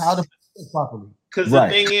knows how to play properly. Because the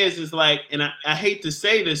thing is like, and I hate to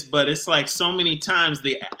say this, but it's like so many times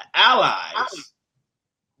the allies,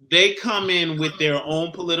 they come in with their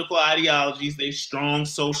own political ideologies. They strong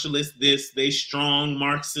socialist this, they strong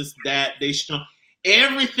Marxist that, they strong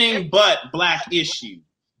everything but black issue.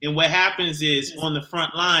 And what happens is on the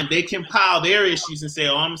front line, they compile their issues and say,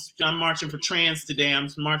 oh, I'm marching for trans today. I'm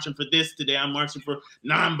marching for this today. I'm marching for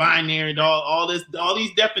non-binary, all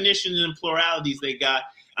these definitions and pluralities they got.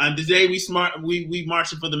 Today we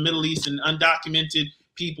marching for the Middle East and undocumented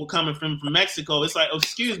people coming from Mexico. It's like, oh,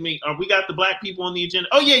 excuse me, we got the black people on the agenda.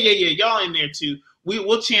 Oh, yeah, y'all in there too.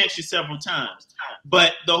 We'll chant you several times.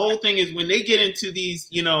 But the whole thing is when they get into these,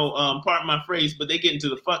 pardon my phrase, but they get into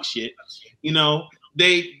the fuck shit,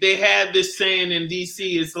 they had this saying in DC,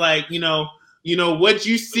 it's like, what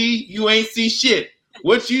you see, you ain't see shit.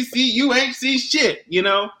 What you see, you ain't see shit,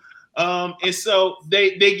 And so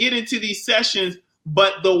they get into these sessions,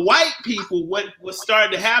 but the white people, what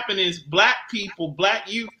started to happen is black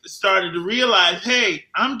youth started to realize, hey,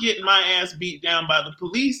 I'm getting my ass beat down by the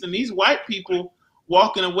police, and these white people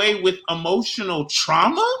walking away with emotional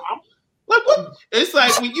trauma? Like what? It's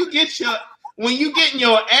like when you getting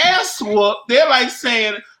your ass whooped, they're like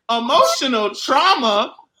saying emotional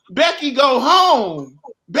trauma. Becky, go home.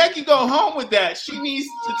 Becky, go home with that. She needs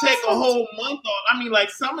to take a whole month off. I mean,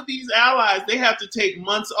 like some of these allies, they have to take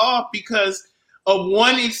months off because of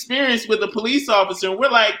one experience with a police officer. And we're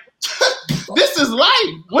like, this is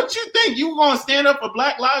life. What you think? You going to stand up for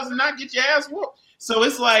Black lives and not get your ass whooped? So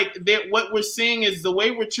it's like that. What we're seeing is the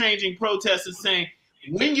way we're changing protests is saying,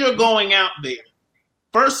 when you're going out there,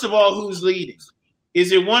 first of all, who's leading?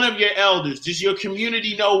 Is it one of your elders? Does your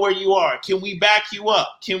community know where you are? Can we back you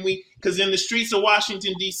up? Can we? Because in the streets of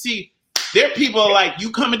Washington, D.C., there are people are like,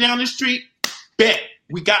 you coming down the street? Bet.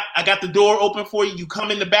 I got the door open for you. You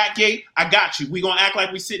come in the back gate. I got you. We're going to act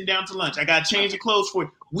like we're sitting down to lunch. I got to change your clothes for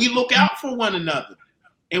you. We look out for one another.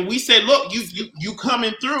 And we say, look, you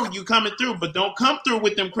coming through, but don't come through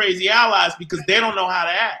with them crazy allies because they don't know how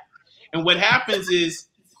to act. And what happens is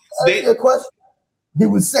a question. He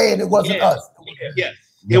was saying it wasn't us. Yes.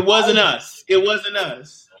 It wasn't us. It wasn't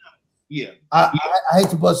us. Yeah. I hate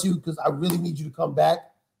to bust you because I really need you to come back.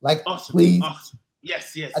 Like, awesome. Please. Awesome.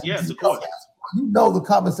 Yes, of course. The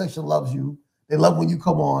comment section loves you. They love when you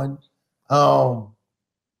come on.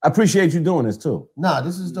 I appreciate you doing this too. Nah,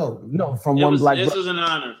 this is dope. This is an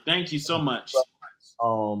honor. Thank you so much.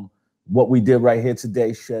 What we did right here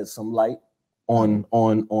today shed some light on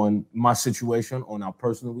my situation, on our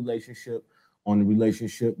personal relationship, on the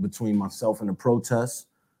relationship between myself and the protests.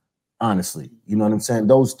 Honestly, you know what I'm saying?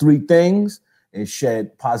 Those three things, it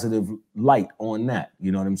shed positive light on that.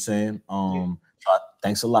 You know what I'm saying?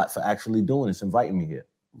 Thanks a lot for actually doing this, inviting me here.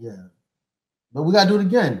 Yeah. But we gotta do it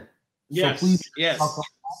again. Yes. So please yes.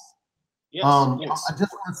 Yes. I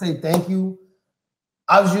just want to say thank you.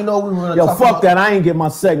 As you know, we were gonna fuck that. I ain't get my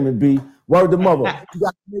segment, B. Word to mother. You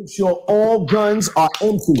got to make sure all guns are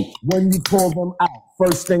empty when you pull them out.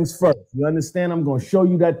 First things first. You understand? I'm going to show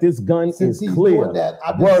you that this gun is clear.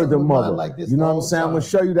 Word to mother. Like you know what I'm saying? I'm going to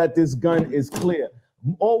show you that this gun is clear.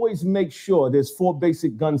 Always make sure there's 4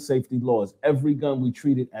 basic gun safety laws. Every gun we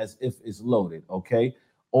treat it as if it's loaded, okay?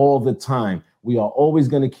 All the time. We are always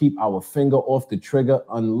going to keep our finger off the trigger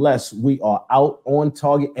unless we are out on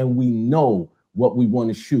target and we know what we want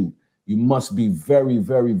to shoot. You must be very,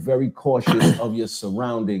 very, very cautious of your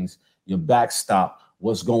surroundings, your backstop,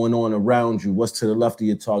 what's going on around you, what's to the left of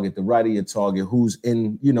your target, the right of your target, who's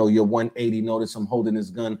in, your 180. Notice I'm holding this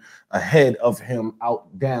gun ahead of him,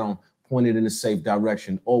 out, down, pointed in a safe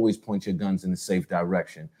direction. Always point your guns in a safe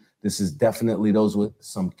direction. This is definitely those with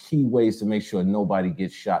some key ways to make sure nobody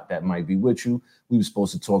gets shot that might be with you. We were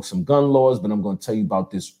supposed to talk some gun laws, but I'm going to tell you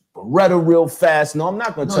about this Beretta real fast. No, I'm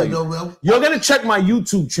not going to tell you. You're going to check my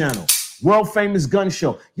YouTube channel, World Famous Gun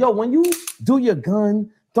Show. Yo, when you do your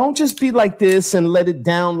gun, don't just be like this and let it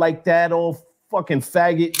down like that, all fucking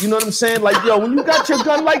faggot. You know what I'm saying? Like, yo, when you got your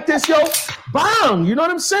gun like this, yo, bang. You know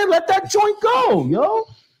what I'm saying? Let that joint go, yo.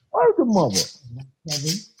 Where's the mother?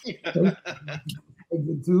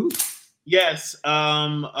 Yes.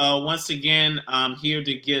 Once again, I'm here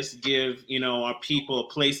to just give, our people a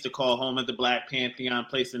place to call home at the Black Pantheon,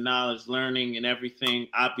 place of knowledge, learning, and everything.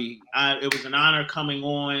 It was an honor coming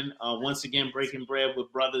on. Once again, breaking bread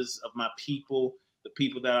with brothers of my people, the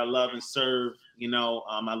people that I love and serve.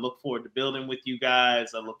 I look forward to building with you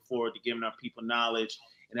guys. I look forward to giving our people knowledge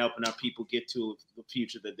and helping our people get to the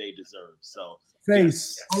future that they deserve. So,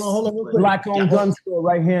 Face. Yes. Hold on, real quick. Black-owned gun store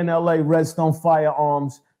right here in LA, Redstone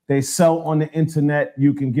Firearms. They sell on the internet.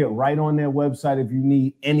 You can get right on their website if you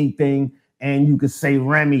need anything, and you can say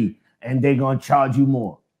Remy, and they're gonna charge you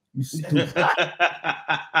more. You stupid.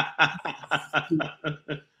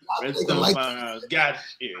 Redstone Firearms. Got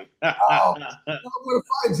you. Oh, where to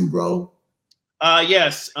find you, bro?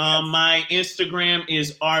 Yes. My Instagram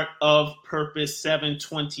is Art of Purpose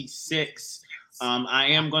 726. I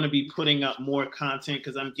am going to be putting up more content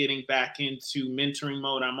because I'm getting back into mentoring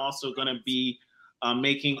mode. I'm also going to be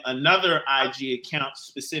making another IG account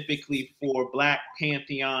specifically for Black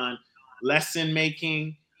Pantheon lesson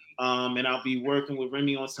making. And I'll be working with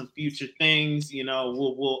Remy on some future things.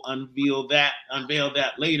 We'll unveil that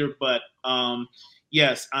later. But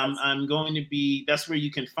yes, I'm going to be. That's where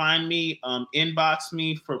you can find me. Inbox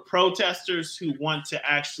me for protesters who want to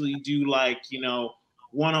actually do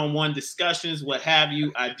one-on-one discussions, what have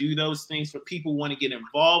you. I do those things for people who want to get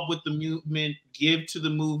involved with the movement, give to the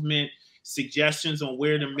movement, suggestions on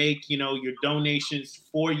where to make your donations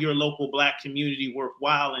for your local Black community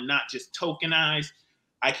worthwhile and not just tokenized.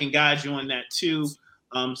 I can guide you on that too.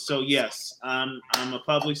 So yes, I'm a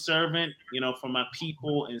public servant, for my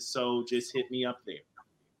people, and so just hit me up there.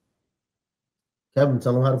 Kevin,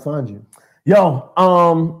 tell them how to find you.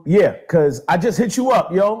 Yo, yeah, because I just hit you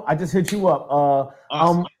up, yo. Awesome.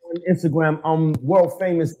 I'm on Instagram. I'm World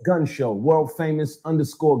Famous Gun Show, World Famous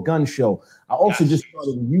 _Gun Show. I also just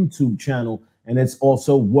started a YouTube channel, and it's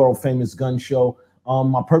also World Famous Gun Show.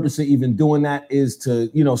 My purpose of even doing that is to,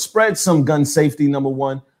 spread some gun safety, number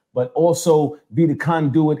one, but also be the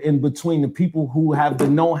conduit in between the people who have the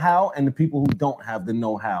know-how and the people who don't have the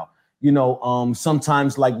know-how.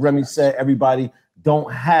 Sometimes, like Remy said, everybody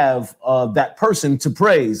don't have that person to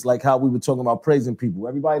praise, like how we were talking about praising people.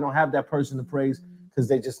 Everybody don't have that person to praise because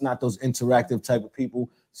they're just not those interactive type of people.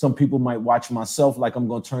 Some people might watch myself, like I'm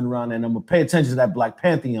going to turn around and I'm going to pay attention to that Black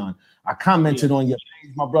Pantheon. I commented on your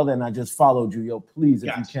page, my brother, and I just followed you. Yo, please,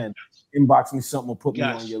 if you can, inbox me something or put me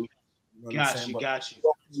on your list. Got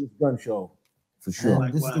you. Gun Show, for sure.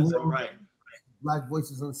 This is the one, Black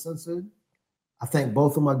Voices Uncensored. I thank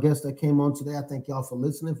both of my guests that came on today. I thank y'all for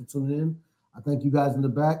listening, for tuning in. I thank you guys in the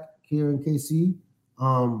back, Kieran and KC.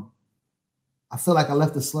 I feel like I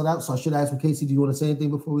left the slut out, so I should ask KC, do you want to say anything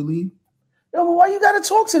before we leave? Yo, but why you got to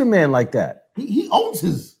talk to the man like that? He owns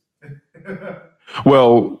his.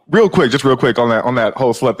 Well, real quick on that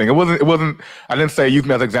whole slut thing. It wasn't. I didn't say use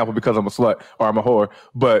me as an example because I'm a slut or I'm a whore,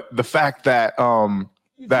 but the fact that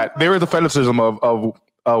that there is a fetishism of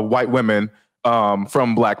white women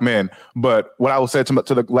from Black men. But what I would say to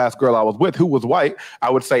the last girl I was with, who was white, I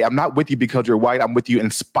would say, I'm not with you because you're white. I'm with you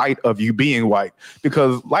in spite of you being white.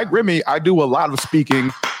 Because like Remy, I do a lot of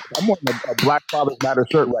speaking. I'm wearing a Black Fathers Matter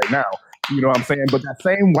shirt right now. You know what I'm saying? But that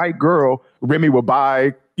same white girl, Remy would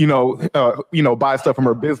buy, buy stuff from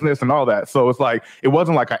her business and all that. So it's like, it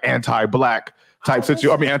wasn't like an anti-Black type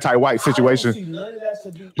situation. I mean, anti-white situation.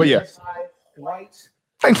 But yeah.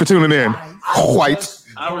 Thanks for tuning in. White.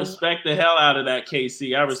 I respect the hell out of that,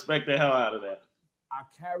 KC. I respect the hell out of that. I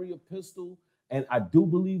carry a pistol, and I do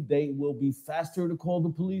believe they will be faster to call the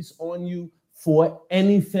police on you for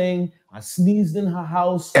anything. I sneezed in her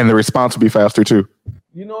house. And the response will be faster too.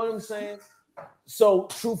 You know what I'm saying? So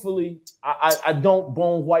truthfully, I don't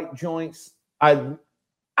bone white joints. I don't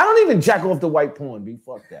even jack off the white porn, B.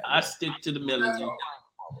 Fuck that. I stick to the melanin.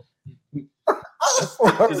 Stick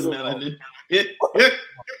to the melanin.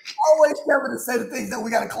 Always Kevin to say the things that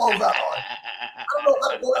we got to close out on. I don't know how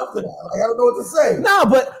to go after that. I don't know what to say. No,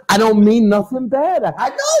 but I don't mean nothing bad. I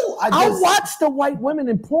know. I watch the white women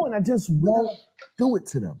in porn. I just won't do it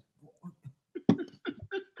to them.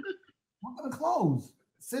 We're going to close.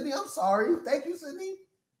 Sydney, I'm sorry. Thank you, Sydney.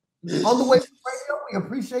 On the way to radio, we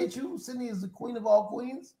appreciate you. Sydney is the queen of all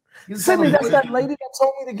queens. Sydney, that's that lady that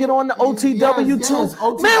told me to get on the OTW2.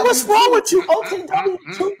 Yes, man, what's wrong with you?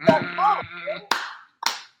 OTW2.com.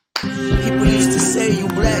 People used to say you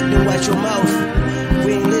black, then watch your mouth.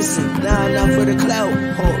 We ain't listen, nah, for the clout.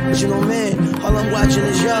 Original man, all I'm watching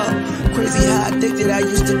is y'all. Crazy how addicted I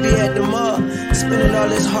used to be at the mall. Spending all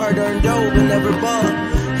this hard-earned dough, but never ball.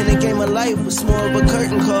 In the game of life was more of a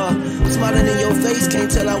curtain call. Smiling in your face,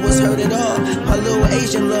 can't tell I was hurt at all. My little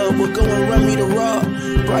Asian love would go and run me to raw.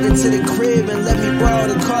 Brought it to the crib and let me borrow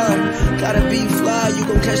the car. Gotta be fly, you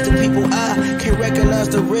gon' catch the people I can't recognize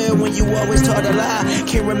the real when you always taught a lie.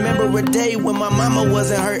 Can't remember a day when my mama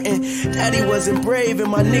wasn't hurting, daddy wasn't brave, and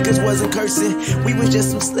my niggas wasn't cursing. We was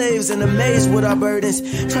just some slaves and amazed with our burdens,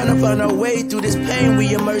 trying to find our way through this pain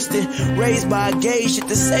we immersed in. Raised by a gay shit,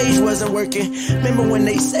 the sage wasn't working. Remember when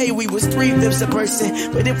they say we was 3/5 a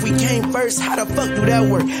person, but if we came first, how the fuck do that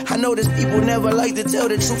work? I know there's people never like to tell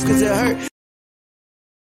the truth cause it hurt.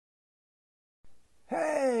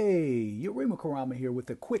 Hey, Yurima Karama here with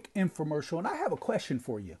a quick infomercial, and I have a question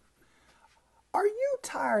for you. Are you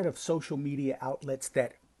tired of social media outlets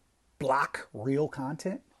that block real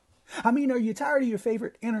content? I mean, are you tired of your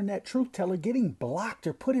favorite internet truth teller getting blocked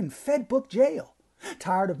or put in Fedbook jail?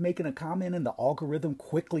 Tired of making a comment and the algorithm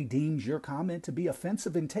quickly deems your comment to be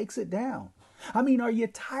offensive and takes it down? I mean, are you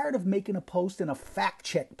tired of making a post and a fact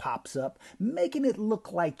check pops up, making it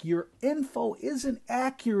look like your info isn't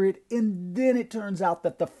accurate, and then it turns out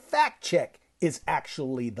that the fact check is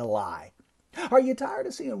actually the lie? Are you tired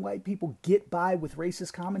of seeing white people get by with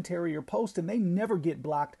racist commentary or posts and they never get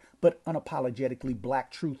blocked, but unapologetically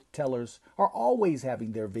black truth tellers are always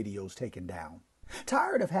having their videos taken down?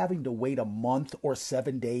 Tired of having to wait a month or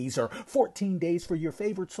 7 days or 14 days for your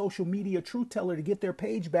favorite social media truth teller to get their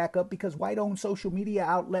page back up because white-owned social media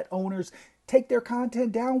outlet owners take their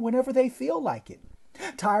content down whenever they feel like it?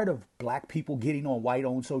 Tired of black people getting on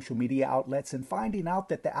white-owned social media outlets and finding out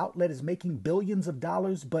that the outlet is making billions of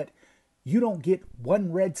dollars, but you don't get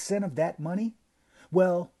 1 red cent of that money?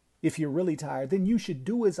 Well, if you're really tired, then you should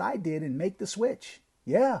do as I did and make the switch.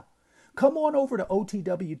 Yeah. Come on over to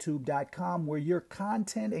otwtube.com where your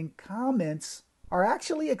content and comments are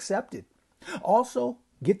actually accepted. Also,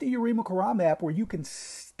 get the Yurima Karama app where you can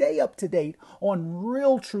stay up to date on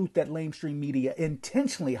real truth that lamestream media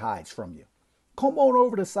intentionally hides from you. Come on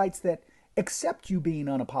over to sites that accept you being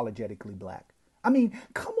unapologetically black. I mean,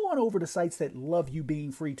 come on over to sites that love you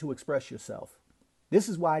being free to express yourself. This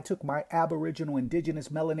is why I took my Aboriginal Indigenous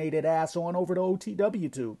melanated ass on over to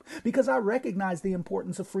OTWTube, because I recognize the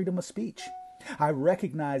importance of freedom of speech. I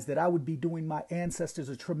recognize that I would be doing my ancestors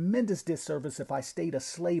a tremendous disservice if I stayed a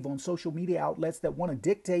slave on social media outlets that want to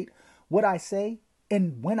dictate what I say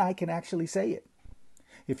and when I can actually say it.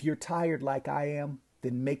 If you're tired like I am,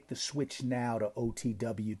 then make the switch now to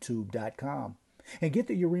otwtube.com and get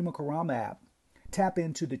the Yurima Karama app. Tap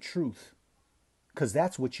into the truth, because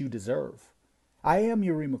that's what you deserve. I am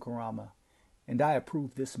Yurima Karama, and I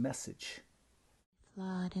approve this message.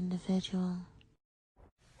 Flawed individual.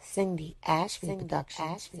 Cindy Ashby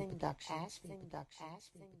Productions.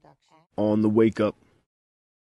 On the wake up.